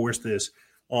decided to force this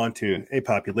onto a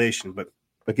population? But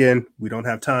again, we don't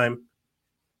have time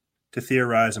to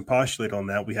theorize and postulate on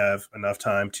that. We have enough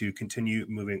time to continue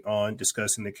moving on,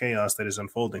 discussing the chaos that is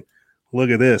unfolding. Look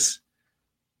at this.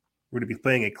 We're going to be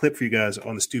playing a clip for you guys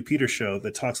on the Stu Peters Show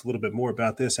that talks a little bit more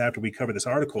about this after we cover this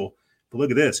article. But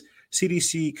look at this.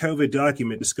 CDC COVID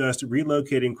document discussed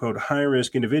relocating, quote,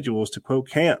 high-risk individuals to, quote,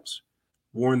 camps.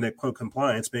 Warned that, quote,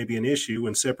 compliance may be an issue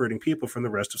when separating people from the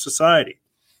rest of society.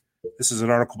 This is an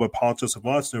article by Paul Joseph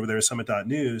Watson over there at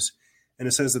Summit.News. And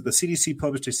it says that the CDC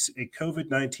published a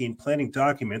COVID-19 planning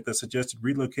document that suggested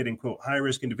relocating, quote,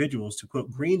 high-risk individuals to, quote,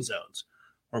 green zones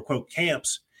or, quote,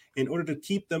 camps in order to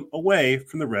keep them away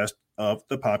from the rest of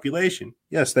the population.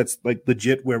 Yes, that's like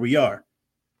legit where we are.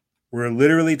 We're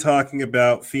literally talking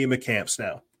about FEMA camps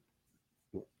now.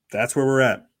 That's where we're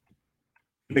at.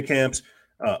 FEMA camps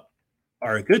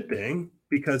are a good thing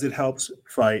because it helps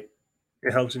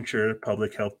ensure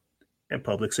public health and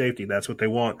public safety. That's what they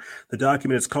want. The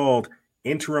document is called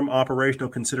Interim Operational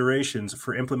Considerations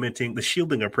for Implementing the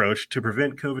Shielding Approach to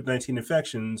Prevent COVID-19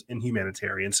 Infections in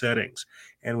Humanitarian Settings,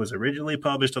 and was originally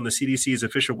published on the CDC's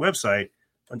official website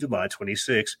on July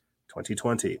 26,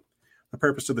 2020. The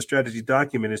purpose of the strategy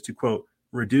document is to, quote,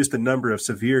 reduce the number of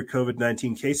severe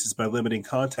COVID-19 cases by limiting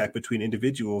contact between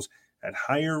individuals at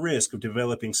higher risk of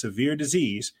developing severe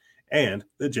disease and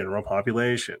the general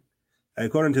population.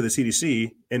 According to the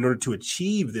CDC, in order to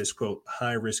achieve this, quote,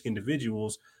 high-risk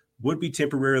individuals would be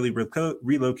temporarily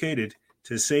relocated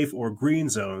to safe or green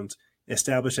zones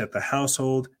established at the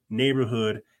household,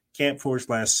 neighborhood, camp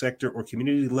sector, or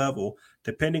community level,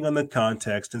 depending on the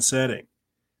context and setting.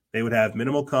 They would have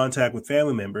minimal contact with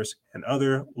family members and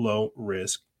other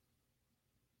low-risk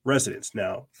residents.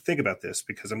 Now, think about this,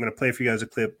 because I'm going to play for you guys a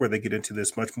clip where they get into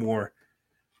this much more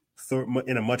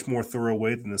in a much more thorough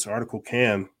way than this article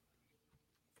can.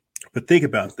 But think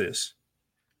about this.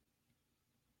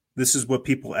 This is what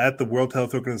people at the World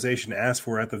Health Organization asked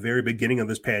for at the very beginning of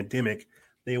this pandemic.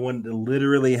 They wanted to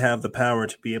literally have the power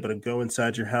to be able to go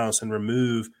inside your house and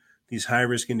remove these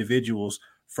high-risk individuals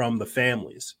from the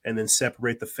families and then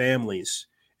separate the families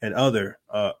and other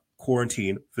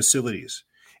quarantine facilities.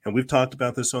 And we've talked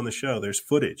about this on the show. There's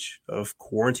footage of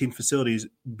quarantine facilities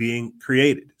being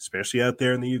created, especially out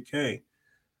there in the UK.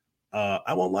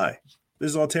 I won't lie. This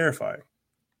is all terrifying.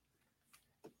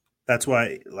 That's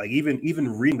why, like,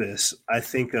 even reading this, I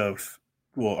think of,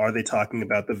 well, are they talking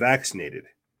about the vaccinated?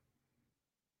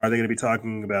 Are they going to be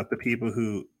talking about the people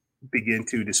who begin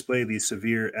to display these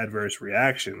severe adverse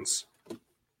reactions?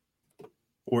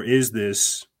 Or is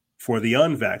this for the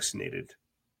unvaccinated?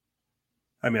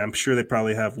 I mean, I'm sure they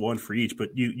probably have one for each,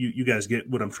 but you guys get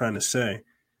what I'm trying to say.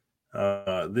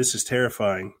 This is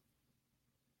terrifying.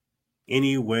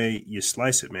 Any way you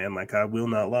slice it, man, like, I will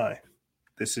not lie.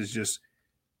 This is just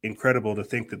incredible to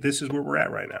think that this is where we're at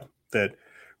right now, that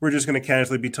we're just going to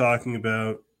casually be talking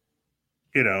about,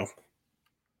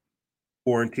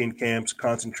 quarantine camps,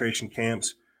 concentration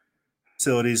camps,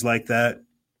 facilities like that,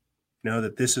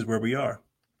 that this is where we are.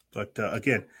 But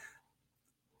again,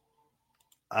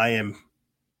 I'm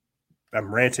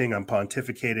ranting, I'm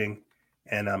pontificating,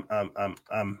 and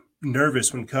I'm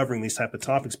nervous when covering these type of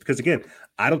topics because, again,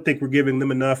 I don't think we're giving them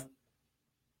enough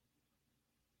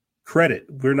credit.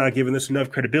 We're not giving this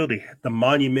enough credibility. The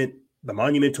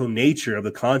monumental nature of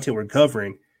the content we're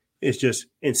covering is just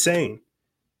insane.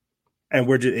 And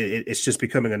it's just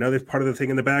becoming another part of the thing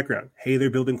in the background. Hey, they're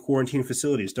building quarantine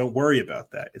facilities. Don't worry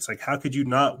about that. It's like, how could you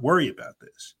not worry about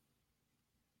this?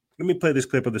 Let me play this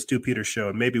clip of the Stu Peters Show,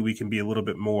 and maybe we can be a little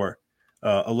bit more,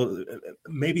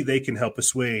 maybe they can help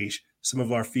assuage some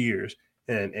of our fears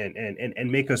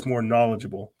and make us more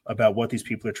knowledgeable about what these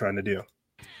people are trying to do.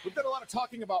 We've done a lot of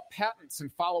talking about patents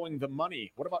and following the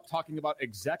money. What about talking about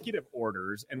executive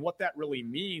orders and what that really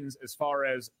means as far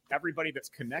as everybody that's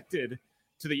connected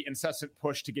to the incessant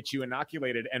push to get you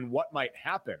inoculated and what might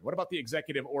happen? What about the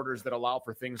executive orders that allow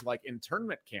for things like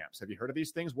internment camps? Have you heard of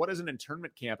these things? What is an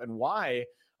internment camp, and why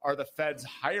are the feds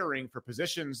hiring for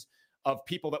positions of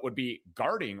people that would be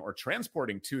guarding or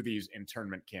transporting to these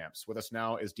internment camps? With us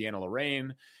now is Deanna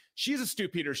Lorraine. She's a Stu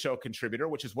Peters Show contributor,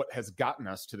 which is what has gotten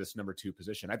us to this number 2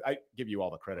 position. I give you all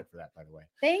the credit for that, by the way.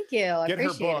 Thank you. I Get her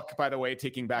appreciate book, by the way,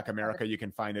 Taking Back America. You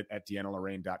can find it at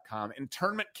DeannaLorraine.com.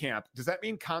 Internment camp. Does that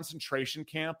mean concentration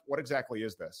camp? What exactly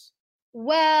is this?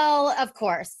 Well, of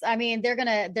course. I mean, they're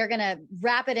gonna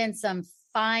wrap it in some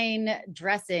fine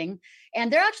dressing.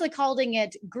 And they're actually calling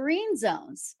it green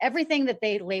zones. Everything that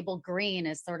they label green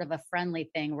is sort of a friendly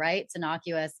thing, right? It's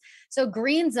innocuous. So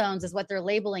green zones is what they're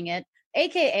labeling it,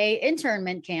 AKA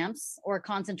internment camps or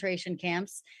concentration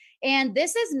camps. And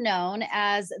this is known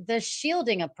as the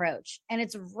shielding approach. And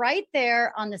it's right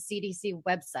there on the CDC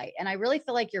website. And I really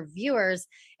feel like your viewers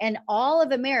and all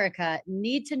of America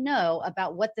need to know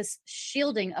about what this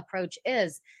shielding approach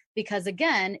is. Because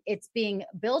again, it's being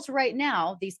built right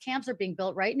now. These camps are being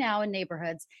built right now in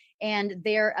neighborhoods, and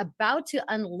they're about to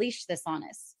unleash this on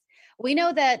us. We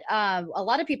know that a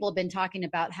lot of people have been talking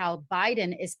about how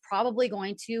Biden is probably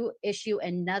going to issue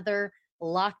another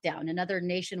lockdown, another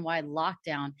nationwide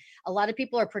lockdown. A lot of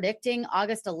people are predicting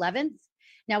August 11th.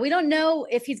 Now, we don't know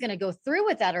if he's going to go through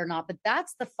with that or not, but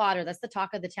that's the fodder. That's the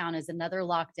talk of the town, is another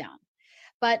lockdown.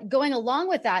 But going along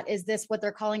with that is this, what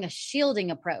they're calling a shielding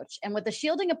approach. And what the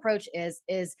shielding approach is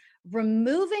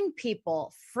removing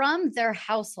people from their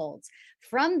households,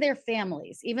 from their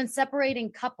families, even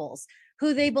separating couples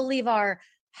who they believe are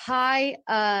high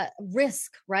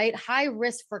risk, right? High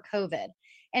risk for COVID,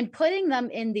 and putting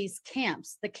them in these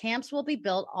camps. The camps will be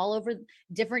built all over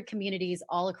different communities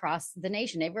all across the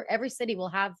nation. Every city will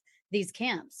have these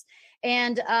camps.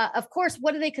 And of course,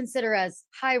 what do they consider as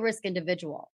high risk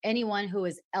individual? Anyone who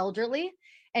is elderly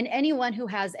and anyone who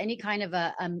has any kind of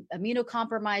a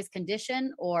immunocompromised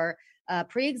condition or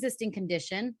pre-existing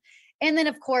condition. And then,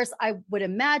 of course, I would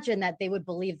imagine that they would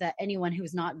believe that anyone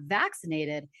who's not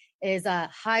vaccinated is a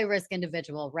high risk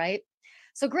individual, right?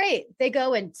 So great, they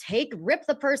go and rip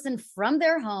the person from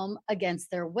their home against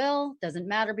their will. Doesn't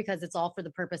matter, because it's all for the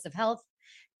purpose of health.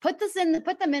 Put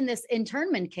them in this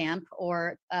internment camp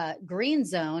or green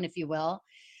zone, if you will,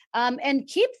 and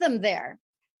keep them there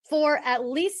for at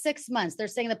least 6 months. They're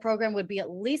saying the program would be at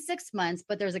least 6 months,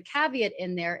 but there's a caveat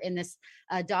in there in this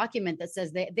document that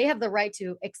says they have the right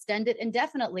to extend it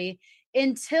indefinitely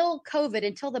until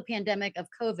the pandemic of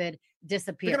COVID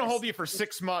disappears. They're going to hold you for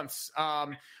 6 months,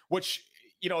 which,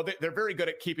 you know, they're very good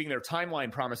at keeping their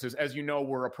timeline promises. As you know,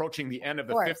 we're approaching the end of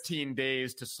the 15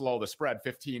 days to slow the spread,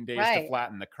 15 days to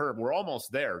flatten the curve. We're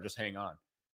almost there. Just hang on.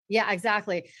 Yeah,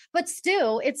 exactly. But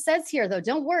still, it says here, though,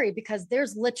 don't worry, because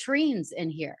there's latrines in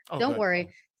here. Don't worry.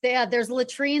 There's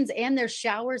latrines and there's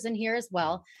showers in here as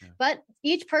well. Yeah. But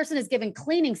each person is given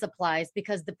cleaning supplies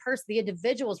because the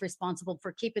individual is responsible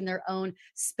for keeping their own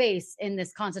space in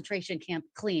this concentration camp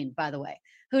clean, by the way.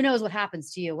 Who knows what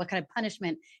happens to you? What kind of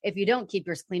punishment if you don't keep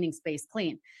your cleaning space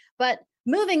clean? But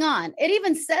moving on, it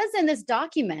even says in this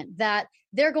document that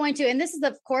they're going to, and this is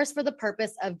of course for the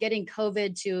purpose of getting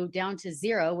COVID down to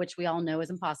zero, which we all know is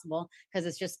impossible because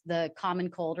it's just the common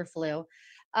cold or flu.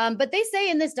 But they say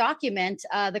in this document,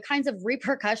 the kinds of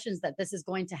repercussions that this is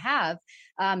going to have,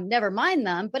 never mind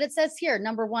them, but it says here,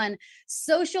 number one,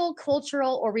 social,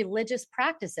 cultural, or religious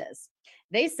practices.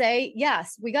 They say,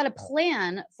 yes, we got a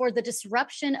plan for the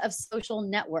disruption of social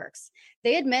networks.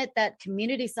 They admit that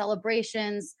community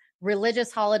celebrations,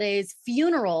 religious holidays,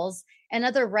 funerals, and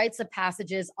other rites of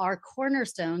passages are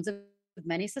cornerstones of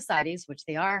many societies, which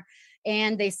they are.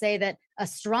 And they say that a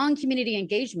strong community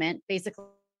engagement, basically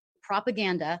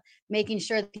propaganda, making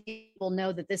sure that people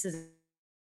know that this is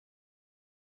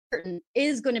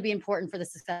going to be important for the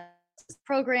success of this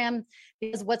program,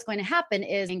 because what's going to happen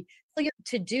is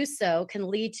to do so can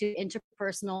lead to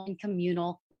interpersonal and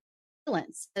communal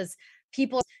violence, as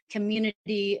people's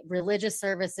community, religious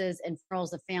services, and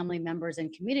funerals of family members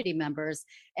and community members.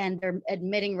 And they're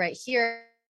admitting right here,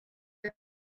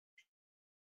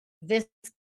 this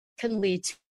can lead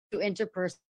to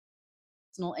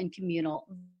interpersonal and communal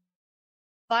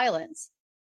violence,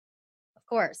 of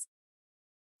course.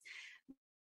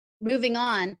 Moving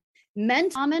on,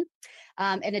 common.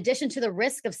 In addition to the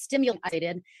risk of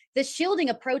stimulated, this shielding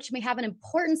approach may have an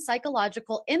important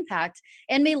psychological impact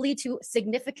and may lead to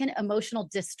significant emotional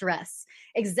distress,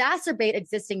 exacerbate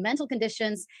existing mental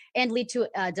conditions, and lead to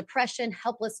depression,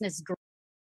 helplessness,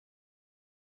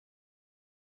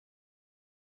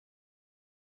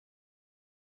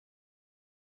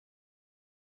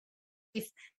 grief,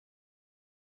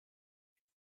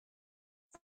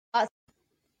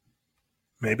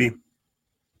 maybe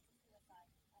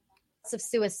of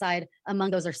suicide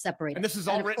among those are separated. And this is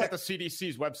all written at the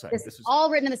CDC's website. This is all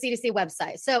written in the CDC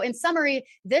website. So in summary,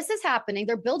 this is happening.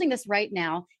 They're building this right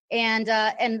now. And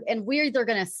we're either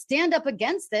going to stand up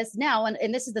against this now.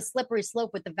 And this is the slippery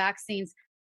slope with the vaccines,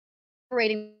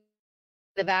 separating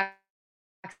the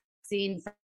vaccine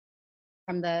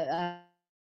from the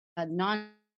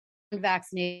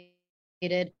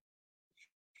non-vaccinated,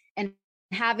 and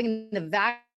having the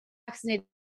vaccinated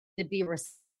to be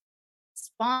responsible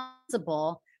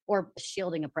or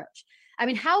shielding approach. I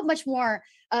mean, how much more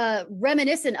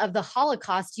reminiscent of the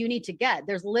Holocaust you need to get?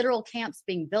 There's literal camps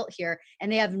being built here,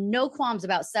 and they have no qualms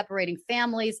about separating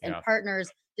families and partners,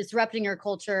 disrupting your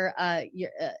culture,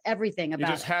 everything about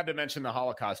You just it. had to mention the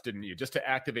Holocaust, didn't you? Just to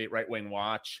activate Right Wing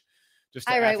Watch. Just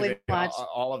to Hi, Right Wing activate Watch.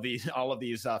 all of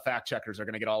these fact checkers are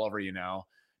going to get all over you now.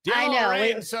 I know.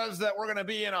 Lorraine says that we're going to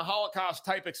be in a Holocaust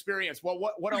type experience. Well,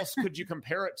 what else could you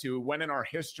compare it to? When in our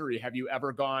history have you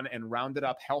ever gone and rounded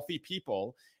up healthy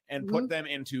people and put them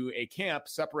into a camp,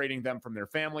 separating them from their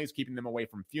families, keeping them away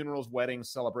from funerals, weddings,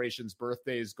 celebrations,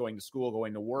 birthdays, going to school,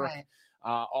 going to work,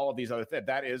 all of these other things?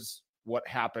 That is what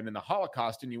happened in the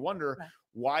Holocaust. And you wonder,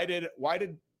 why did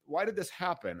this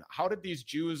happen? How did these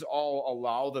Jews all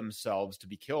allow themselves to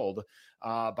be killed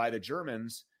by the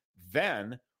Germans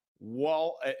then?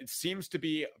 Well, it seems to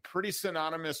be pretty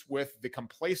synonymous with the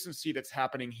complacency that's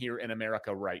happening here in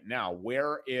America right now.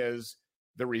 Where is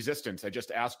the resistance? I just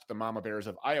asked the Mama Bears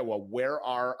of Iowa, where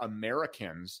are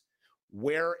Americans?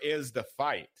 Where is the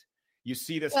fight? You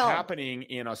see this happening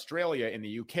in Australia, in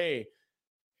the UK.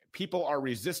 People are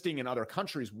resisting in other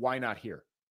countries. Why not here?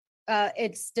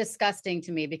 It's disgusting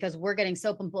to me because we're getting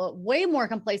so way more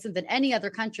complacent than any other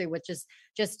country, which is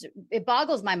just, it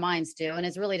boggles my mind, Stu, and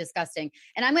it's really disgusting.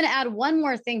 And I'm going to add one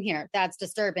more thing here that's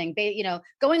disturbing.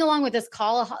 Going along with this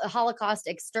Holocaust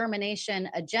extermination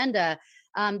agenda,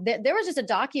 there was just a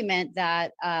document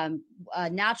that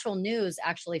Natural News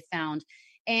actually found.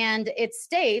 And it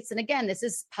states, and again, this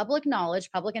is public knowledge,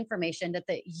 public information, that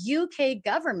the UK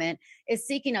government is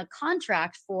seeking a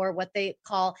contract for what they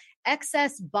call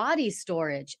excess body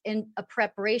storage in a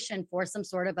preparation for some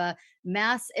sort of a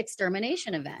mass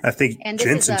extermination event. I think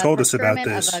Jensen told us about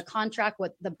this. Of a contract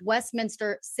with the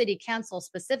Westminster City Council,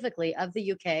 specifically of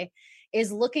the UK,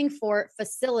 is looking for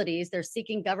facilities. They're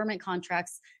seeking government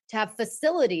contracts to have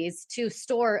facilities to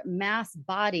store mass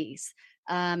bodies.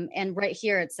 And right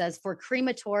here it says for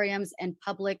crematoriums and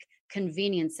public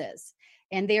conveniences.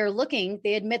 And they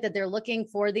admit that they're looking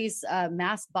for these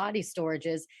mass body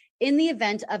storages in the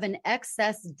event of an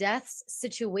excess deaths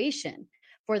situation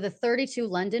for the 32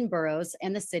 London boroughs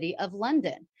and the city of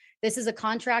London. This is a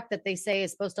contract that they say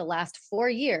is supposed to last 4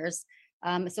 years.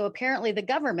 So apparently the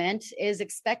government is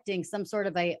expecting some sort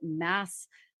of a mass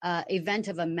event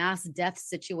of a mass death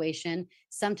situation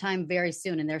sometime very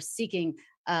soon. And they're seeking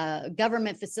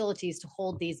government facilities to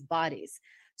hold these bodies.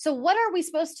 So what are we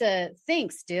supposed to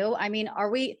think, Stu? I mean,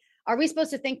 are we supposed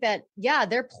to think that,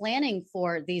 they're planning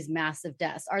for these massive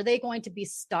deaths? Are they going to be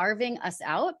starving us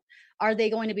out? Are they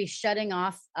going to be shutting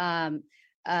off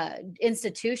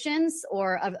institutions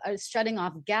or shutting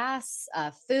off gas,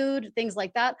 food, things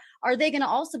like that? Are they going to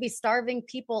also be starving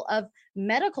people of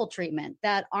medical treatment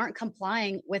that aren't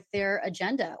complying with their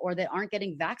agenda or that aren't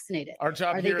getting vaccinated? Our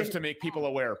job here is to make people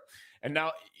aware. And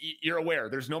now you're aware.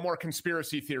 There's no more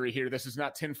conspiracy theory here. This is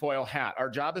not tinfoil hat.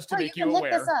 Our job is to make you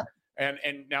aware. Look this up. And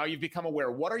now you've become aware.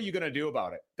 What are you going to do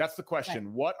about it? That's the question.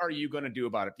 Right. What are you going to do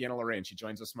about it? Deanna Lorraine, she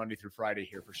joins us Monday through Friday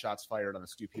here for Shots Fired on the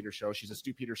Stu Peters Show. She's a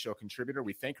Stu Peters Show contributor.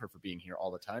 We thank her for being here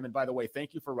all the time. And by the way,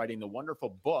 thank you for writing the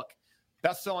wonderful book.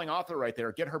 Best-selling author right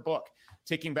there. Get her book,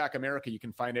 Taking Back America. You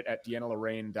can find it at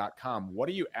deannalorraine.com. What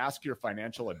do you ask your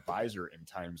financial advisor in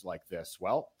times like this?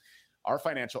 Well, our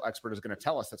financial expert is going to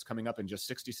tell us. That's coming up in just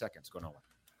 60 seconds. Go Nolan.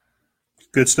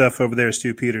 Good stuff over there,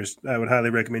 Stu Peters. I would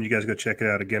highly recommend you guys go check it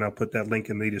out. Again, I'll put that link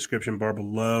in the description bar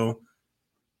below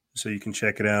so you can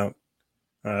check it out.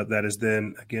 That is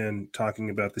then, again,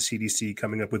 talking about the CDC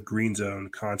coming up with green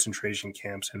zone concentration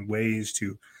camps and ways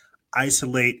to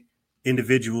isolate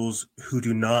individuals who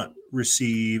do not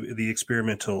receive the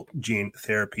experimental gene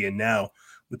therapy. And now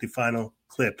with the final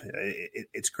clip,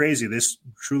 it's crazy. This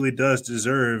truly does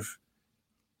deserve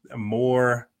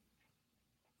more,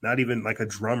 not even like a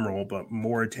drum roll, but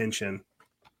more attention.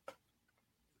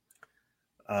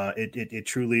 It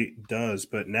truly does.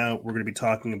 But now we're going to be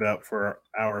talking about, for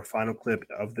our final clip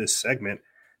of this segment,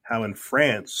 how in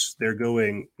France they're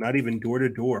going not even door to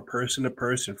door, person to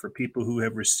person, for people who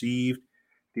have received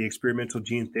the experimental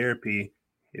gene therapy.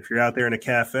 If you're out there in a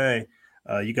cafe,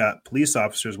 you got police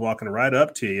officers walking right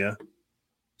up to you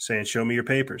saying, "Show me your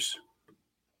papers."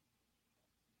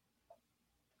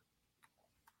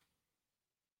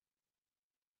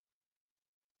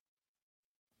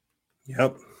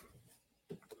 Yep.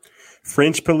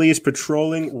 French police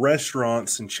patrolling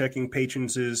restaurants and checking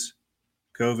patrons'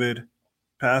 COVID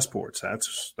passports.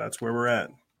 That's where we're at.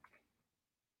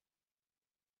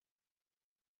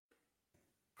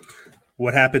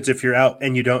 What happens if you're out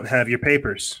and you don't have your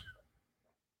papers?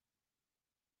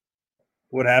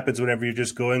 What happens whenever you're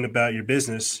just going about your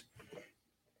business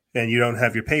and you don't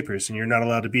have your papers and you're not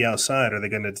allowed to be outside? Are they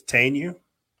going to detain you?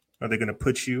 Are they going to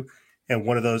put you in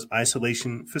one of those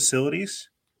isolation facilities?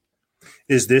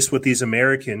 Is this what these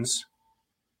Americans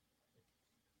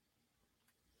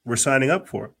were signing up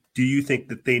for? Do you think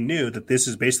that they knew that this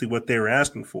is basically what they were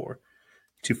asking for,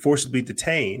 to forcibly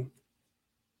detain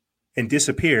and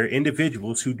disappear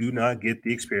individuals who do not get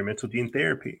the experimental gene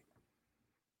therapy?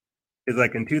 It's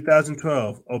like in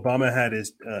 2012, Obama had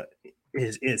his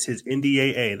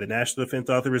NDAA, the National Defense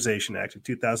Authorization Act of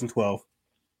 2012.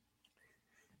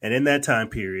 And in that time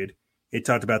period, it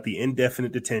talked about the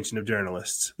indefinite detention of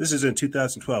journalists. This is in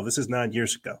 2012. This is 9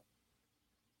 years ago.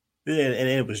 And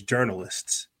it was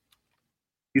journalists.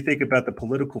 You think about the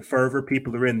political fervor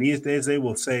people are in these days, they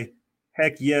will say,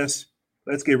 heck yes,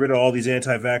 let's get rid of all these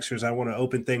anti-vaxxers. I want to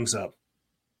open things up.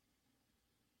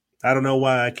 I don't know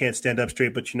why I can't stand up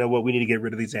straight, but you know what? We need to get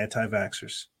rid of these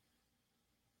anti-vaxxers.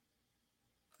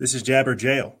 This is jab or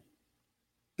jail.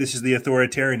 This is the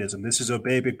authoritarianism. This is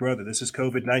Obey Big Brother. This is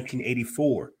COVID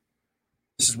 1984.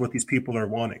 This is what these people are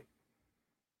wanting.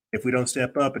 If we don't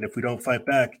step up and if we don't fight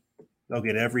back, they'll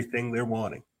get everything they're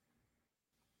wanting.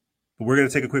 But we're going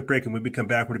to take a quick break, and when we come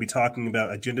back, we're going to be talking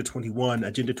about Agenda 21,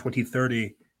 Agenda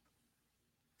 2030,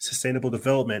 sustainable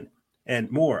development, and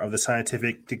more of the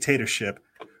scientific dictatorship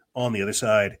on the other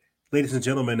side. Ladies and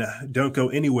gentlemen, don't go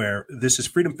anywhere. This is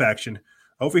Freedom Faction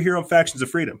over here on Factions of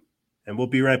Freedom, and we'll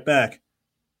be right back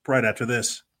right after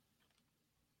this.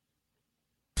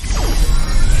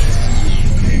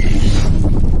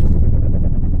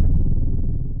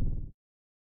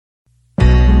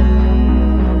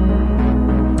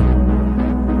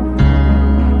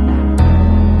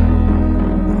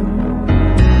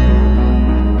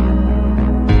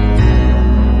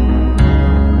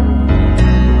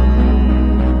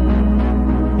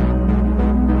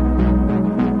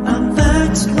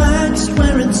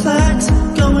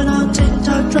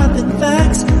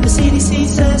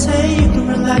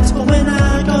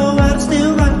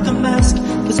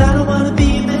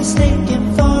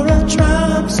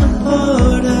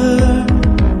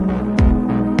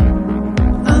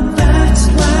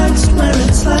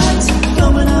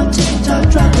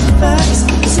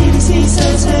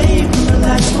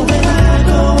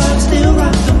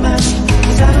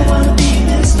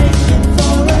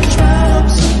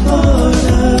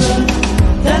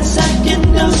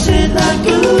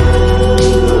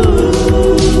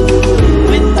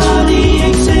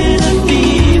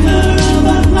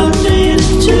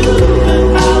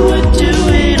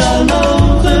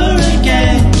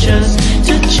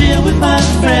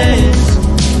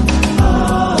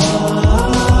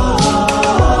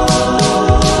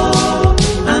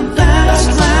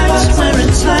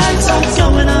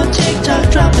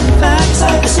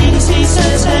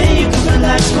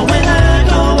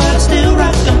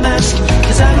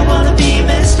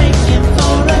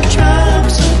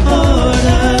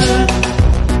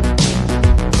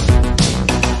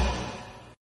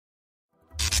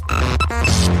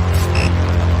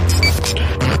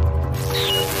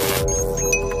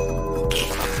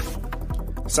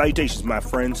 Salutations, my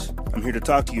friends. I'm here to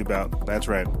talk to you about, that's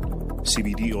right,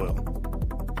 CBD oil.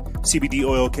 CBD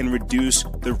oil can reduce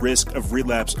the risk of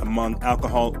relapse among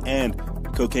alcohol and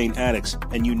cocaine addicts,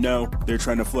 and you know they're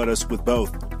trying to flood us with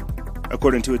both.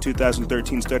 According to a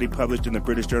 2013 study published in the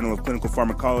British Journal of Clinical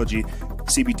Pharmacology,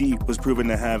 CBD was proven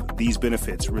to have these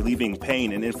benefits: relieving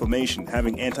pain and inflammation,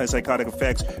 having antipsychotic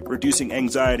effects, reducing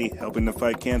anxiety, helping to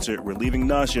fight cancer, relieving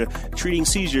nausea, treating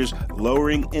seizures,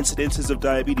 lowering incidences of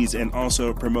diabetes, and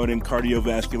also promoting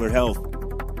cardiovascular health.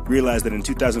 Realize that in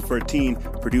 2014,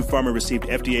 Purdue Pharma received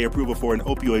FDA approval for an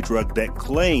opioid drug that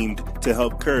claimed to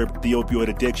help curb the opioid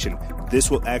addiction. This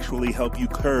will actually help you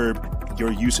curb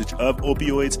your usage of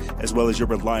opioids as well as your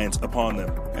reliance upon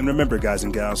them. And remember, guys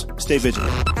and gals, stay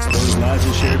vigilant. Expose lies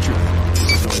and share truth.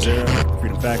 This is Noise Era,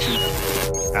 Freedom Faction,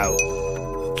 out.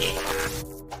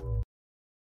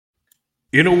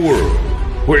 In a world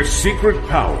where secret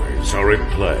powers are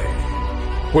at play,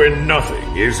 where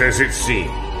nothing is as it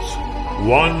seems,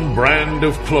 one brand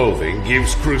of clothing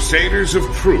gives crusaders of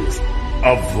truth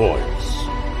a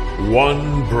voice.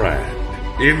 One brand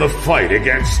in the fight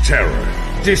against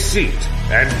terror, deceit,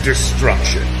 and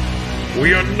destruction.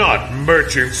 We are not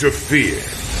merchants of fear.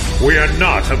 We are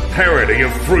not a parody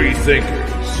of free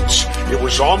thinkers. It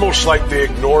was almost like they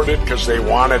ignored it because they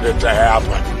wanted it to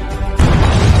happen.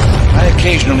 I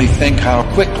occasionally think how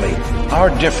quickly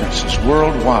our differences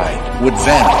worldwide would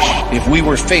vanish if we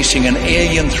were facing an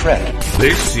alien threat.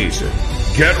 This season,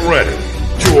 get ready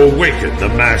to awaken the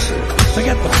masses.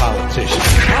 Forget the politicians.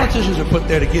 Politicians are put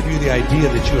there to give you the idea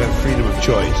that you have freedom of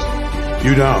choice.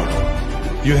 You don't.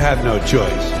 You have no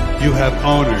choice. You have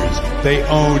owners. They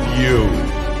own you.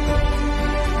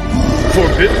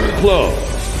 Forbidden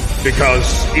Clothes,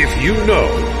 Because if you know,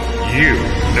 you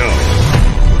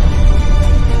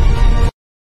know.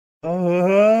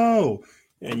 Oh,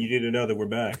 and you need to know that we're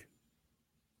back.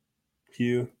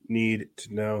 You need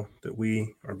to know that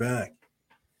we are back.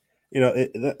 You know,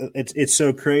 it's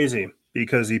so crazy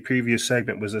because the previous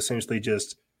segment was essentially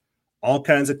just all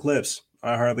kinds of clips.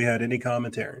 I hardly had any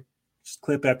commentary. Just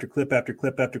clip after clip after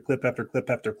clip after clip after clip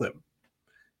after clip.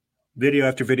 Video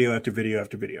after video after video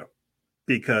after video.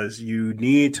 Because you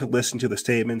need to listen to the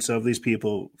statements of these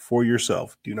people for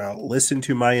yourself. Do not listen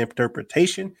to my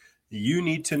interpretation. You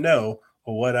need to know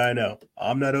what I know.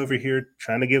 I'm not over here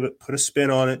trying to put a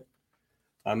spin on it.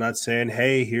 I'm not saying,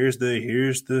 hey, here's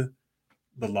the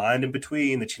line in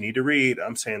between that you need to read.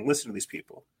 I'm saying, listen to these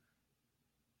people.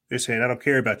 They're saying, I don't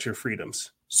care about your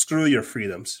freedoms. Screw your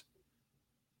freedoms.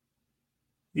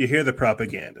 You hear the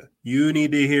propaganda. You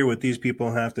need to hear what these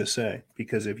people have to say.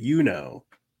 Because if you know,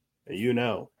 you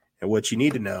know. And what you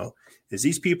need to know is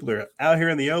these people are out here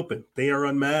in the open. They are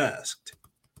unmasked.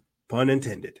 Pun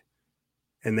intended.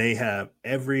 And they have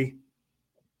every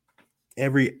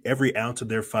ounce of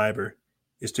their fiber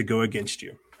is to go against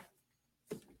you.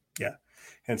 Yeah.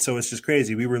 And so it's just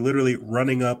crazy. We were literally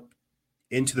running up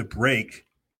into the break,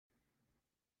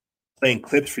 playing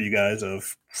clips for you guys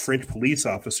of French police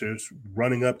officers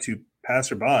running up to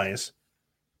passerbys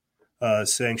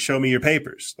saying, show me your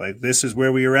papers. Like, this is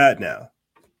where we are at now.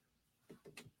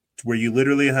 Where you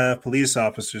literally have police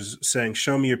officers saying,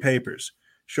 show me your papers.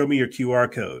 Show me your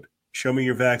QR code. Show me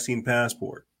your vaccine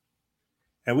passport.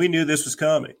 And we knew this was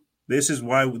coming. This is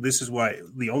why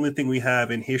the only thing we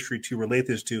have in history to relate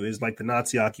this to is like the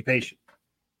Nazi occupation.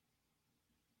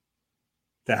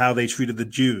 To how they treated the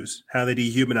Jews, how they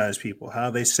dehumanized people,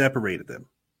 how they separated them.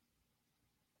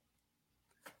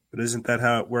 But isn't that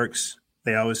how it works?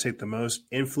 They always take the most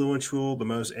influential, the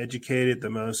most educated, the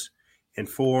most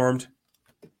informed,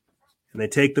 and they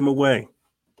take them away,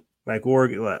 like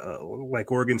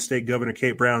Oregon State Governor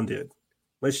Kate Brown did.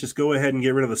 Let's just go ahead and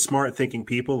get rid of the smart thinking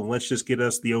people, and let's just get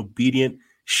us the obedient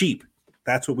sheep.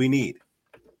 That's what we need.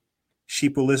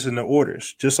 Sheep will listen to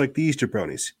orders, just like these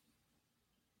jabronis.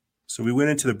 So we went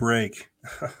into the break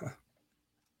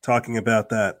talking about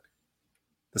that.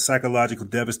 The psychological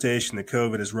devastation that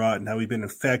COVID has wrought and how we've been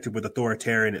infected with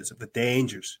authoritarianism, the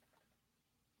dangers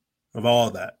of all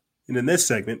of that. And in this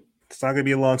segment, it's not going to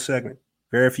be a long segment.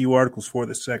 Very few articles for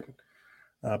this segment.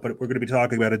 But we're going to be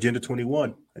talking about Agenda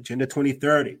 21, Agenda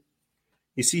 2030.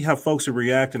 You see how folks are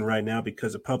reacting right now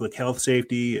because of public health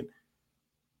safety and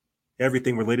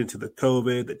everything related to the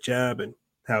COVID, the jab, and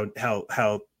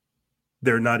how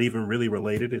they're not even really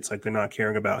related. It's like they're not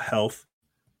caring about health,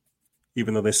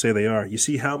 even though they say they are. You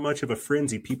see how much of a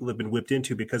frenzy people have been whipped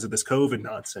into because of this COVID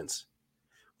nonsense.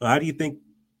 Well, how do you think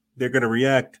they're going to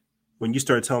react when you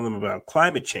start telling them about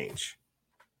climate change?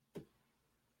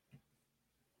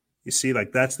 You see,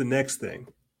 like, that's the next thing.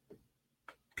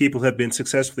 People have been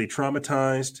successfully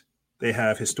traumatized. They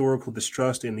have historical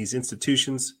distrust in these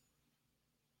institutions.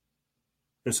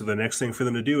 And so the next thing for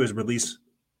them to do is release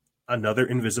another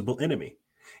invisible enemy.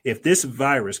 If this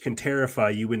virus can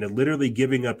terrify you into literally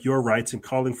giving up your rights and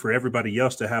calling for everybody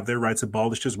else to have their rights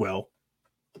abolished as well,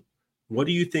 what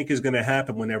do you think is going to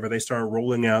happen whenever they start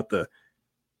rolling out the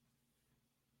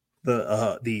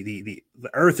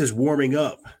earth is warming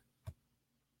up?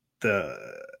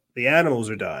 The animals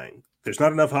are dying. There's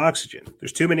not enough oxygen.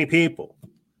 There's too many people.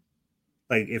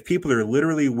 Like, if people are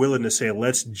literally willing to say,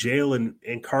 let's jail and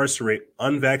incarcerate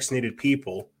unvaccinated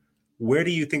people, where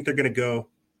do you think they're going to go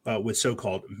with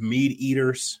so-called meat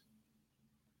eaters,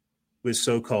 with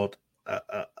so-called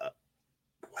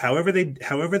however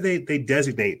they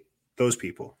designate those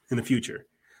people in the future?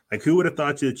 Like, who would have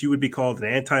thought that you would be called an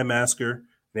anti-masker,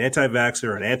 an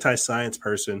anti-vaxxer, an anti-science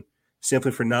person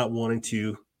simply for not wanting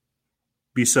to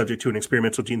be subject to an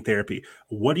experimental gene therapy?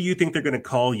 What do you think they're going to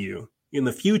call you in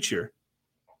the future?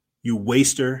 You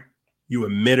waster, you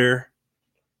emitter,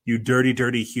 you dirty,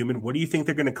 dirty human. What do you think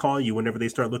they're going to call you whenever they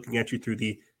start looking at you through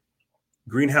the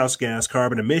greenhouse gas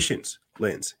carbon emissions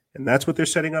lens? And that's what they're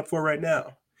setting up for right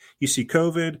now. You see,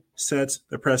 COVID sets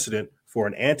the precedent for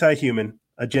an anti-human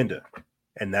agenda.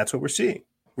 And that's what we're seeing.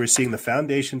 We're seeing the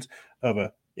foundations of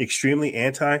an extremely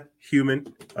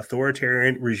anti-human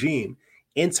authoritarian regime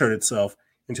insert itself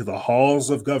into the halls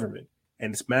of government.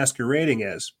 And it's masquerading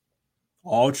as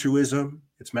altruism.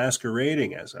 It's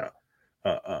masquerading as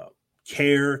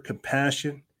care,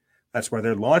 compassion. That's why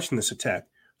they're launching this attack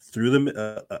through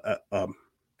the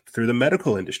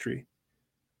medical industry.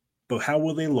 But how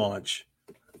will they launch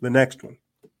the next one?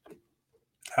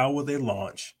 How will they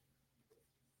launch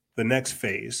the next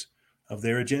phase of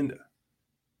their agenda?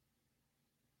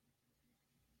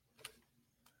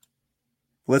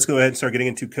 let's go ahead and start getting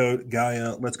into Code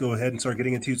Gaia. Let's go ahead and start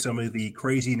getting into some of the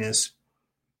craziness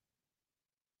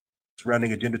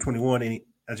surrounding Agenda 21 and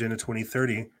Agenda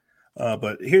 2030.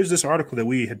 But here's this article that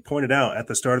we had pointed out at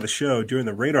the start of the show during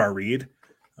the radar read.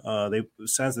 They,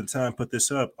 Signs of the Time, put this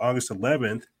up August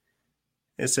 11th.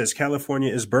 It says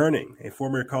California is burning. A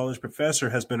former college professor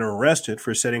has been arrested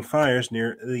for setting fires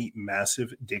near the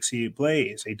massive Dixie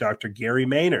blaze. A Dr. Gary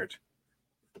Maynard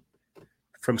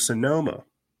from Sonoma.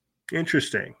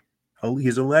 Interesting.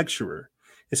 He's a lecturer.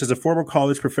 It says a former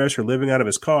college professor living out of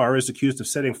his car is accused of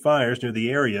setting fires near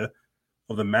the area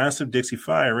of the massive Dixie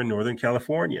Fire in Northern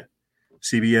California.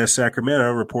 CBS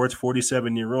Sacramento reports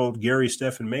 47-year-old Gary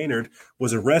Stephen Maynard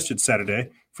was arrested Saturday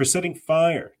for setting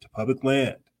fire to public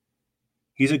land.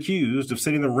 He's accused of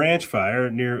setting the ranch fire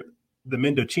near the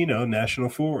Mendocino National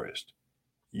Forest.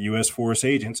 U.S. Forest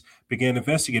agents began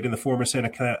investigating the former Santa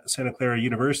Clara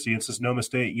University and Sonoma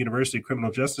State University criminal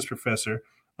justice professor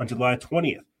on July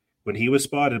 20th when he was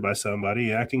spotted by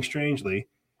somebody acting strangely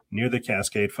near the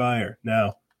Cascade Fire.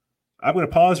 Now, I'm going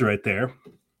to pause right there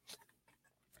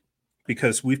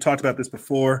because we've talked about this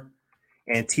before.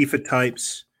 Antifa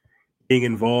types being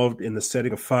involved in the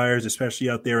setting of fires, especially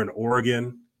out there in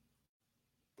Oregon.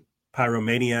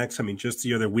 Pyromaniacs. I mean, just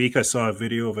the other week, I saw a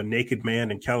video of a naked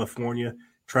man in California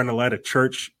trying to light a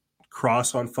church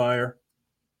cross on fire.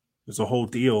 There's a whole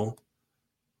deal.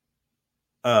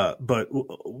 But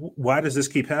why does this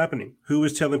keep happening? Who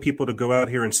is telling people to go out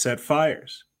here and set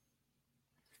fires?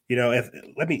 You know,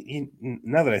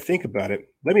 now that I think about it,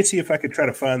 let me see if I could try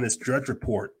to find this Drudge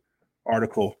Report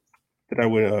article that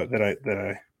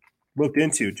I looked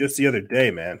into just the other day,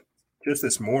 man. Just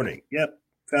this morning. Yep,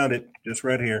 found it just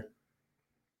right here.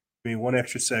 Give me one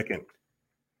extra second.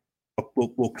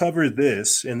 We'll cover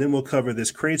this, and then we'll cover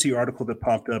this crazy article that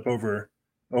popped up over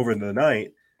the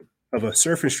night of a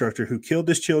surf instructor who killed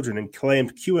his children and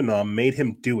claimed QAnon made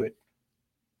him do it.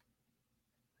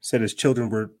 Said his children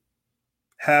were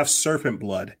half serpent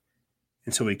blood,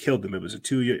 and so he killed them. It was a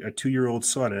two-year-old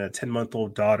son and a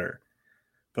 10-month-old daughter.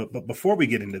 But before we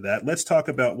get into that, let's talk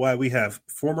about why we have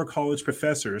former college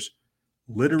professors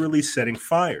literally setting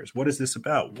fires. What is this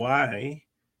about? Why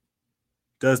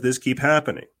does this keep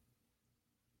happening?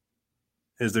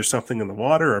 Is there something in the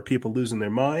water? Are people losing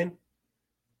their mind?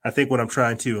 I think what I'm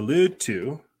trying to allude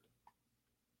to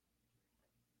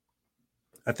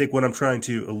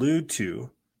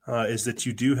is that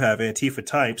you do have Antifa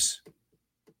types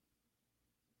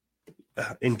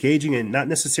engaging in not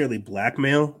necessarily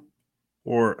blackmail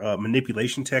or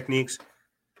manipulation techniques,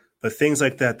 but things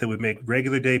like that would make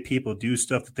regular day people do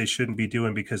stuff that they shouldn't be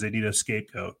doing because they need a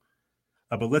scapegoat.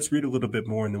 But let's read a little bit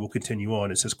more and then we'll continue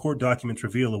on. It says court documents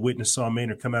reveal a witness saw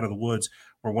Maynard come out of the woods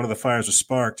where one of the fires was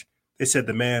sparked. They said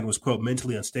the man was, quote,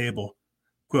 mentally unstable.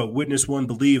 Quote, witness one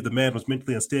believed the man was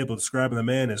mentally unstable, describing the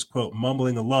man as, quote,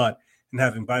 mumbling a lot and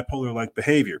having bipolar-like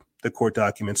behavior, the court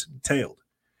documents detailed.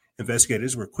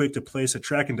 Investigators were quick to place a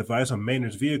tracking device on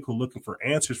Maynard's vehicle looking for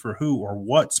answers for who or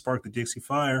what sparked the Dixie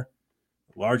Fire,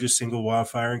 the largest single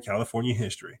wildfire in California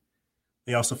history.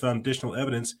 They also found additional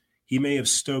evidence he may have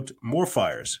stoked more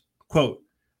fires. Quote,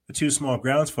 the two small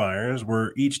grounds fires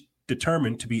were each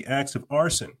determined to be acts of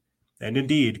arson and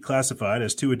indeed classified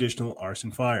as two additional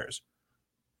arson fires,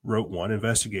 wrote one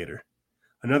investigator.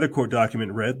 Another court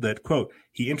document read that, quote,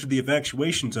 he entered the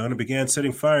evacuation zone and began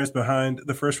setting fires behind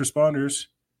the first responders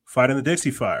fighting the Dixie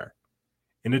Fire.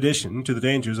 In addition to the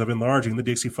dangers of enlarging the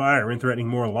Dixie Fire and threatening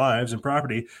more lives and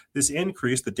property, this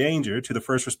increased the danger to the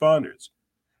first responders.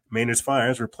 Maynard's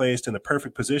fires were placed in the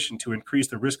perfect position to increase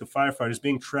the risk of firefighters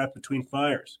being trapped between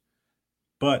fires.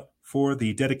 But for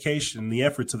the dedication and the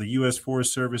efforts of the U.S.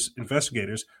 Forest Service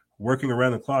investigators working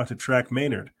around the clock to track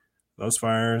Maynard, those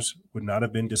fires would not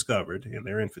have been discovered in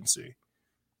their infancy.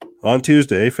 On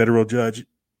Tuesday, federal judge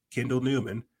Kendall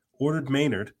Newman ordered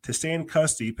Maynard to stay in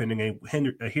custody pending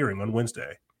a hearing on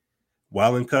Wednesday.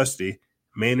 While in custody,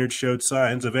 Maynard showed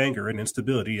signs of anger and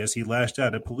instability as he lashed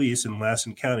out at police in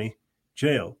Lassen County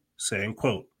Jail, saying,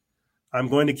 quote, I'm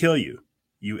going to kill you,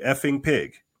 you effing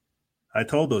pig. I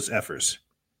told those effers.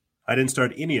 I didn't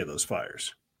start any of those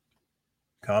fires.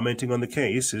 Commenting on the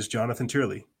case is Jonathan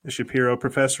Turley, a Shapiro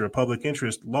professor of public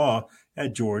interest law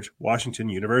at George Washington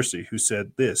University, who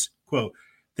said this, quote,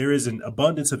 there is an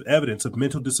abundance of evidence of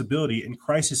mental disability and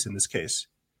crisis in this case.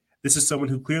 This is someone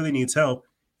who clearly needs help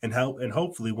and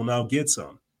hopefully will now get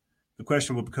some. The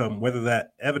question will become whether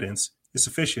that evidence is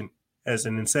sufficient as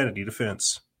an insanity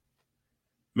defense.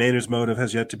 Maynard's motive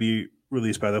has yet to be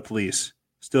released by the police.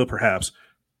 Still, perhaps,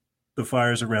 the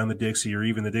fires around the Dixie or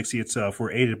even the Dixie itself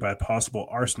were aided by possible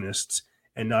arsonists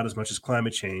and not as much as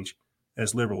climate change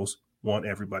as liberals want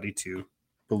everybody to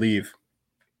believe.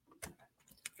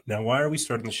 Now, why are we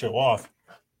starting the show off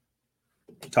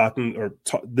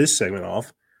this segment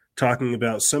off talking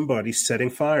about somebody setting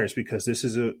fires? Because this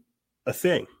is a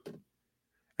thing.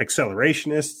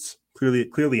 Accelerationists,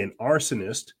 clearly an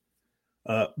arsonist.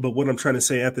 But what I'm trying to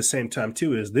say at the same time,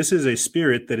 too, is this is a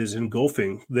spirit that is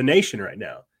engulfing the nation right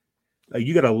now.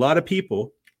 You got a lot of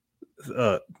people,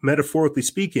 metaphorically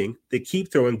speaking, that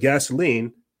keep throwing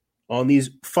gasoline on these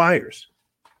fires.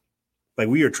 Like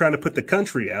we are trying to put the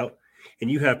country out, and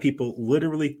you have people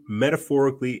literally,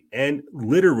 metaphorically, and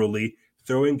literally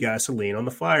throwing gasoline on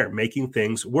the fire, making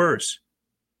things worse.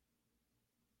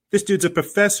 This dude's a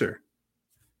professor,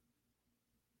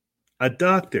 a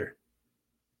doctor.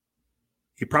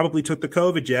 He probably took the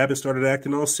COVID jab and started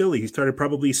acting all silly. He started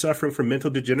probably suffering from mental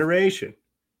degeneration.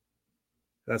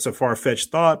 That's a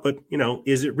far-fetched thought, but,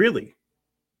 is it really?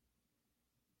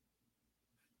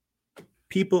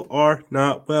 People are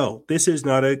not well. This is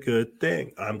not a good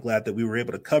thing. I'm glad that we were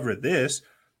able to cover this,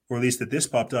 or at least that this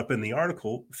popped up in the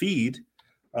article feed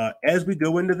as we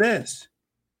go into this.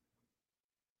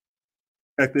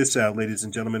 Check this out, ladies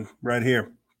and gentlemen, right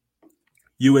here.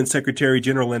 UN Secretary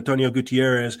General Antonio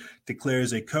Guterres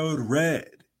declares a code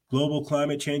red global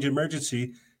climate change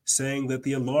emergency, saying that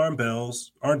the alarm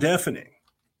bells are deafening.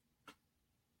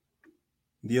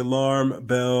 The alarm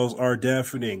bells are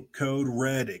deafening. Code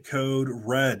red, code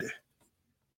red,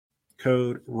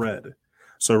 code red.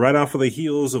 So right off of the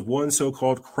heels of one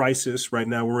so-called crisis, right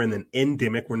now we're in an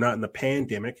endemic. We're not in the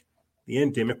pandemic. The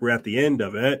endemic, we're at the end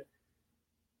of it.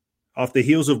 Off the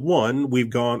heels of one, we've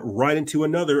gone right into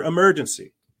another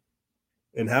emergency.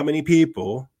 And how many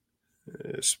people,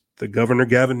 the Governor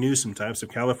Gavin Newsom types of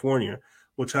California,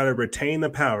 will try to retain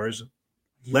the powers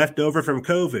left over from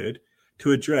COVID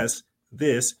to address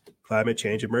this climate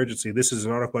change emergency? This is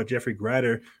an article by Jeffrey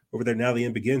Grader over there. Now the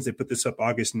end begins. They put this up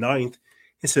August 9th.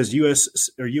 It says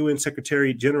UN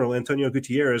Secretary General Antonio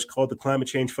Guterres called the climate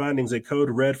change findings a code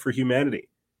red for humanity,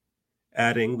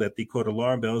 adding that the quote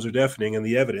alarm bells are deafening and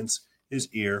the evidence is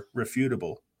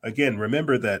irrefutable. Again,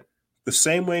 remember that the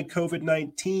same way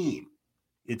COVID-19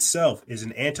 itself is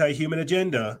an anti-human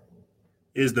agenda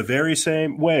is the very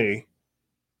same way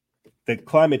that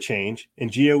climate change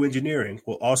and geoengineering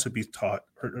will also be taught,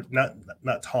 or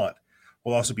not taught,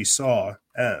 will also be saw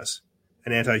as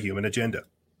an anti-human agenda.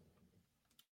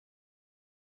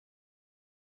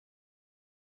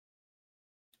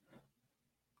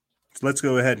 So let's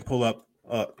go ahead and pull up,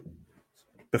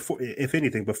 before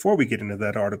we get into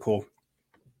that article,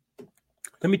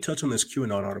 let me touch on this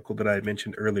QAnon article that I had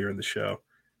mentioned earlier in the show.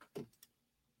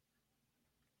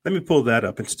 Let me pull that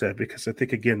up instead, because I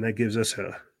think, again, that gives us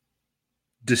a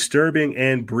disturbing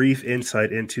and brief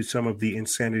insight into some of the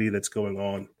insanity that's going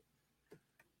on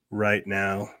right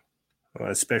now,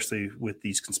 especially with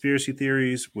these conspiracy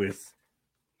theories, with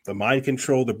the mind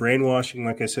control, the brainwashing,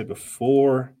 like I said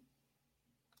before,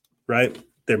 right?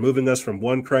 They're moving us from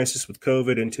one crisis with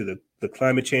COVID into the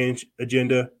climate change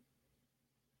agenda.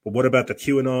 But what about the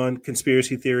QAnon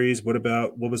conspiracy theories? What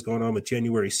about what was going on with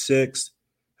January 6th?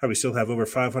 How we still have over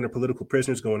 500 political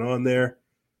prisoners going on there.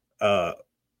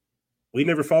 We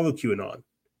never followed QAnon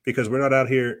because we're not out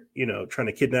here, trying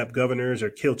to kidnap governors or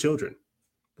kill children.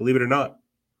 Believe it or not.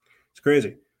 It's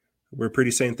crazy. We're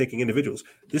pretty sane thinking individuals.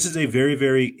 This is a very,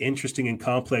 very interesting and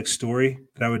complex story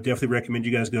that I would definitely recommend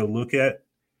you guys go look at.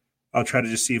 I'll try to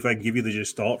just see if I can give you the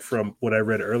gestalt from what I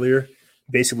read earlier.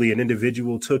 Basically, an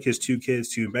individual took his 2 kids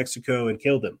to Mexico and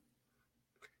killed them.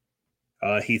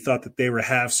 He thought that they were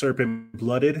half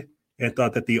serpent-blooded and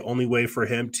thought that the only way for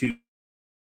him to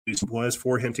was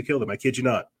for him to kill them. I kid you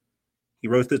not. He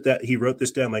wrote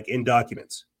this down like in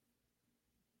documents.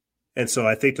 And so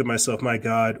I think to myself, my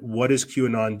God, what is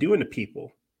QAnon doing to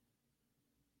people?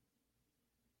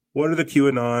 What are the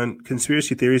QAnon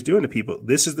conspiracy theories doing to people?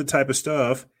 This is the type of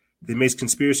stuff that makes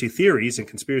conspiracy theories and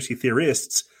conspiracy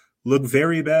theorists look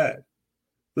very bad.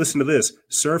 Listen to this.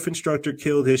 Surf instructor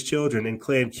killed his children and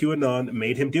claimed QAnon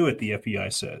made him do it, the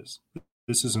FBI says.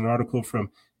 This is an article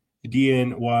from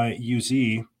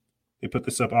DNYUZ. They put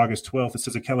this up August 12th. It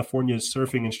says a California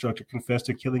surfing instructor confessed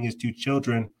to killing his 2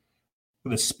 children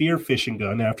with a spear fishing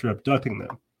gun after abducting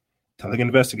them, telling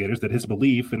investigators that his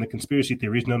belief in the conspiracy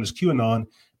theories known as QAnon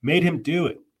made him do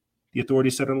it, the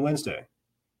authorities said on Wednesday.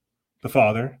 The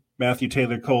father, Matthew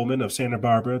Taylor Coleman of Santa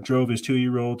Barbara, drove his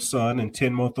 2-year-old son and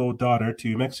 10-month-old daughter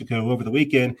to Mexico over the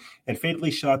weekend and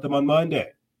fatally shot them on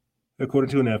Monday,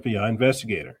 according to an FBI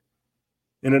investigator.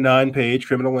 In a 9-page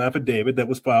criminal affidavit that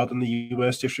was filed in the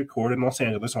U.S. District Court in Los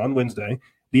Angeles on Wednesday,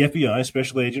 the FBI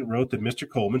special agent wrote that Mr.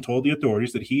 Coleman told the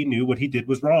authorities that he knew what he did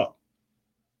was wrong,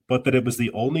 but that it was the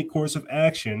only course of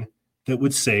action that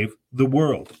would save the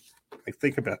world. Like,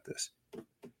 think about this.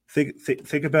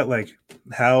 Think about like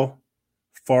how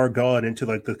far gone into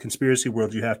like the conspiracy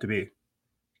world you have to be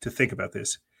to think about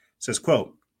this. It says,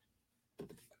 quote,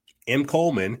 M.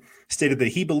 Coleman stated that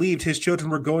he believed his children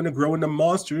were going to grow into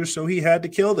monsters, so he had to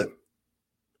kill them.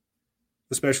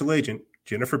 The special agent,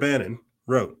 Jennifer Bannon,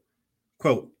 wrote,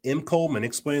 quote, M. Coleman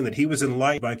explained that he was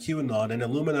enlightened by QAnon and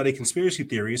Illuminati conspiracy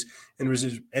theories and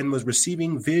was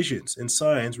receiving visions and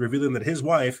signs revealing that his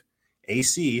wife,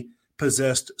 AC,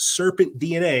 possessed serpent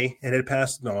DNA and had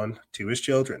passed it on to his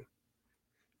children.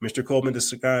 Mr. Coleman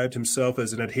described himself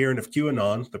as an adherent of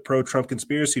QAnon, the pro-Trump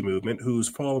conspiracy movement, whose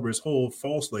followers hold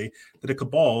falsely that a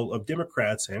cabal of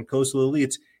Democrats and coastal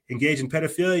elites engage in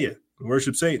pedophilia and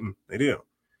worship Satan. They do.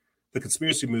 The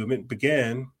conspiracy movement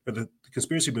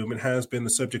has been the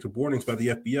subject of warnings by the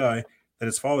FBI that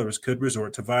its followers could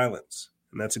resort to violence.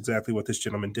 And that's exactly what this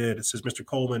gentleman did. It says Mr.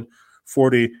 Coleman,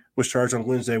 40, was charged on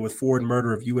Wednesday with forward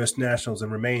murder of U.S. nationals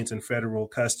and remains in federal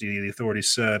custody, the authorities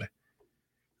said.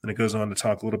 And it goes on to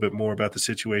talk a little bit more about the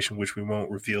situation, which we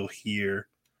won't reveal here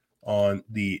on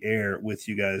the air with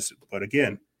you guys. But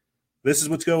again, this is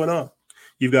what's going on.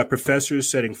 You've got professors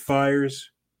setting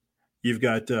fires. You've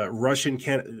got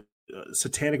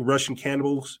satanic Russian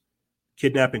cannibals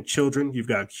kidnapping children. You've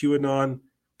got QAnon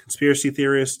conspiracy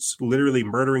theorists literally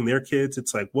murdering their kids.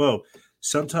 It's like, whoa,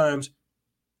 sometimes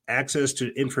access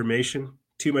to information,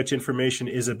 too much information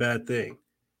is a bad thing.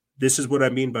 This is what I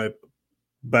mean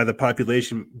by the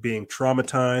population being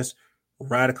traumatized,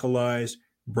 radicalized,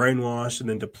 brainwashed, and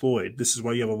then deployed. This is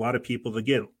why you have a lot of people,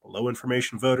 again, low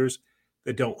information voters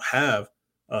that don't have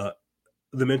the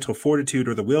mental fortitude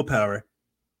or the willpower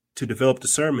to develop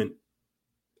discernment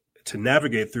to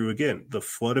navigate through, again, the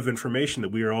flood of information that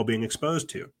we are all being exposed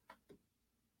to.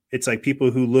 It's like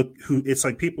people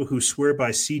who swear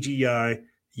by CGI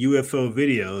UFO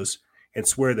videos and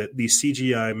swear that these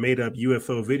CGI made up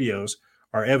UFO videos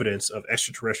are evidence of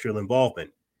extraterrestrial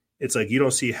involvement. It's like you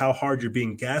don't see how hard you're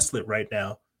being gaslit right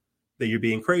now that you're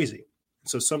being crazy.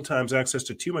 So sometimes access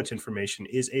to too much information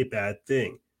is a bad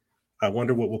thing. I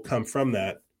wonder what will come from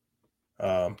that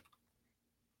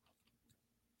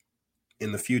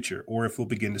in the future, or if we'll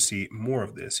begin to see more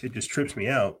of this. It just trips me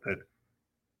out that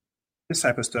this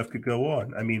type of stuff could go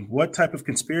on. I mean, what type of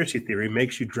conspiracy theory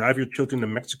makes you drive your children to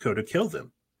Mexico to kill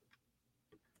them?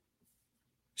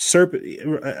 Serpent,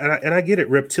 and I get it,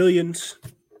 reptilians.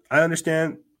 I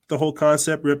understand the whole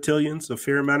concept, reptilians. A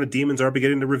fair amount of demons are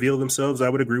beginning to reveal themselves. I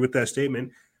would agree with that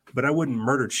statement, but I wouldn't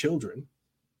murder children.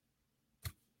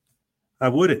 I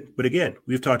wouldn't. But again,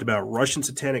 we've talked about Russian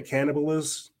satanic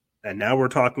cannibalism, and now we're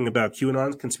talking about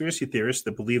QAnon conspiracy theorists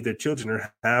that believe their children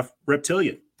are half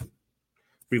reptilian.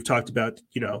 We've talked about,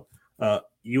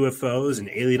 UFOs and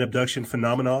alien abduction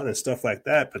phenomenon and stuff like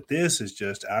that, but this is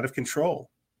just out of control.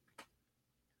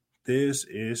 This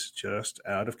is just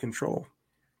out of control.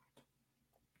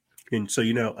 And so,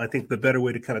 I think the better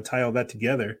way to kind of tie all that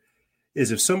together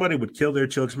is if somebody would kill their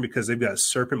children because they've got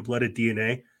serpent-blooded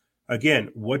DNA,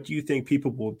 again, what do you think people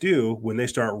will do when they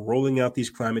start rolling out these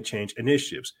climate change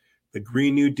initiatives? The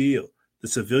Green New Deal, the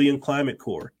Civilian Climate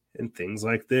Corps, and things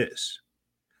like this.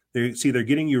 They're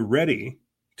getting you ready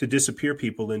to disappear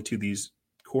people into these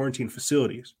quarantine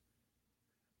facilities.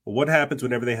 Well, what happens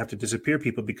whenever they have to disappear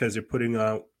people because they're putting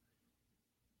out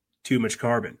too much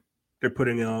carbon? They're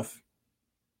putting off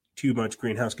too much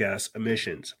greenhouse gas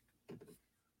emissions.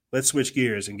 Let's switch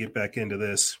gears and get back into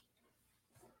this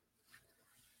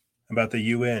about the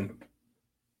UN.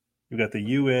 We've got the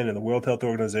UN and the World Health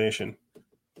Organization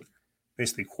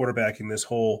basically quarterbacking this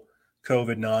whole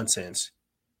COVID nonsense.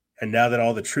 And now that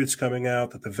all the truth's coming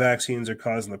out, that the vaccines are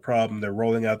causing the problem, they're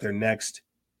rolling out their next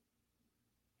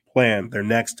plan, their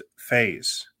next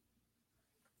phase.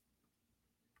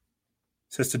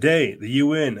 It says today, the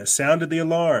UN has sounded the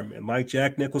alarm, and like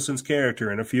Jack Nicholson's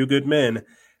character in A Few Good Men,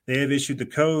 they have issued the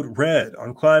code red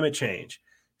on climate change,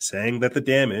 saying that the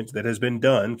damage that has been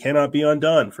done cannot be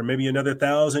undone for maybe another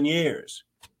 1,000 years.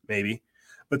 Maybe.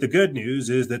 But the good news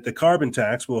is that the carbon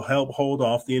tax will help hold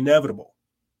off the inevitable.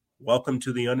 Welcome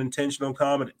to the unintentional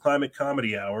climate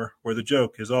comedy hour, where the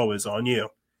joke is always on you.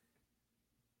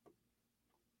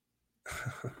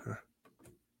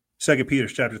 2 Peter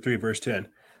chapter 3, verse 10.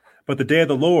 But the day of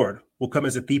the Lord will come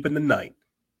as a thief in the night,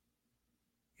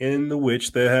 in the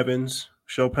which the heavens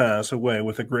shall pass away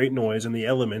with a great noise, and the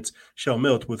elements shall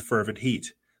melt with fervent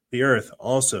heat. The earth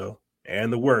also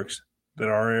and the works that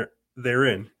are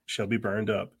therein shall be burned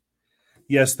up.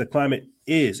 Yes, the climate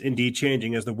is indeed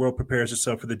changing as the world prepares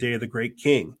itself for the day of the great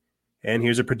king. And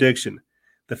here's a prediction.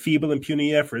 The feeble and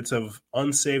puny efforts of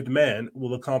unsaved man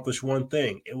will accomplish one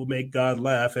thing. It will make God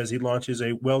laugh as he launches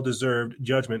a well-deserved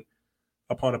judgment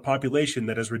upon a population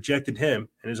that has rejected him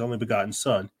and his only begotten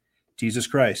Son, Jesus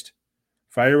Christ.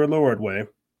 Fire, O Lord, way.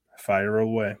 Fire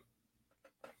away.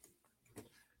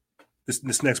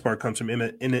 This next part comes from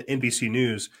NBC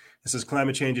News. It says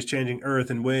climate change is changing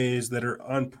Earth in ways that are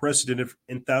unprecedented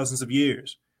in thousands of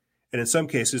years, and in some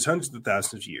cases hundreds of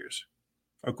thousands of years,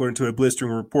 according to a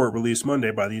blistering report released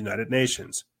Monday by the United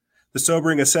Nations. The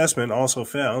sobering assessment also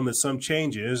found that some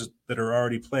changes that are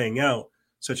already playing out,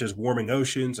 such as warming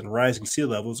oceans and rising sea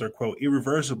levels, are, quote,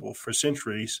 irreversible for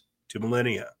centuries to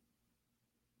millennia.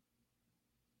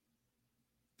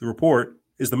 The report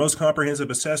is the most comprehensive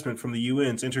assessment from the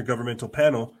UN's Intergovernmental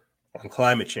Panel on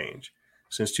Climate Change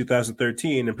since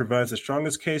 2013 and provides the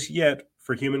strongest case yet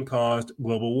for human-caused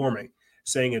global warming,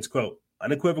 saying it's, quote,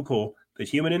 unequivocal that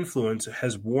human influence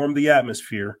has warmed the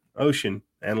atmosphere, ocean,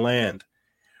 and land.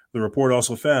 The report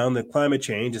also found that climate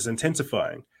change is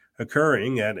intensifying,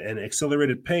 occurring at an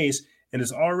accelerated pace, and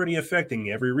is already affecting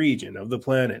every region of the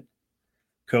planet.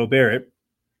 Co Barrett,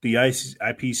 the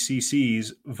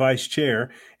IPCC's vice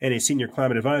chair and a senior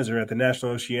climate advisor at the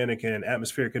National Oceanic and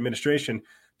Atmospheric Administration,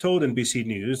 told NBC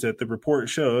News that the report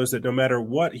shows that no matter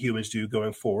what humans do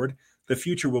going forward, the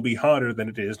future will be hotter than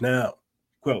it is now.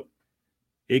 Quote,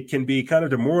 it can be kind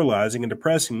of demoralizing and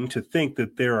depressing to think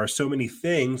that there are so many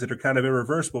things that are kind of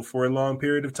irreversible for a long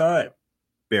period of time,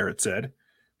 Barrett said.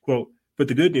 Quote, but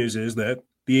the good news is that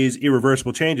these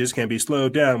irreversible changes can be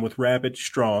slowed down with rapid,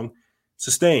 strong,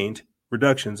 sustained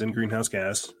reductions in greenhouse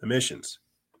gas emissions.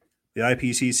 The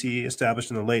IPCC, established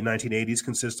in the late 1980s,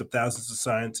 consists of thousands of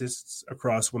scientists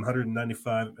across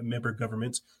 195 member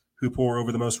governments who pore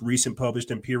over the most recent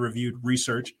published and peer-reviewed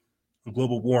research on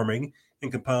global warming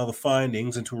and compile the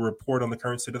findings into a report on the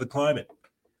current state of the climate.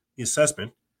 The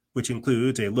assessment, which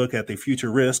includes a look at the future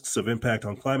risks of impact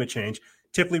on climate change,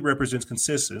 typically represents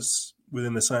consensus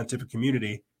within the scientific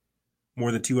community.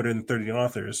 More than 230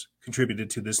 authors contributed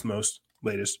to this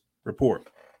latest report.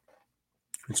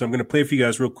 And so I'm going to play for you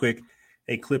guys real quick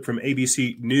a clip from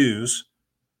ABC News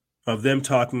of them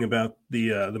talking about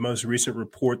the most recent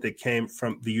report that came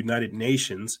from the United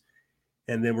Nations.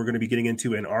 And then we're going to be getting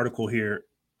into an article here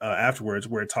afterwards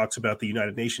where it talks about the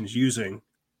United Nations using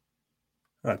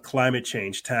climate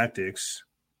change tactics,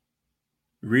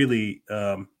 really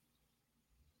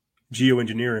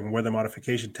geoengineering, weather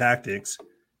modification tactics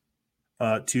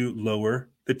to lower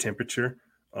the temperature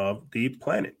of the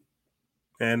planet.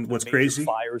 And what's crazy,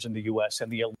 fires in the U.S.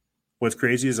 and the what's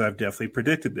crazy is I've definitely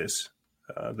predicted this,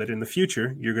 that in the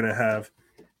future you're going to have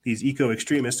these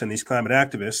eco-extremists and these climate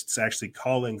activists actually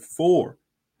calling for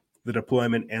the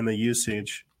deployment and the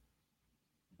usage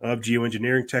of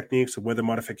geoengineering techniques, of weather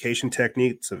modification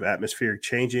techniques, of atmospheric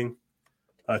changing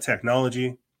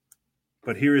technology.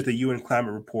 But here is the UN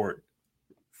climate report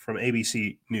from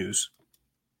ABC News.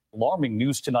 Alarming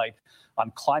news tonight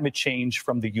on climate change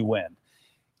from the UN.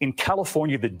 In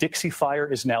California, the Dixie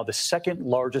Fire is now the second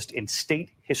largest in state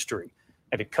history.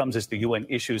 And it comes as the UN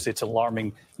issues its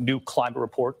alarming new climate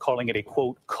report, calling it a,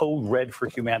 quote, code red for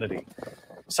humanity.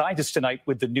 Scientists tonight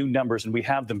with the new numbers, and we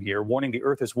have them here, warning the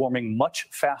Earth is warming much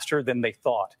faster than they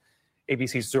thought.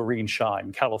 ABC's Doreen Shah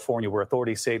in California, where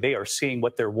authorities say they are seeing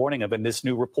what they're warning of in this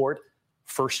new report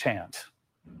firsthand.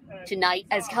 Tonight,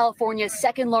 as California's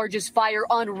second largest fire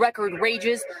on record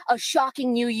rages, a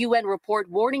shocking new UN report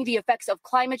warning the effects of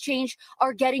climate change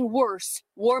are getting worse,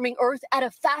 warming Earth at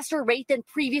a faster rate than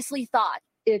previously thought.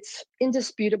 It's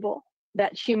indisputable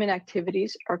that human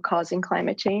activities are causing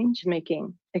climate change,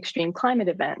 making extreme climate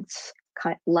events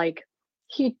like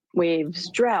heat waves,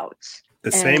 droughts.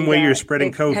 The same way you're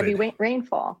spreading COVID. Heavy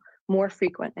rainfall, more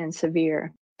frequent and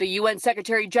severe. The UN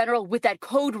Secretary General with that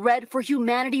code red for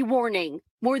humanity warning.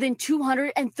 More than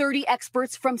 230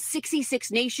 experts from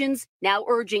 66 nations now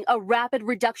urging a rapid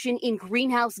reduction in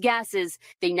greenhouse gases.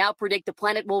 They now predict the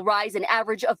planet will rise an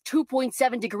average of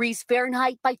 2.7 degrees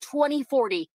Fahrenheit by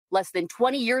 2040, less than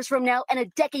 20 years from now and a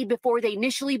decade before they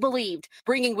initially believed,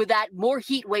 bringing with that more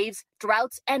heat waves,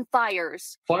 droughts, and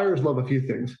fires. Fires love a few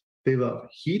things. They love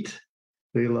heat,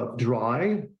 they love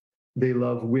dry, they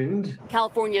love wind.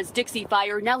 California's Dixie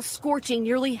Fire now scorching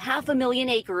nearly 500,000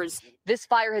 acres. This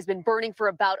fire has been burning for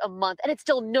about a month, and it's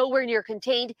still nowhere near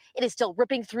contained. It is still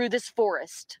ripping through this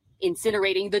forest,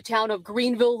 incinerating the town of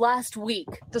Greenville last week.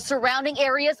 The surrounding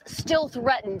areas still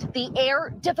threatened. The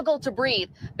air difficult to breathe.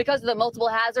 Because of the multiple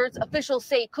hazards, officials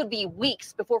say it could be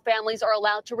weeks before families are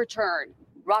allowed to return.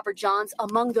 Robert Johns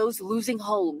among those losing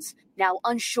homes, now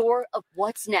unsure of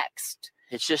what's next.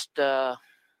 It's just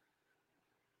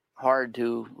hard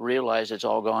to realize it's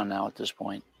all gone now at this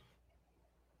point.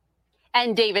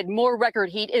 And David, more record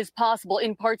heat is possible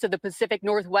in parts of the Pacific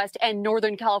Northwest and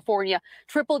Northern California.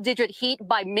 Triple-digit heat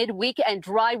by midweek and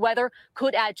dry weather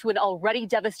could add to an already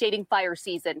devastating fire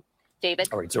season. David?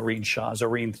 All right, Zareen Shah.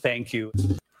 Zareen, thank you.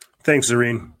 Thanks,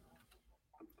 Zareen.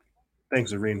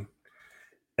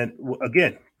 And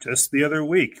again, just the other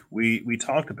week, we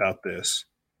talked about this.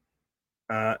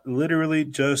 Literally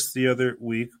just the other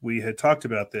week, we had talked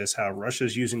about this, how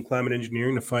Russia's using climate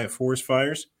engineering to fight forest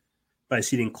fires by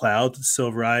seeding clouds with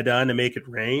silver iodine to make it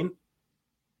rain.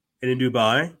 And in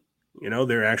Dubai,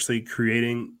 they're actually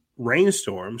creating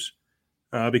rainstorms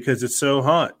because it's so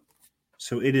hot.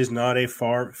 So it is not a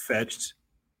far-fetched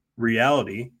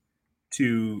reality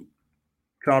to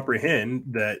comprehend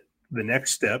that the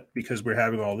next step, because we're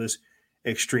having all this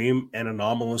extreme and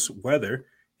anomalous weather,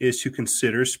 is to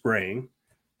consider spraying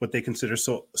what they consider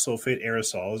sulfate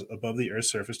aerosols above the Earth's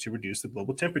surface to reduce the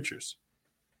global temperatures.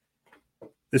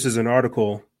 This is an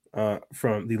article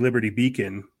from the Liberty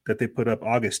Beacon that they put up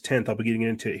August 10th. I'll be getting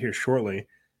into it here shortly.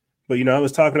 But, I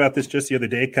was talking about this just the other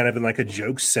day, kind of in like a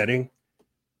joke setting,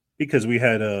 because we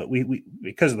had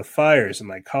because of the fires in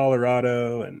like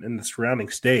Colorado and in the surrounding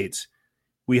states,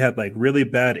 we had like really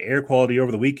bad air quality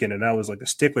over the weekend, and I was like a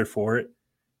stickler for it,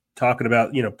 talking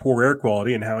about poor air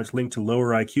quality and how it's linked to lower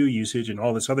IQ usage and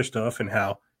all this other stuff, and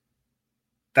how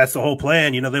that's the whole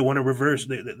plan. They want to reverse.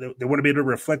 They want to be able to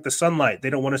reflect the sunlight.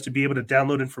 They don't want us to be able to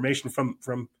download information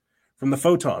from the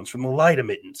photons, from the light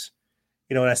emittance.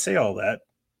 And I say all that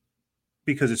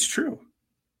because it's true.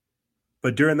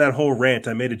 But during that whole rant,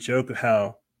 I made a joke of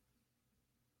how,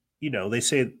 they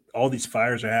say all these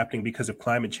fires are happening because of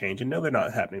climate change. And no, they're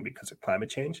not happening because of climate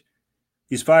change.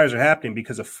 These fires are happening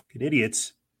because of fucking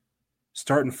idiots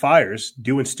starting fires,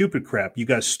 doing stupid crap. You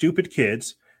got stupid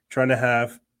kids trying to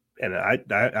have, and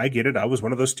I get it, I was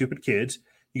one of those stupid kids.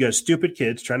 You got stupid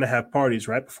kids trying to have parties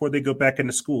right before they go back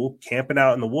into school, camping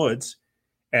out in the woods,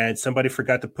 and somebody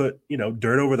forgot to put,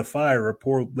 dirt over the fire or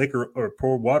pour liquor or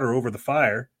pour water over the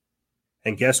fire.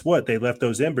 And guess what? They left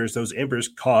those embers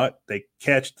caught, they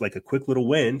catch like a quick little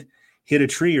wind, hit a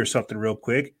tree or something real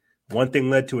quick. One thing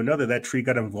led to another. That tree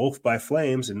got engulfed by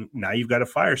flames, and now you've got a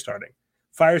fire starting.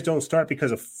 Fires don't start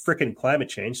because of freaking climate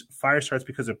change. Fire starts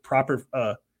because of proper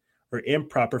or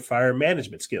improper fire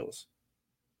management skills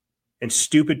and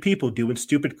stupid people doing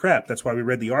stupid crap. That's why we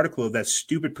read the article of that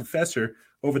stupid professor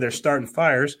over there starting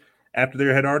fires after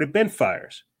there had already been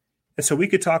fires. And so we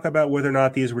could talk about whether or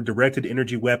not these were directed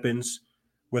energy weapons,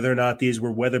 whether or not these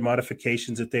were weather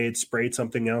modifications, that they had sprayed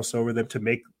something else over them to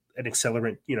make an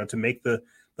accelerant, to make the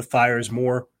fires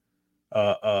more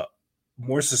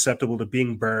susceptible to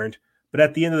being burned. But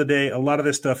at the end of the day, a lot of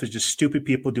this stuff is just stupid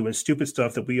people doing stupid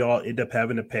stuff that we all end up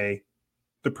having to pay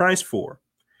the price for.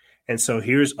 And so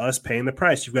here's us paying the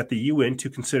price. You've got the UN to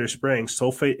consider spraying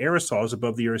sulfate aerosols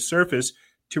above the Earth's surface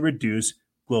to reduce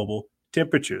global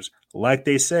temperatures. Like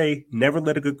they say, never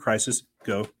let a good crisis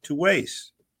go to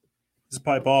waste. This is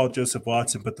probably all Joseph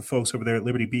Watson, but the folks over there at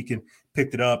Liberty Beacon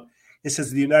picked it up. It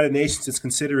says the United Nations is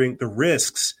considering the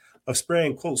risks of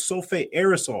spraying, quote, sulfate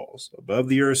aerosols above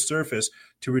the Earth's surface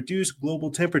to reduce global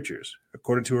temperatures,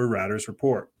 according to a Reuters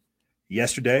report.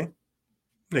 Yesterday,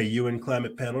 a UN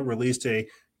climate panel released a,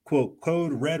 quote,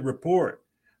 code red report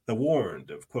that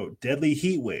warned of, quote, deadly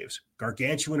heat waves,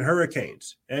 gargantuan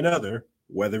hurricanes, and other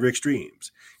weather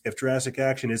extremes if drastic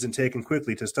action isn't taken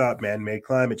quickly to stop man-made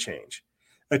climate change.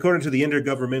 According to the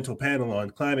Intergovernmental Panel on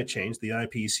Climate Change, the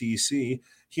IPCC,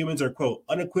 humans are, quote,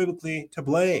 unequivocally to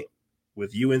blame,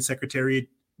 with UN Secretary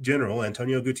General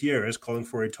Antonio Guterres calling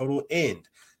for a total end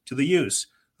to the use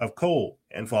of coal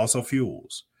and fossil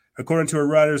fuels. According to a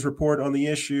Reuters report on the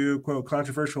issue, quote,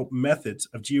 controversial methods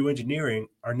of geoengineering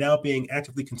are now being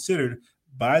actively considered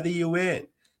by the UN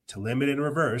to limit and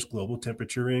reverse global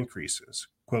temperature increases.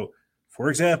 Quote, for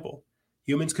example,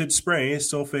 humans could spray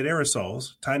sulfate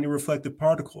aerosols, tiny reflective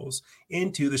particles,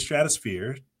 into the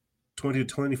stratosphere 20 to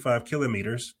 25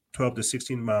 kilometers, 12 to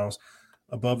 16 miles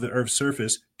above the Earth's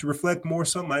surface to reflect more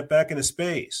sunlight back into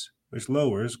space, which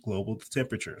lowers global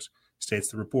temperatures, states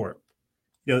the report.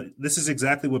 This is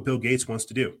exactly what Bill Gates wants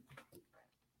to do.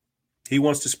 He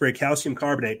wants to spray calcium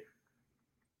carbonate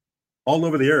all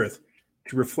over the Earth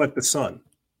to reflect the sun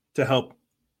to help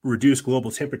reduce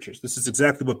global temperatures. This is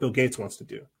exactly what Bill Gates wants to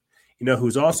do. You know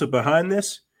who's also behind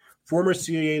this? Former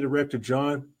CIA Director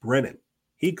John Brennan.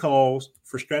 He calls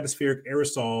for stratospheric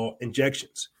aerosol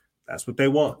injections. That's what they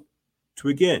want. To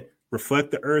again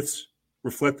reflect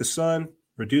the sun,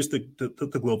 reduce the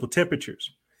global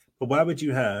temperatures. But why would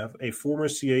you have a former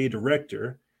CIA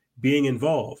director being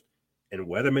involved in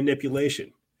weather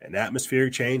manipulation and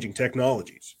atmospheric changing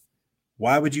technologies?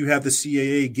 Why would you have the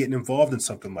CIA getting involved in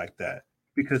something like that?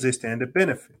 because they stand to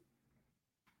benefit.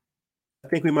 I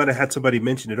think we might have had somebody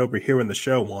mention it over here in the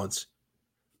show once,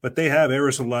 but they have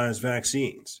aerosolized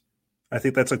vaccines. I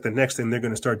think that's like the next thing they're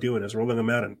going to start doing is rolling them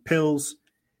out in pills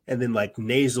and then like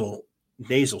nasal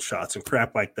shots and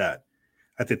crap like that.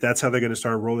 I think that's how they're going to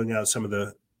start rolling out some of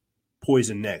the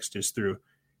poison next, is through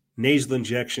nasal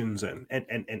injections and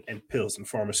pills and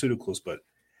pharmaceuticals. But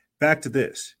back to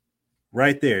this.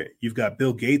 Right there, you've got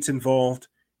Bill Gates involved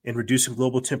in reducing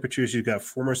global temperatures. You've got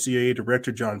former CIA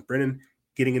Director John Brennan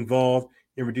getting involved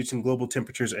in reducing global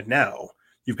temperatures. And now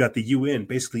you've got the UN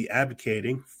basically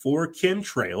advocating for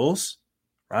chemtrails,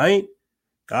 right?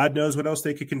 God knows what else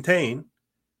they could contain.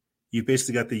 You've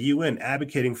basically got the UN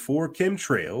advocating for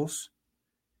chemtrails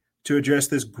to address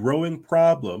this growing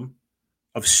problem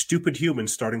of stupid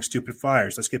humans starting stupid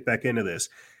fires. Let's get back into this.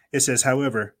 It says,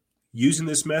 however, using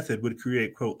this method would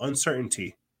create, quote,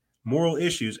 uncertainty, moral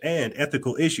issues, and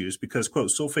ethical issues because, quote,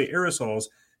 sulfate aerosols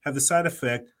have the side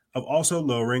effect of also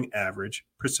lowering average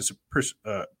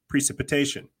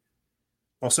precipitation.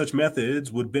 While such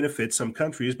methods would benefit some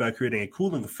countries by creating a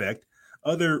cooling effect,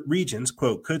 other regions,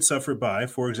 quote, could suffer by,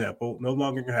 for example, no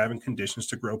longer having conditions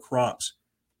to grow crops.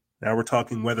 Now we're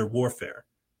talking weather warfare.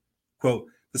 Quote,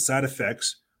 the side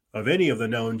effects of any of the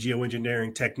known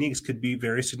geoengineering techniques could be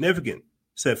very significant,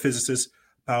 said physicist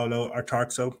Paolo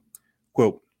Artaxo.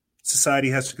 Quote, society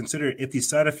has to consider if these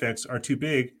side effects are too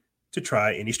big to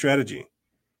try any strategy.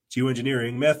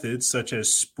 Geoengineering methods such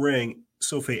as spraying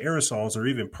sulfate aerosols or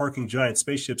even parking giant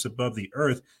spaceships above the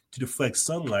Earth to deflect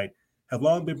sunlight have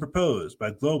long been proposed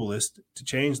by globalists to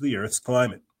change the Earth's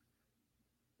climate.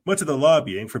 Much of the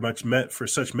lobbying for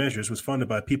such measures was funded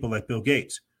by people like Bill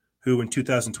Gates, who in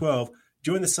 2012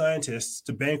 joined the scientists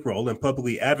to bankroll and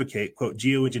publicly advocate, quote,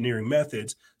 geoengineering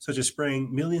methods such as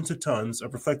spraying millions of tons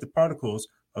of reflected particles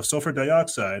of sulfur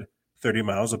dioxide 30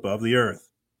 miles above the Earth.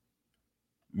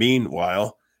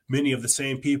 Meanwhile, many of the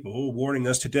same people warning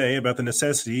us today about the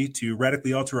necessity to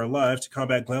radically alter our lives to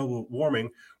combat global warming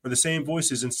were the same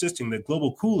voices insisting that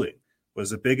global cooling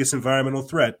was the biggest environmental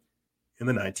threat in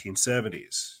the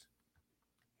 1970s.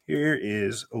 Here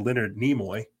is Leonard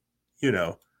Nimoy, you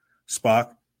know,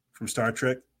 Spock from Star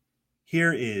Trek.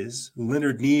 Here is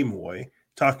Leonard Nimoy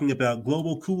talking about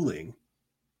global cooling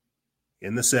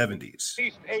in the 70s. At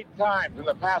least 8 times in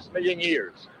the past million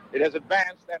years, it has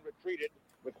advanced and retreated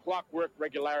with clockwork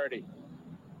regularity.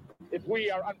 If we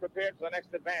are unprepared for the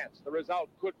next advance, the result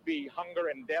could be hunger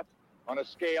and death on a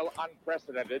scale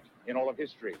unprecedented in all of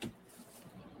history.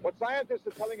 What scientists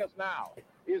are telling us now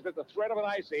is that the threat of an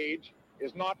ice age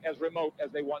is not as remote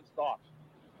as they once thought.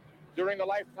 During the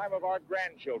lifetime of our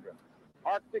grandchildren,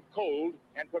 Arctic cold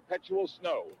and perpetual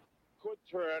snow could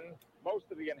turn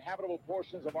most of the inhabitable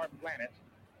portions of our planet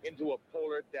into a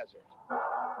polar desert.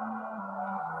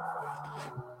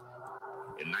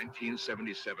 In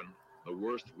 1977, the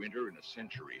worst winter in a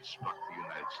century struck the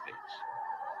United States.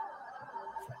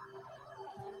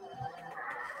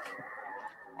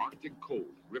 Arctic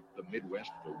cold ripped the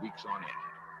Midwest for weeks on end.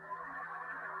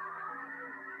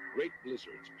 Great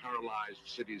blizzards paralyzed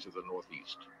cities of the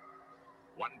Northeast.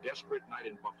 One desperate night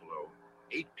in Buffalo,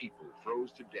 8 people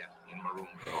froze to death in maroon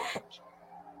coffins.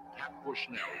 Pat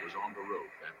Bushnell was on the road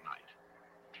that night.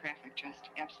 Traffic just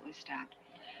absolutely stopped.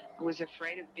 I was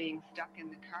afraid of being stuck in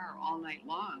the car all night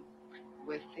long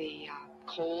with the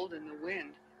cold and the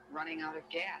wind running out of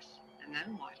gas. And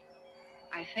then what?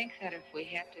 I think that if we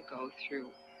had to go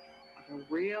through a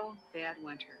real bad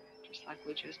winter, just like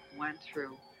we just went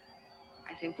through,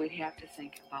 I think we'd have to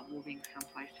think about moving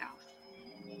someplace else.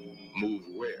 Move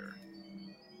where?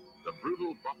 The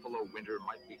brutal Buffalo winter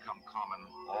might become common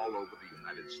all over the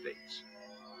United States.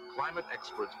 Climate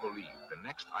experts believe the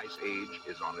next ice age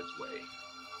is on its way.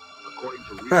 According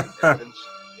to recent evidence,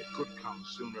 it could come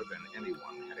sooner than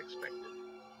anyone had expected.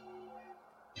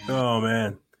 Oh,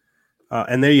 man.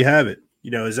 And there you have it.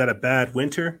 You know, is that a bad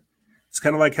winter? It's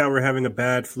kind of like how we're having a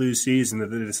bad flu season that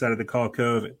they decided to call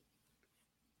COVID.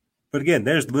 But again,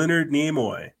 there's Leonard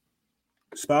Nimoy,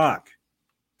 Spock,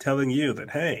 telling you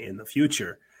that, hey, in the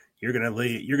future, you're gonna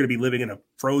be living in a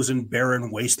frozen,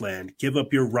 barren wasteland. Give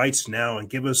up your rights now and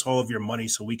give us all of your money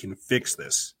so we can fix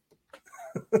this.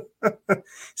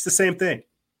 It's the same thing.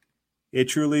 It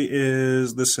truly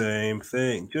is the same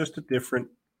thing, just a different,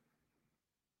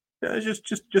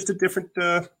 just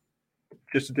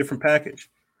a different package.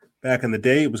 Back in the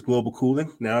day, it was global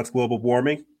cooling. Now it's global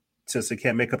warming. Since they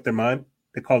can't make up their mind,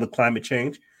 they call it climate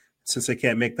change. Since they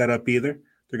can't make that up either,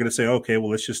 they're going to say, okay, well,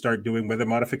 let's just start doing weather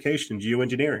modification,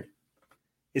 geoengineering.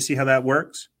 You see how that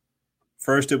works?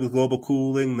 First, it was global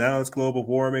cooling. Now it's global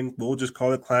warming. We'll just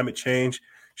call it climate change.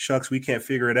 Shucks, we can't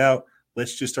figure it out.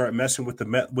 let's just start messing with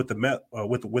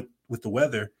the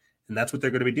weather, and that's what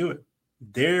they're going to be doing.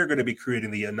 They're going to be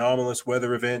creating the anomalous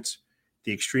weather events,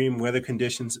 the extreme weather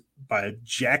conditions by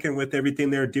jacking with everything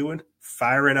they're doing,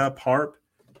 firing up HARP,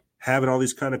 having all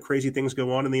these kind of crazy things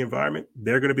go on in the environment.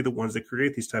 They're going to be the ones that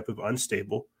create these type of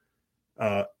unstable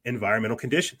environmental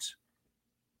conditions.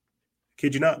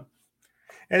 Kid you not.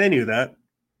 And they knew that.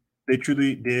 They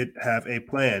truly did have a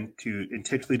plan to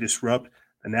intentionally disrupt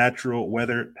the natural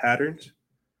weather patterns.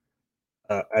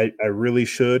 I really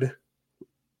should,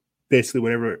 basically,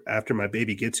 whenever after my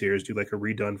baby gets here, is do like a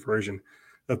redone version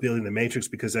of Building the Matrix,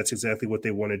 because that's exactly what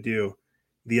they want to do.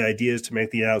 The idea is to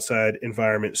make the outside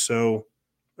environment so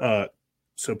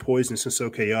poisonous and so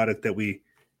chaotic that we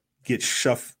get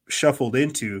shuffled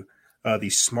into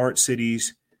these smart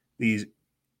cities, these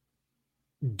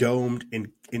domed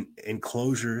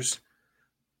enclosures,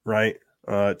 right,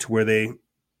 to where they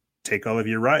take all of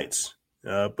your rights.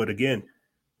 But again,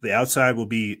 the outside will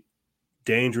be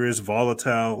dangerous,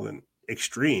 volatile, and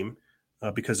extreme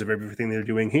because of everything they're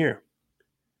doing here.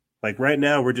 Like right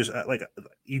now, we're just like,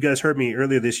 you guys heard me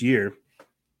earlier this year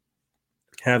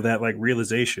have that like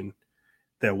realization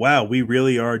that, wow, we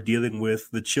really are dealing with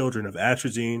the children of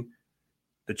atrazine,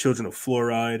 the children of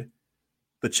fluoride,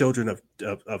 the children of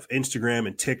Instagram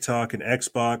and TikTok and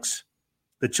Xbox,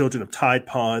 the children of Tide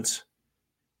Pods,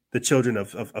 the children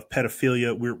of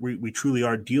pedophilia. We truly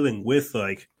are dealing with,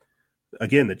 like,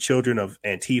 again, the children of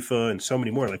Antifa and so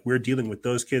many more. Like, we're dealing with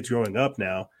those kids growing up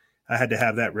now. I had to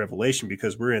have that revelation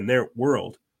because we're in their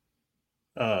world.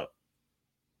 Look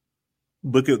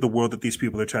at the world that these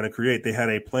people are trying to create. They had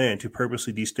a plan to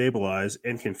purposely destabilize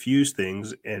and confuse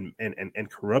things and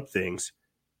corrupt things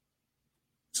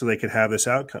so they could have this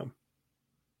outcome.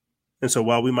 And so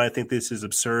while we might think this is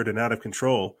absurd and out of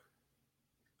control,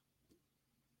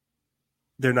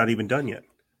 they're not even done yet.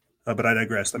 But I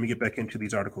digress. Let me get back into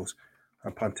these articles.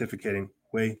 I'm pontificating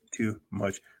way too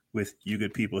much with you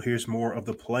good people. Here's more of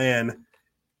the plan.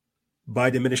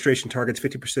 Biden administration targets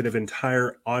 50% of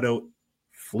entire auto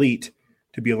fleet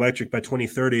to be electric by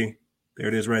 2030. There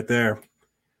it is right there.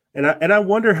 And I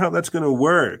wonder how that's going to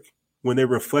work when they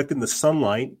reflect in the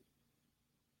sunlight,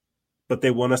 but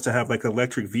they want us to have like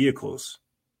electric vehicles.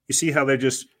 You see how they're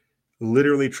just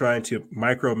literally trying to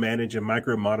micromanage and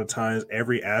micro-monetize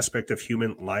every aspect of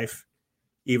human life,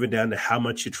 even down to how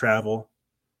much you travel,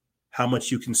 how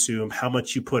much you consume, how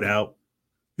much you put out.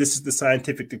 This is the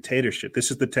scientific dictatorship.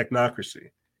 This is the technocracy.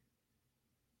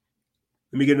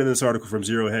 Let me get into this article from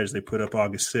Zero Hedge they put up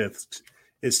August 5th.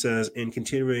 It says, in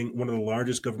continuing one of the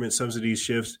largest government subsidy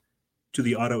shifts to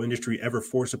the auto industry ever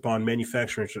forced upon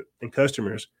manufacturers and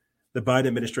customers, the Biden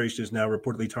administration is now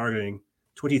reportedly targeting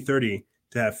 2030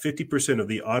 to have 50% of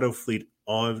the auto fleet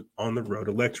on the road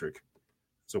electric.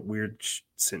 It's a weird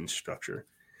sentence structure.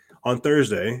 On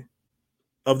Thursday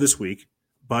of this week,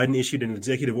 Biden issued an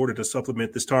executive order to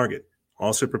supplement this target,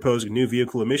 also proposing new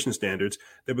vehicle emission standards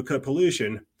that would cut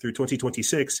pollution through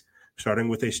 2026, starting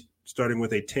with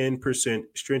a 10%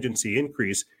 stringency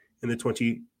increase in the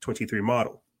 2023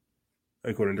 model,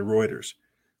 according to Reuters.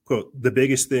 Quote, the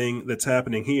biggest thing that's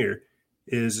happening here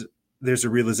is there's a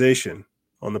realization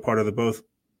on the part of both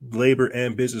labor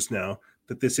and business now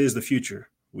that this is the future.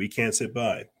 We can't sit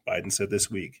by, Biden said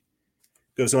this week.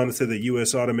 Goes on to say that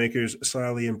U.S. automakers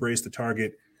silently embraced the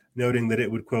target, noting that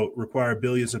it would, quote, require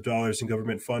billions of dollars in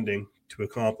government funding to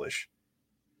accomplish.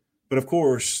 But of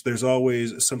course, there's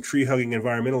always some tree-hugging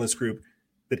environmentalist group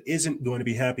that isn't going to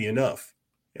be happy enough.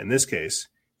 In this case,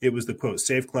 it was the, quote,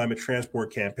 Safe Climate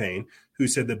Transport campaign who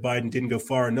said that Biden didn't go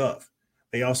far enough.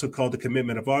 They also called the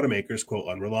commitment of automakers, quote,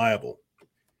 unreliable.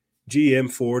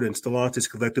 GM, Ford, and Stellantis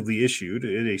collectively issued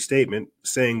a statement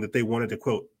saying that they wanted to,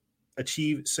 quote,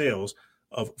 achieve sales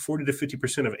of 40 to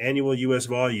 50% of annual U.S.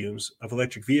 volumes of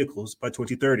electric vehicles by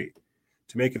 2030.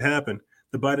 To make it happen,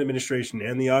 the Biden administration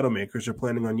and the automakers are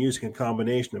planning on using a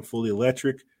combination of fully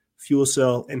electric, fuel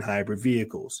cell, and hybrid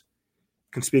vehicles.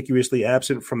 Conspicuously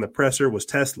absent from the presser was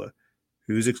Tesla,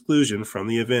 whose exclusion from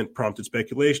the event prompted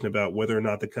speculation about whether or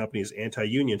not the company's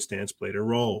anti-union stance played a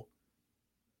role.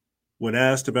 When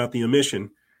asked about the omission,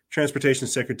 Transportation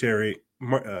Secretary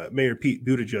Mayor Pete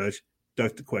Buttigieg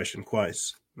ducked the question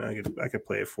twice. Now I could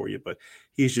play it for you, but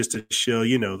he's just a shill.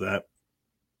 You know that.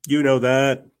 You know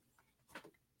that.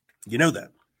 You know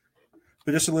that.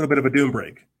 But just a little bit of a doom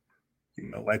break.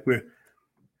 You know, like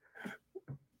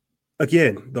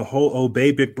again, the whole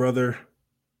obey Big Brother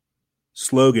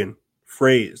slogan,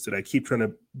 phrase that I keep trying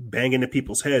to bang into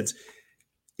people's heads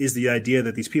is the idea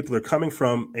that these people are coming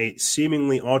from a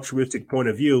seemingly altruistic point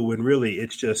of view when really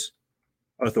it's just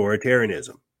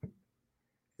authoritarianism.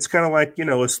 It's kind of like, you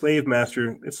know, a slave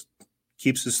master. It's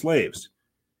keeps the slaves.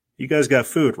 You guys got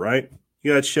food, right?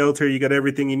 You got shelter. You got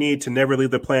everything you need to never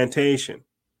leave the plantation.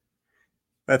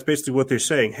 That's basically what they're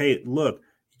saying. Hey, look,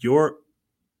 your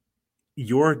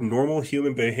normal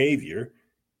human behavior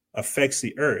affects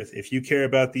the earth. If you care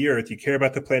about the earth, you care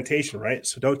about the plantation, right?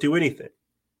 So don't do anything.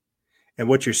 And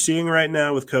what you're seeing right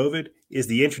now with COVID is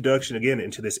the introduction again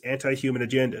into this anti-human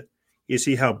agenda. You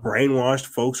see how brainwashed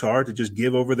folks are to just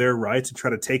give over their rights and try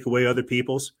to take away other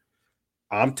people's.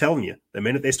 I'm telling you, the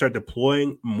minute they start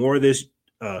deploying more of this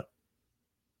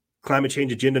climate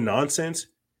change agenda nonsense,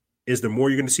 is the more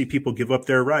you're going to see people give up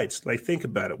their rights. Like, think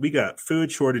about it. We got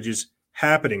food shortages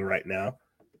happening right now.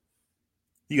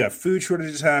 You got food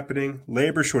shortages happening,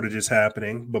 labor shortages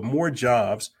happening, but more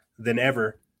jobs than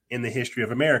ever in the history of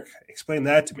America. Explain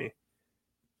that to me.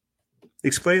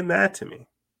 Explain that to me.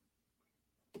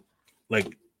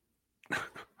 Like,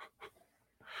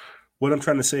 what I'm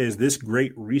trying to say is this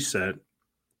great reset,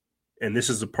 and this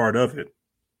is a part of it,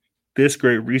 this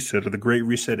great reset, or the great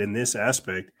reset in this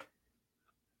aspect,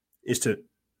 is to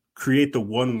create the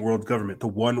one world government, the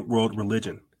one world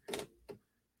religion.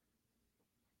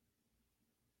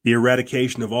 The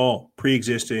eradication of all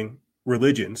pre-existing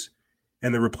religions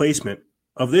and the replacement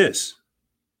of this.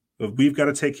 We've got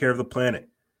to take care of the planet.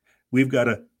 We've got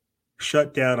to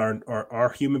shut down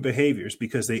our human behaviors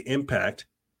because they impact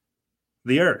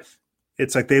the earth.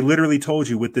 It's like they literally told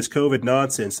you with this COVID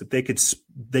nonsense that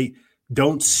they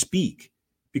don't speak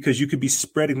because you could be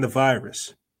spreading the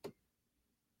virus.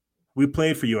 We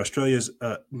played for you. Australia's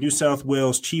New South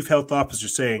Wales chief health officer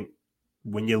saying,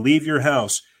 when you leave your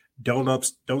house, don't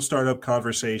start up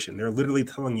conversation. They're literally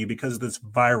telling you because of this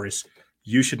virus,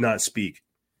 you should not speak.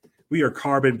 We are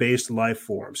carbon-based life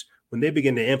forms. When they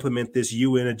begin to implement this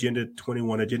UN Agenda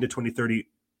 21, Agenda 2030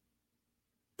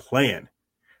 plan,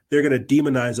 they're going to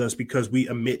demonize us because we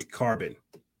emit carbon.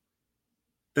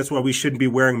 That's why we shouldn't be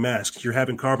wearing masks. You're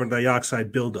having carbon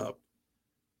dioxide buildup.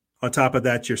 On top of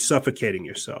that, you're suffocating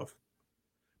yourself.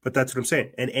 But that's what I'm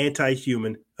saying. An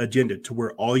anti-human agenda to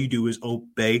where all you do is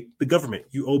obey the government.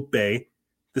 You obey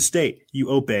the state.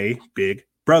 You obey Big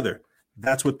Brother.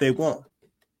 That's what they want.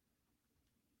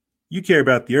 You care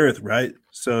about the earth, right?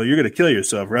 So you're going to kill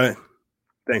yourself, right?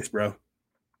 Thanks, bro.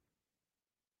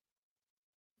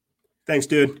 Thanks,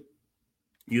 dude.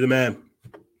 You the man.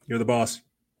 You're the boss.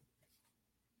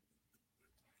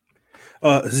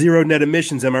 Zero net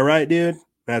emissions. Am I right, dude?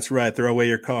 That's right. Throw away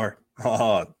your car.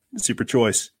 Super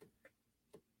choice.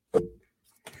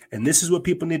 And this is what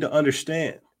people need to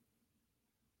understand.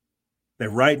 That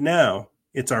right now,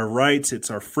 it's our rights, it's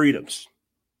our freedoms.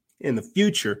 In the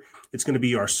future, it's going to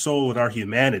be our soul and our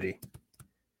humanity.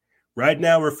 Right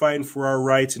now, we're fighting for our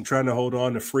rights and trying to hold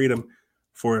on to freedom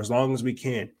for as long as we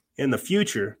can. In the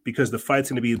future, because the fight's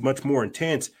going to be much more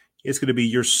intense, it's going to be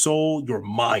your soul, your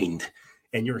mind,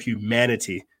 and your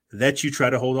humanity that you try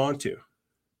to hold on to.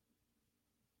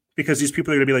 Because these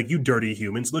people are going to be like, you dirty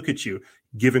humans, look at you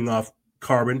giving off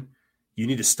carbon. You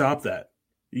need to stop that.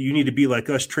 You need to be like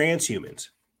us transhumans.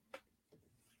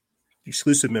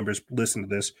 Exclusive members listen to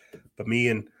this, but me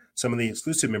and some of the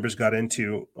exclusive members got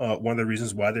into one of the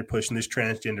reasons why they're pushing this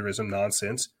transgenderism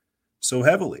nonsense so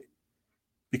heavily.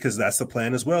 Because that's the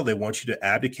plan as well. They want you to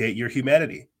abdicate your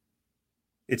humanity.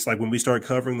 It's like when we start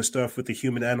covering the stuff with the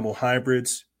human-animal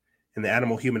hybrids and the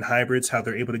animal-human hybrids, how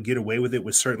they're able to get away with it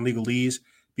with certain legalese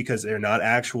because they're not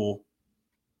actual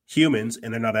humans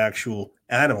and they're not actual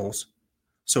animals.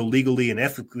 So legally and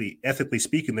ethically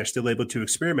speaking, they're still able to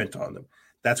experiment on them.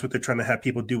 That's what they're trying to have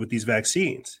people do with these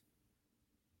vaccines,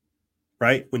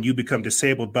 right? When you become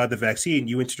disabled by the vaccine,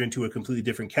 you enter into a completely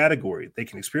different category. They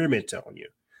can experiment on you.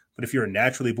 But if you're a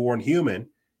naturally born human,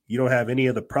 you don't have any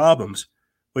of the problems,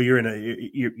 but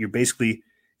you're basically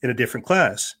in a different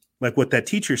class. Like what that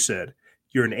teacher said,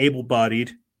 you're an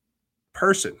able-bodied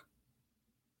person.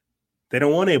 They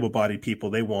don't want able-bodied people.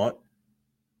 They want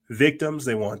victims.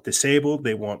 They want disabled.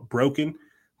 They want broken.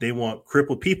 They want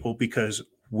crippled people because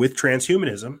with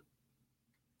transhumanism,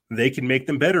 they can make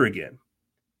them better again.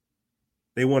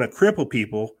 They want to cripple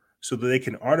people so that they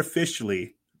can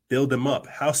artificially build them up.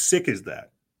 How sick is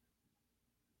that?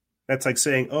 That's like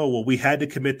saying, oh, well, we had to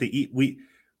commit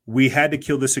we had to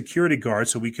kill the security guard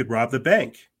so we could rob the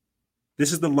bank.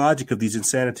 This is the logic of these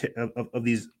of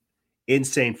these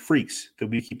insane freaks that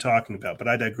we keep talking about. But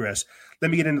I digress.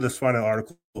 Let me get into this final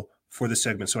article for this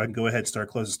segment so I can go ahead and start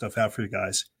closing stuff out for you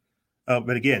guys.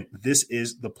 But again, this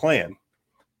is the plan.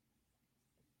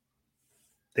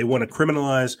 They want to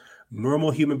criminalize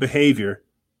normal human behavior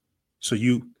so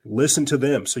you listen to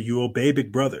them, so you obey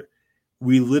Big Brother.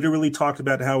 We literally talked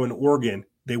about how in Oregon,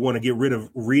 they want to get rid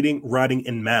of reading, writing,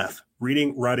 and math,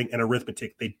 reading, writing, and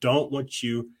arithmetic. They don't want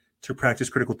you to practice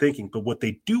critical thinking. But what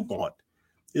they do want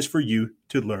is for you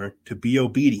to learn to be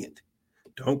obedient.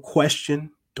 Don't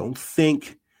question, don't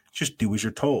think, just do as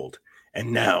you're told.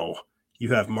 And now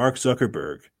you have Mark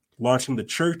Zuckerberg launching the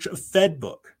Church of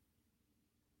FedBook.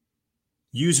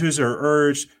 Users are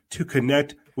urged to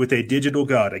connect with a digital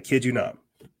god. I kid you not.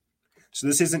 So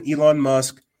this isn't Elon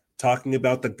Musk talking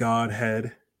about the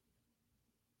Godhead.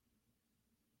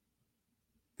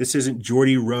 This isn't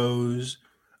Geordie Rose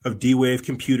of D-Wave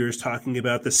Computers talking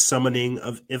about the summoning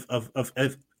of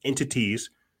entities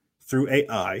through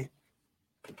AI.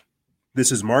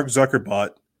 This is Mark Zuckerberg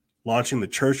launching the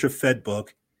Church of FedBook,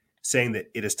 saying that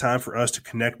it is time for us to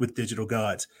connect with digital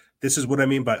gods. This is what I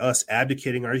mean by us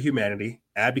abdicating our humanity,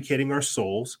 abdicating our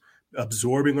souls,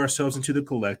 absorbing ourselves into the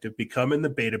collective, becoming the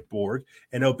beta Borg,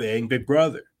 and obeying Big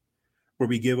Brother, where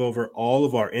we give over all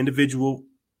of our individual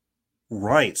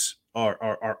rights,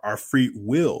 our free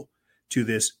will to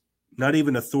this not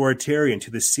even authoritarian, to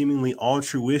this seemingly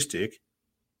altruistic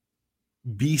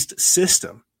beast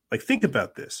system. Like, think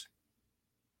about this.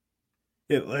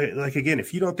 Again,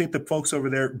 if you don't think the folks over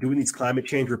there doing these climate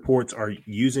change reports are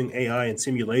using AI and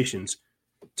simulations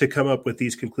to come up with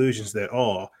these conclusions that,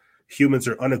 humans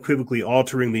are unequivocally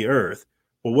altering the earth,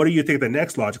 well, what do you think the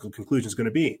next logical conclusion is going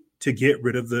to be? To get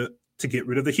rid of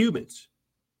the humans.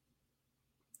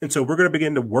 And so we're going to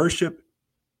begin to worship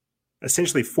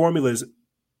essentially formulas,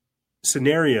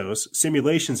 scenarios,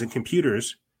 simulations, and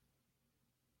computers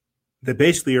that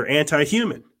basically are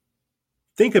anti-human.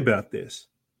 Think about this.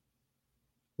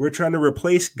 We're trying to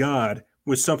replace God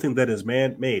with something that is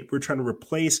man-made. We're trying to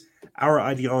replace our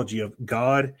ideology of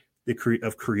God,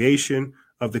 of creation,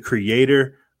 of the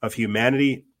creator, of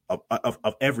humanity,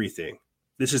 of everything.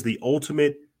 This is the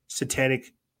ultimate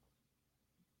satanic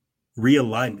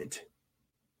realignment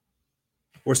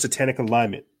or satanic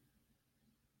alignment.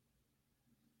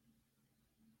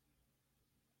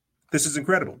 This is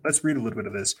incredible. Let's read a little bit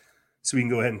of this so we can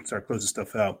go ahead and start closing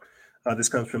stuff out. This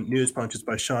comes from News Punches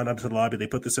by Sean Abdulabi. They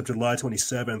put this up July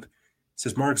 27th. It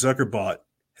says Mark Zuckerberg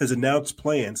has announced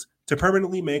plans to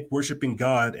permanently make worshiping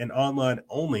God an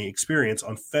online-only experience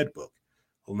on FedBook,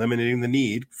 eliminating the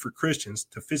need for Christians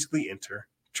to physically enter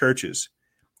churches.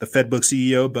 The FedBook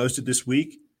CEO boasted this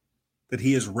week that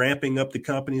he is ramping up the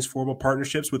company's formal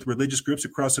partnerships with religious groups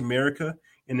across America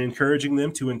and encouraging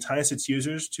them to entice its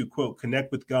users to, quote,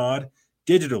 connect with God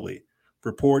digitally,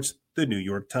 reports the New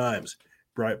York Times.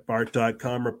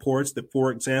 Breitbart.com reports that,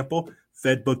 for example,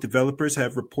 FedBook developers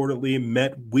have reportedly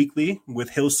met weekly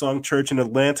with Hillsong Church in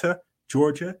Atlanta,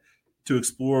 Georgia, to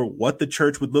explore what the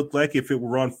church would look like if it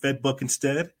were on FedBook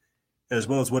instead, as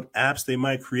well as what apps they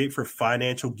might create for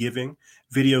financial giving,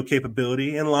 video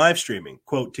capability, and live streaming.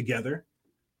 Quote, together,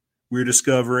 we're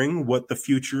discovering what the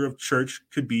future of church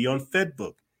could be on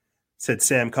FedBook, said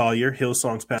Sam Collier,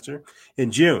 Hillsong's pastor.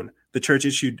 In June, the church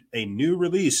issued a new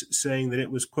release saying that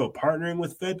it was, quote, partnering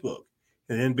with FedBook,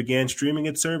 and then began streaming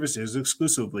its services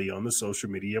exclusively on the social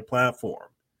media platform.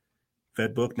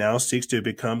 FedBook now seeks to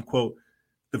become, quote,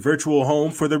 the virtual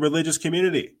home for the religious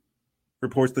community,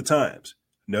 reports the Times,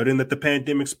 noting that the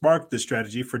pandemic sparked the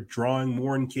strategy for drawing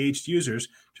more engaged users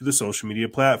to the social media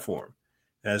platform,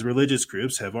 as religious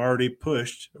groups have already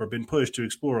been pushed to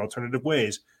explore alternative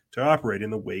ways to operate in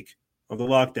the wake of the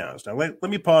lockdowns. Now, let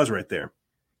me pause right there.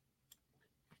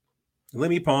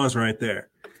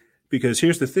 Because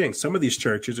here's the thing. Some of these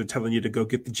churches are telling you to go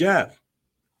get the jab.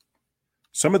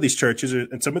 Some of these churches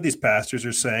and some of these pastors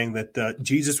are saying that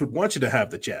Jesus would want you to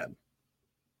have the jab.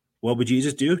 What would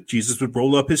Jesus do? Jesus would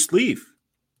roll up his sleeve.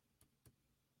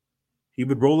 He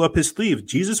would roll up his sleeve.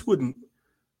 Jesus wouldn't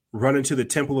run into the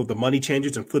temple of the money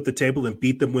changers and flip the table and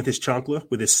beat them with his chancla,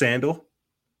 with his sandal.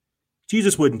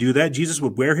 Jesus wouldn't do that. Jesus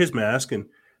would wear his mask and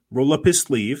roll up his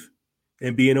sleeve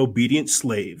and be an obedient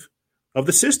slave of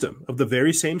the system, of the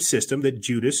very same system that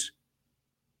Judas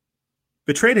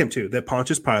betrayed him to, that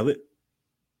Pontius Pilate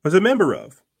was a member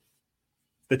of.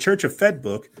 The Church of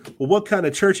FedBook, well, what kind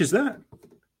of church is that?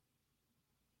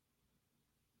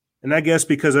 And I guess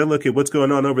because I look at what's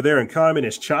going on over there in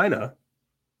communist China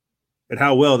and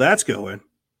how well that's going,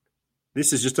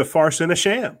 this is just a farce and a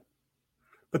sham.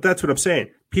 But that's what I'm saying.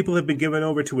 People have been given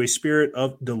over to a spirit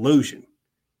of delusion,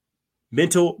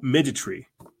 mental midgetry,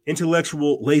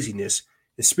 intellectual laziness,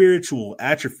 and spiritual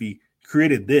atrophy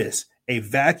created this. A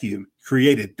vacuum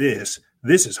created this.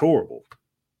 This is horrible.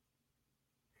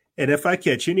 And if I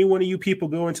catch any one of you people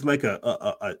going to like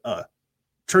a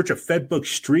Church of FedBook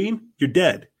stream, you're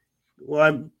dead. Well,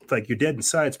 I'm like, you're dead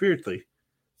inside spiritually.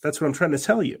 That's what I'm trying to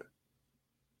tell you.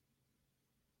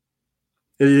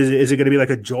 Is it going to be like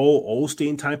a Joel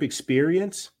Osteen type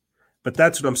experience? But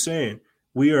that's what I'm saying.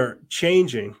 We are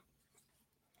changing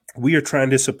We are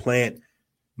trying to supplant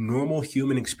normal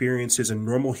human experiences and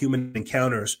normal human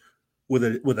encounters with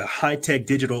a high-tech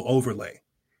digital overlay.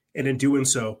 And in doing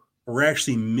so, we're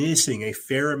actually missing a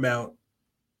fair amount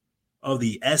of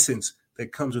the essence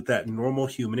that comes with that normal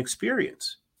human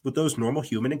experience, with those normal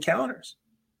human encounters.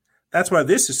 That's why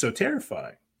this is so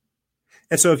terrifying.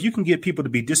 And so if you can get people to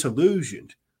be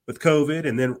disillusioned with COVID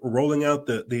and then rolling out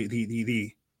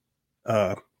the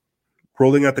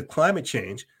climate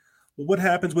change, well, what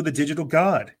happens with the digital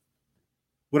God?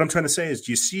 What I'm trying to say is,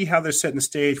 do you see how they're setting the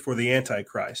stage for the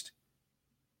Antichrist?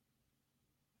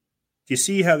 Do you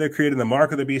see how they're creating the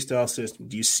mark of the beast style system?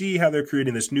 Do you see how they're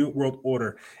creating this new world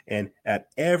order? And at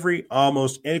every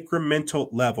almost incremental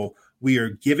level, we are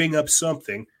giving up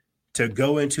something to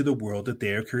go into the world that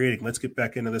they are creating. Let's get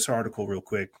back into this article real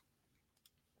quick.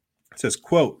 It says,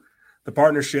 quote, the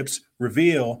partnerships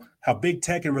reveal how big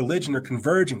tech and religion are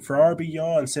converging far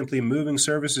beyond simply moving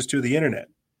services to the internet.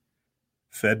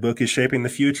 FedBook is shaping the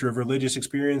future of religious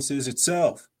experiences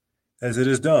itself, as it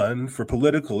is done for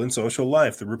political and social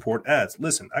life, the report adds.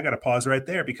 Listen, I got to pause right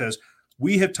there because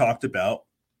we have talked about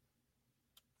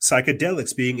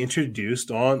psychedelics being introduced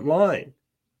online.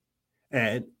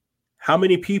 And how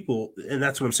many people, and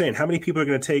that's what I'm saying, how many people are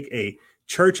going to take a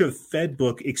Church of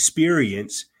FedBook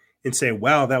experience and say,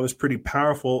 wow, that was pretty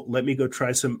powerful. Let me go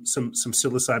try some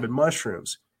psilocybin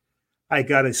mushrooms. I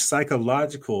got a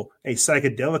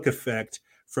psychedelic effect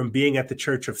from being at the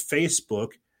Church of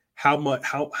Facebook.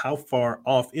 How far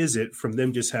off is it from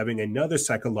them just having another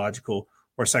psychological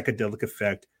or psychedelic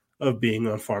effect of being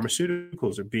on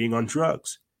pharmaceuticals or being on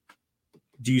drugs?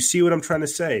 Do you see what I'm trying to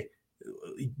say?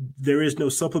 There is no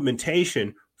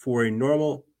supplementation for a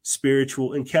normal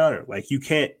spiritual encounter. Like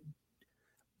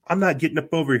I'm not getting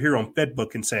up over here on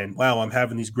FedBook and saying, wow, I'm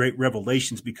having these great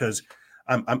revelations because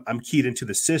I'm keyed into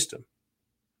the system.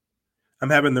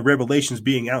 I'm having the revelations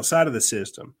being outside of the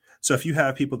system. So if you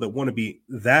have people that want to be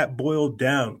that boiled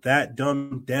down, that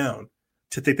dumbed down,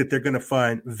 to think that they're going to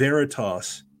find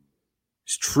veritas,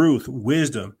 truth,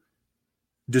 wisdom,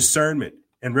 discernment,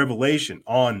 and revelation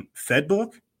on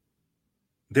FedBook,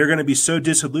 they're going to be so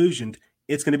disillusioned,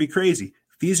 it's going to be crazy.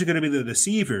 These are going to be the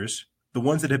deceivers, the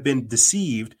ones that have been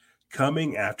deceived,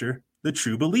 coming after the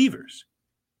true believers.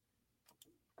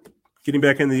 Getting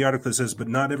back into the article, it says, but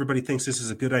not everybody thinks this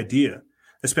is a good idea,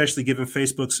 especially given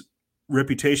Facebook's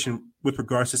reputation with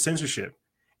regards to censorship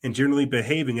and generally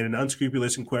behaving in an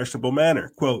unscrupulous and questionable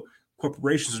manner. Quote,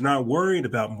 corporations are not worried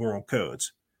about moral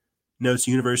codes, notes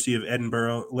University of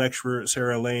Edinburgh lecturer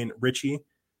Sarah Lane Ritchie.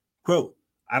 Quote,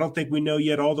 I don't think we know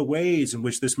yet all the ways in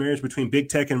which this marriage between big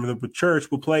tech and the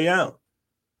church will play out.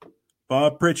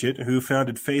 Bob Pritchett, who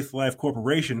founded Faith Life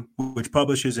Corporation, which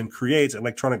publishes and creates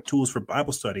electronic tools for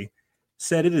Bible study,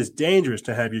 said it is dangerous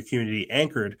to have your community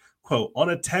anchored, quote, on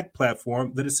a tech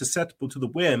platform that is susceptible to the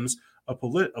whims of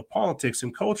politics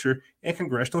and culture and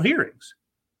congressional hearings.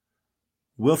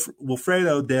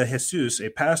 Wilfredo de Jesus, a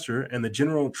pastor and the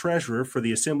general treasurer for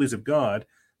the Assemblies of God,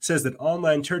 says that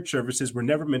online church services were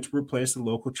never meant to replace the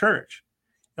local church.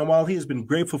 And while he has been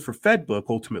grateful for FedBook,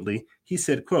 ultimately, he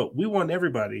said, quote, we want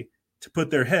everybody to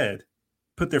put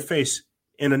their face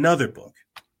in another book.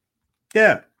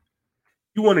 Yeah.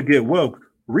 You want to get woke,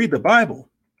 read the Bible.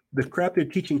 The crap they're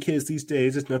teaching kids these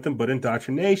days is nothing but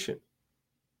indoctrination.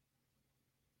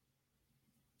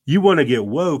 You want to get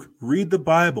woke, read the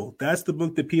Bible. That's the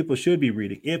book that people should be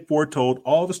reading. It foretold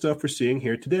all the stuff we're seeing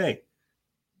here today.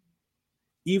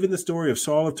 Even the story of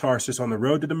Saul of Tarsus on the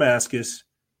road to Damascus,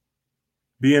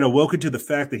 being awoken to the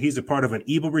fact that he's a part of an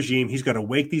evil regime, he's got to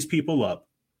wake these people up.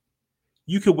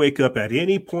 You can wake up at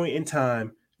any point in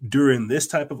time during this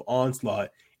type of onslaught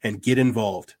and get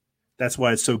involved. That's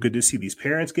why it's so good to see these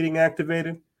parents getting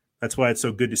activated. That's why it's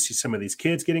so good to see some of these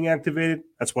kids getting activated.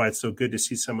 That's why it's so good to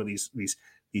see some of these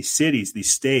cities,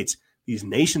 these states, these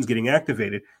nations getting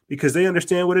activated, because they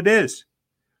understand what it is.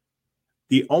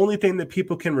 The only thing that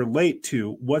people can relate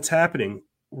to what's happening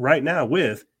right now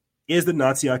with is the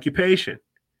Nazi occupation,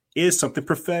 is something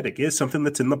prophetic, is something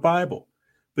that's in the Bible.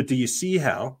 But do you see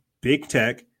how big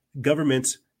tech,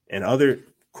 governments, and other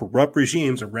corrupt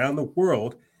regimes around the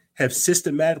world have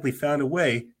systematically found a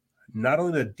way not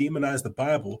only to demonize the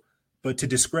Bible, but to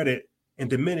discredit and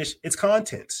diminish its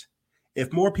contents?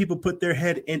 If more people put their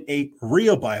head in a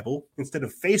real Bible instead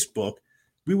of Facebook,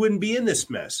 we wouldn't be in this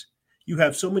mess. You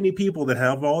have so many people that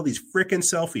have all these frickin'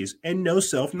 selfies and no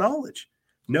self-knowledge,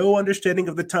 no understanding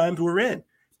of the times we're in,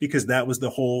 because that was the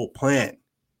whole plan.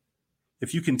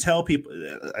 If you can tell people,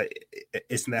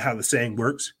 isn't that how the saying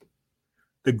works?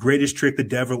 The greatest trick the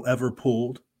devil ever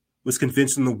pulled was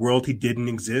convincing the world he didn't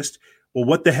exist. Well,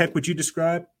 what the heck would you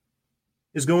describe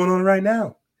is going on right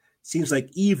now? Seems like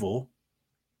evil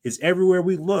is everywhere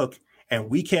we look, and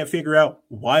we can't figure out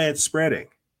why it's spreading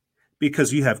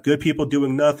because you have good people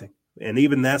doing nothing. And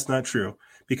even that's not true,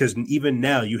 because even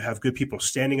now you have good people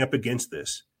standing up against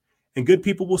this. And good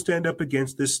people will stand up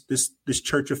against this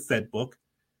Church of Fed book.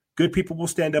 Good people will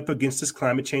stand up against this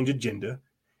climate change agenda.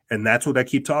 And that's what I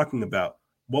keep talking about.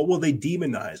 What will they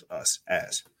demonize us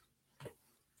as?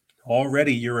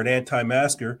 Already you're an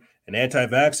anti-masker, an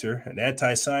anti-vaxxer, an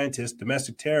anti-scientist,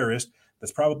 domestic terrorist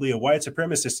that's probably a white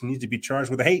supremacist and needs to be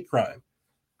charged with a hate crime.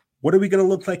 What are we going to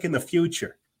look like in the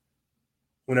future?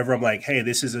 Whenever I'm like, hey,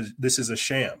 this is a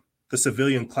sham. The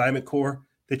civilian climate corps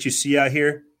that you see out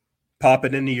here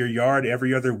popping into your yard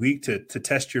every other week to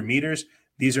test your meters,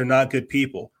 these are not good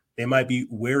people. They might be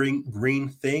wearing green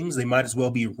things. They might as well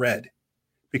be red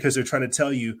because they're trying to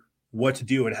tell you what to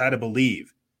do and how to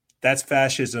believe. That's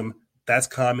fascism. That's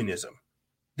communism.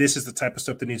 This is the type of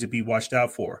stuff that needs to be watched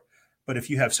out for. But if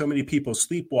you have so many people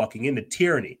sleepwalking into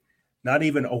tyranny, not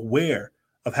even aware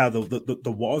of how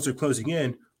the walls are closing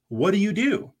in, what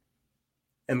do?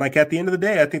 And like at the end of the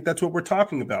day, I think that's what we're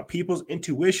talking about. People's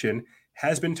intuition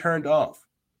has been turned off.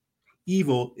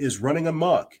 Evil is running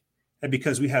amok. And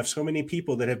because we have so many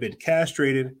people that have been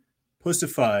castrated,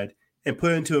 pussified, and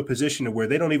put into a position where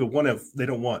they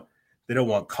don't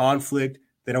want conflict.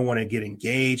 They don't want to get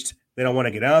engaged. They don't want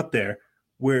to get out there.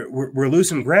 We're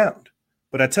losing ground.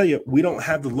 But I tell you, we don't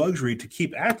have the luxury to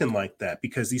keep acting like that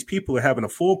because these people are having a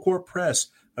full court press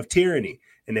of tyranny.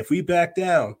 And if we back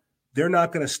down, they're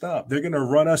not going to stop. They're going to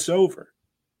run us over.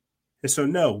 And so,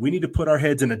 no, we need to put our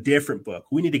heads in a different book.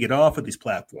 We need to get off of these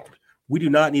platforms. We do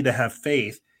not need to have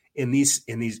faith in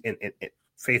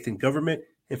faith in government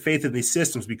and faith in these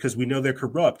systems because we know they're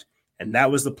corrupt. And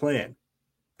that was the plan.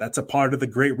 That's a part of the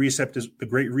Great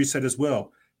Reset as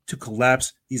well, to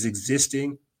collapse these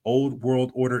existing old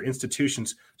world order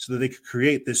institutions so that they could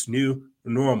create this new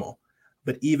normal.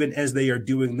 But even as they are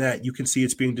doing that, you can see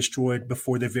it's being destroyed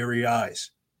before their very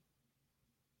eyes.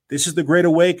 This is the Great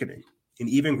Awakening, and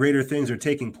even greater things are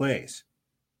taking place.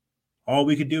 All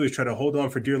we could do is try to hold on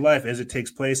for dear life as it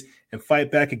takes place and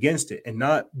fight back against it and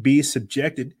not be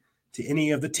subjected to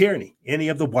any of the tyranny, any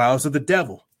of the wiles of the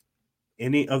devil,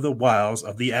 any of the wiles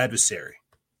of the adversary.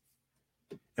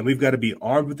 And we've got to be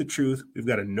armed with the truth. We've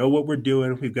got to know what we're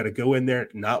doing. We've got to go in there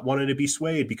not wanting to be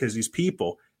swayed because these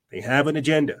people, they have an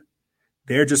agenda.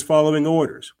 They're just following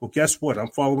orders. Well, guess what? I'm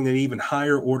following an even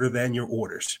higher order than your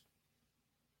orders.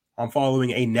 I'm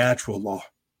following a natural law,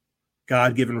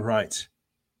 God-given rights,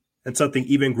 and something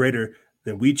even greater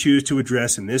than we choose to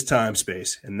address in this time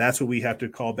space. And that's what we have to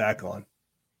call back on.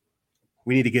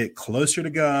 We need to get closer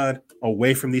to God,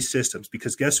 away from these systems,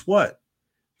 because guess what?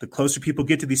 The closer people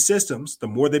get to these systems, the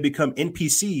more they become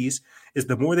NPCs, is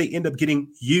the more they end up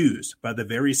getting used by the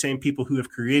very same people who have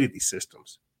created these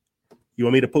systems. You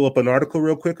want me to pull up an article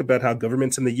real quick about how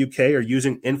governments in the UK are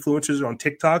using influencers on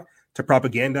TikTok to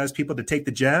propagandize people to take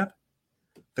the jab?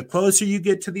 The closer you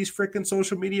get to these freaking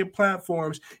social media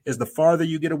platforms is the farther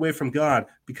you get away from God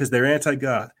because they're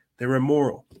anti-God. They're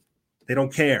immoral. They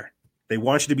don't care. They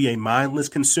want you to be a mindless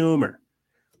consumer.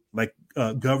 Like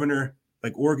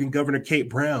Oregon Governor Kate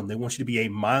Brown, they want you to be a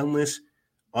mindless,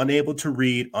 unable to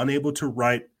read, unable to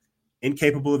write,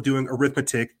 incapable of doing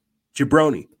arithmetic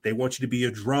jabroni. They want you to be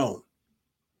a drone.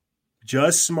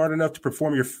 Just smart enough to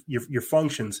perform your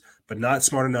functions, but not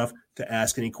smart enough to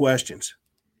ask any questions.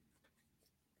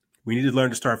 We need to learn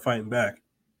to start fighting back.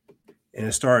 And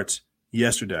it starts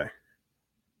yesterday.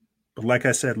 But like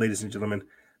I said, ladies and gentlemen,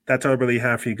 that's all I really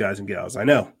have for you guys and gals. I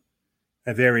know,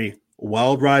 a very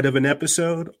wild ride of an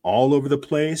episode, all over the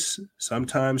place,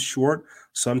 sometimes short,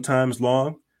 sometimes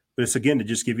long. But it's, again, to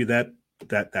just give you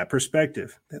that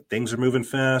perspective, that things are moving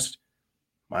fast.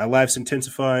 My life's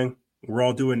intensifying. We're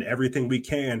all doing everything we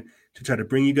can to try to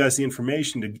bring you guys the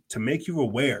information to make you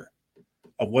aware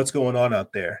of what's going on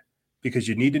out there. Because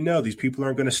you need to know these people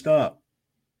aren't going to stop.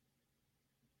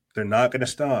 They're not going to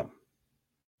stop.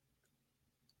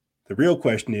 The real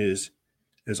question is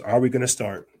are we going to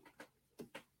start?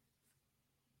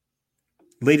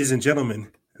 Ladies and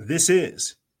gentlemen, this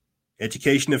is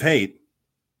Education of Hate,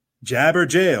 Jab or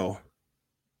Jail,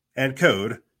 and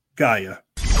Code Gaia.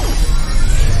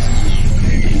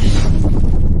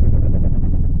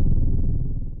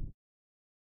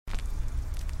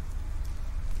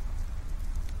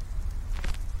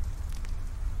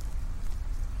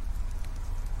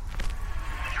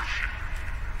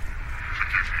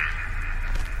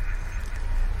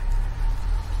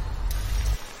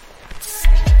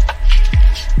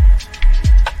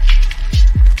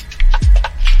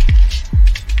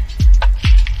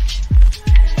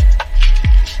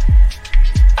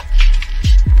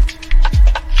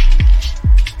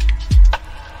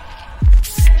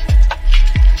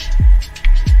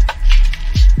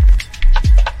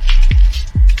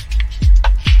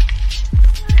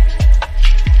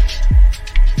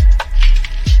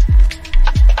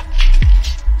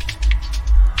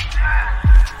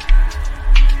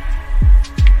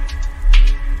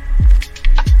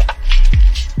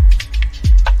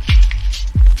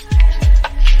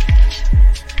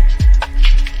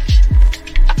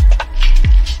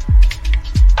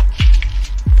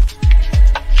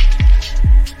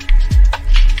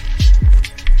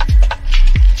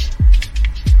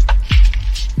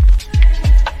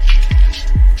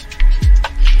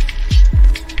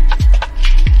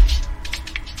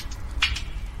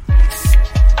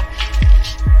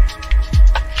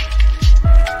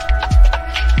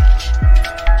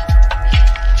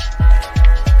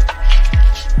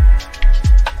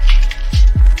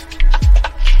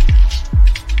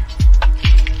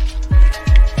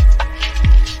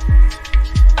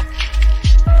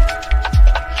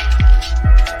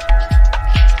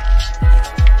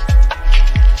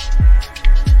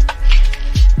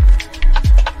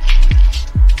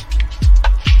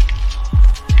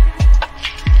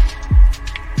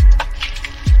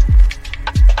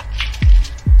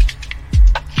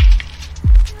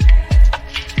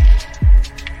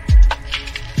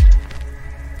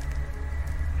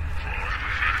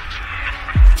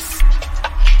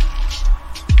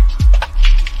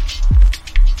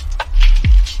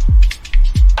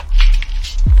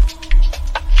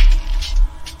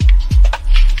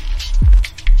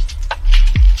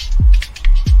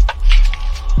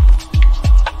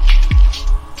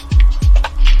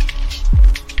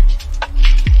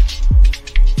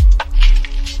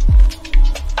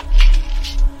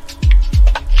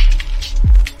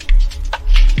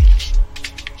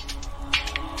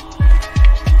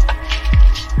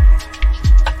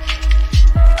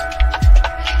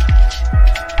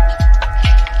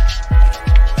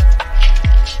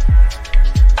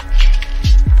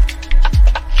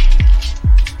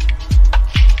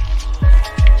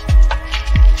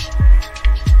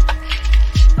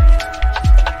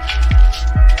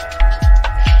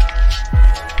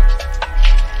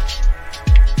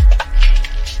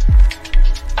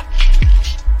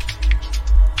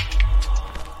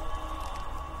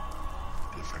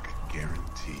 if I could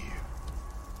guarantee you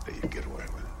that you'd get away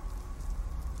with it,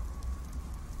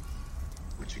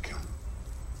 would you kill him?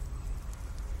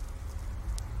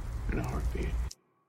 In a heartbeat.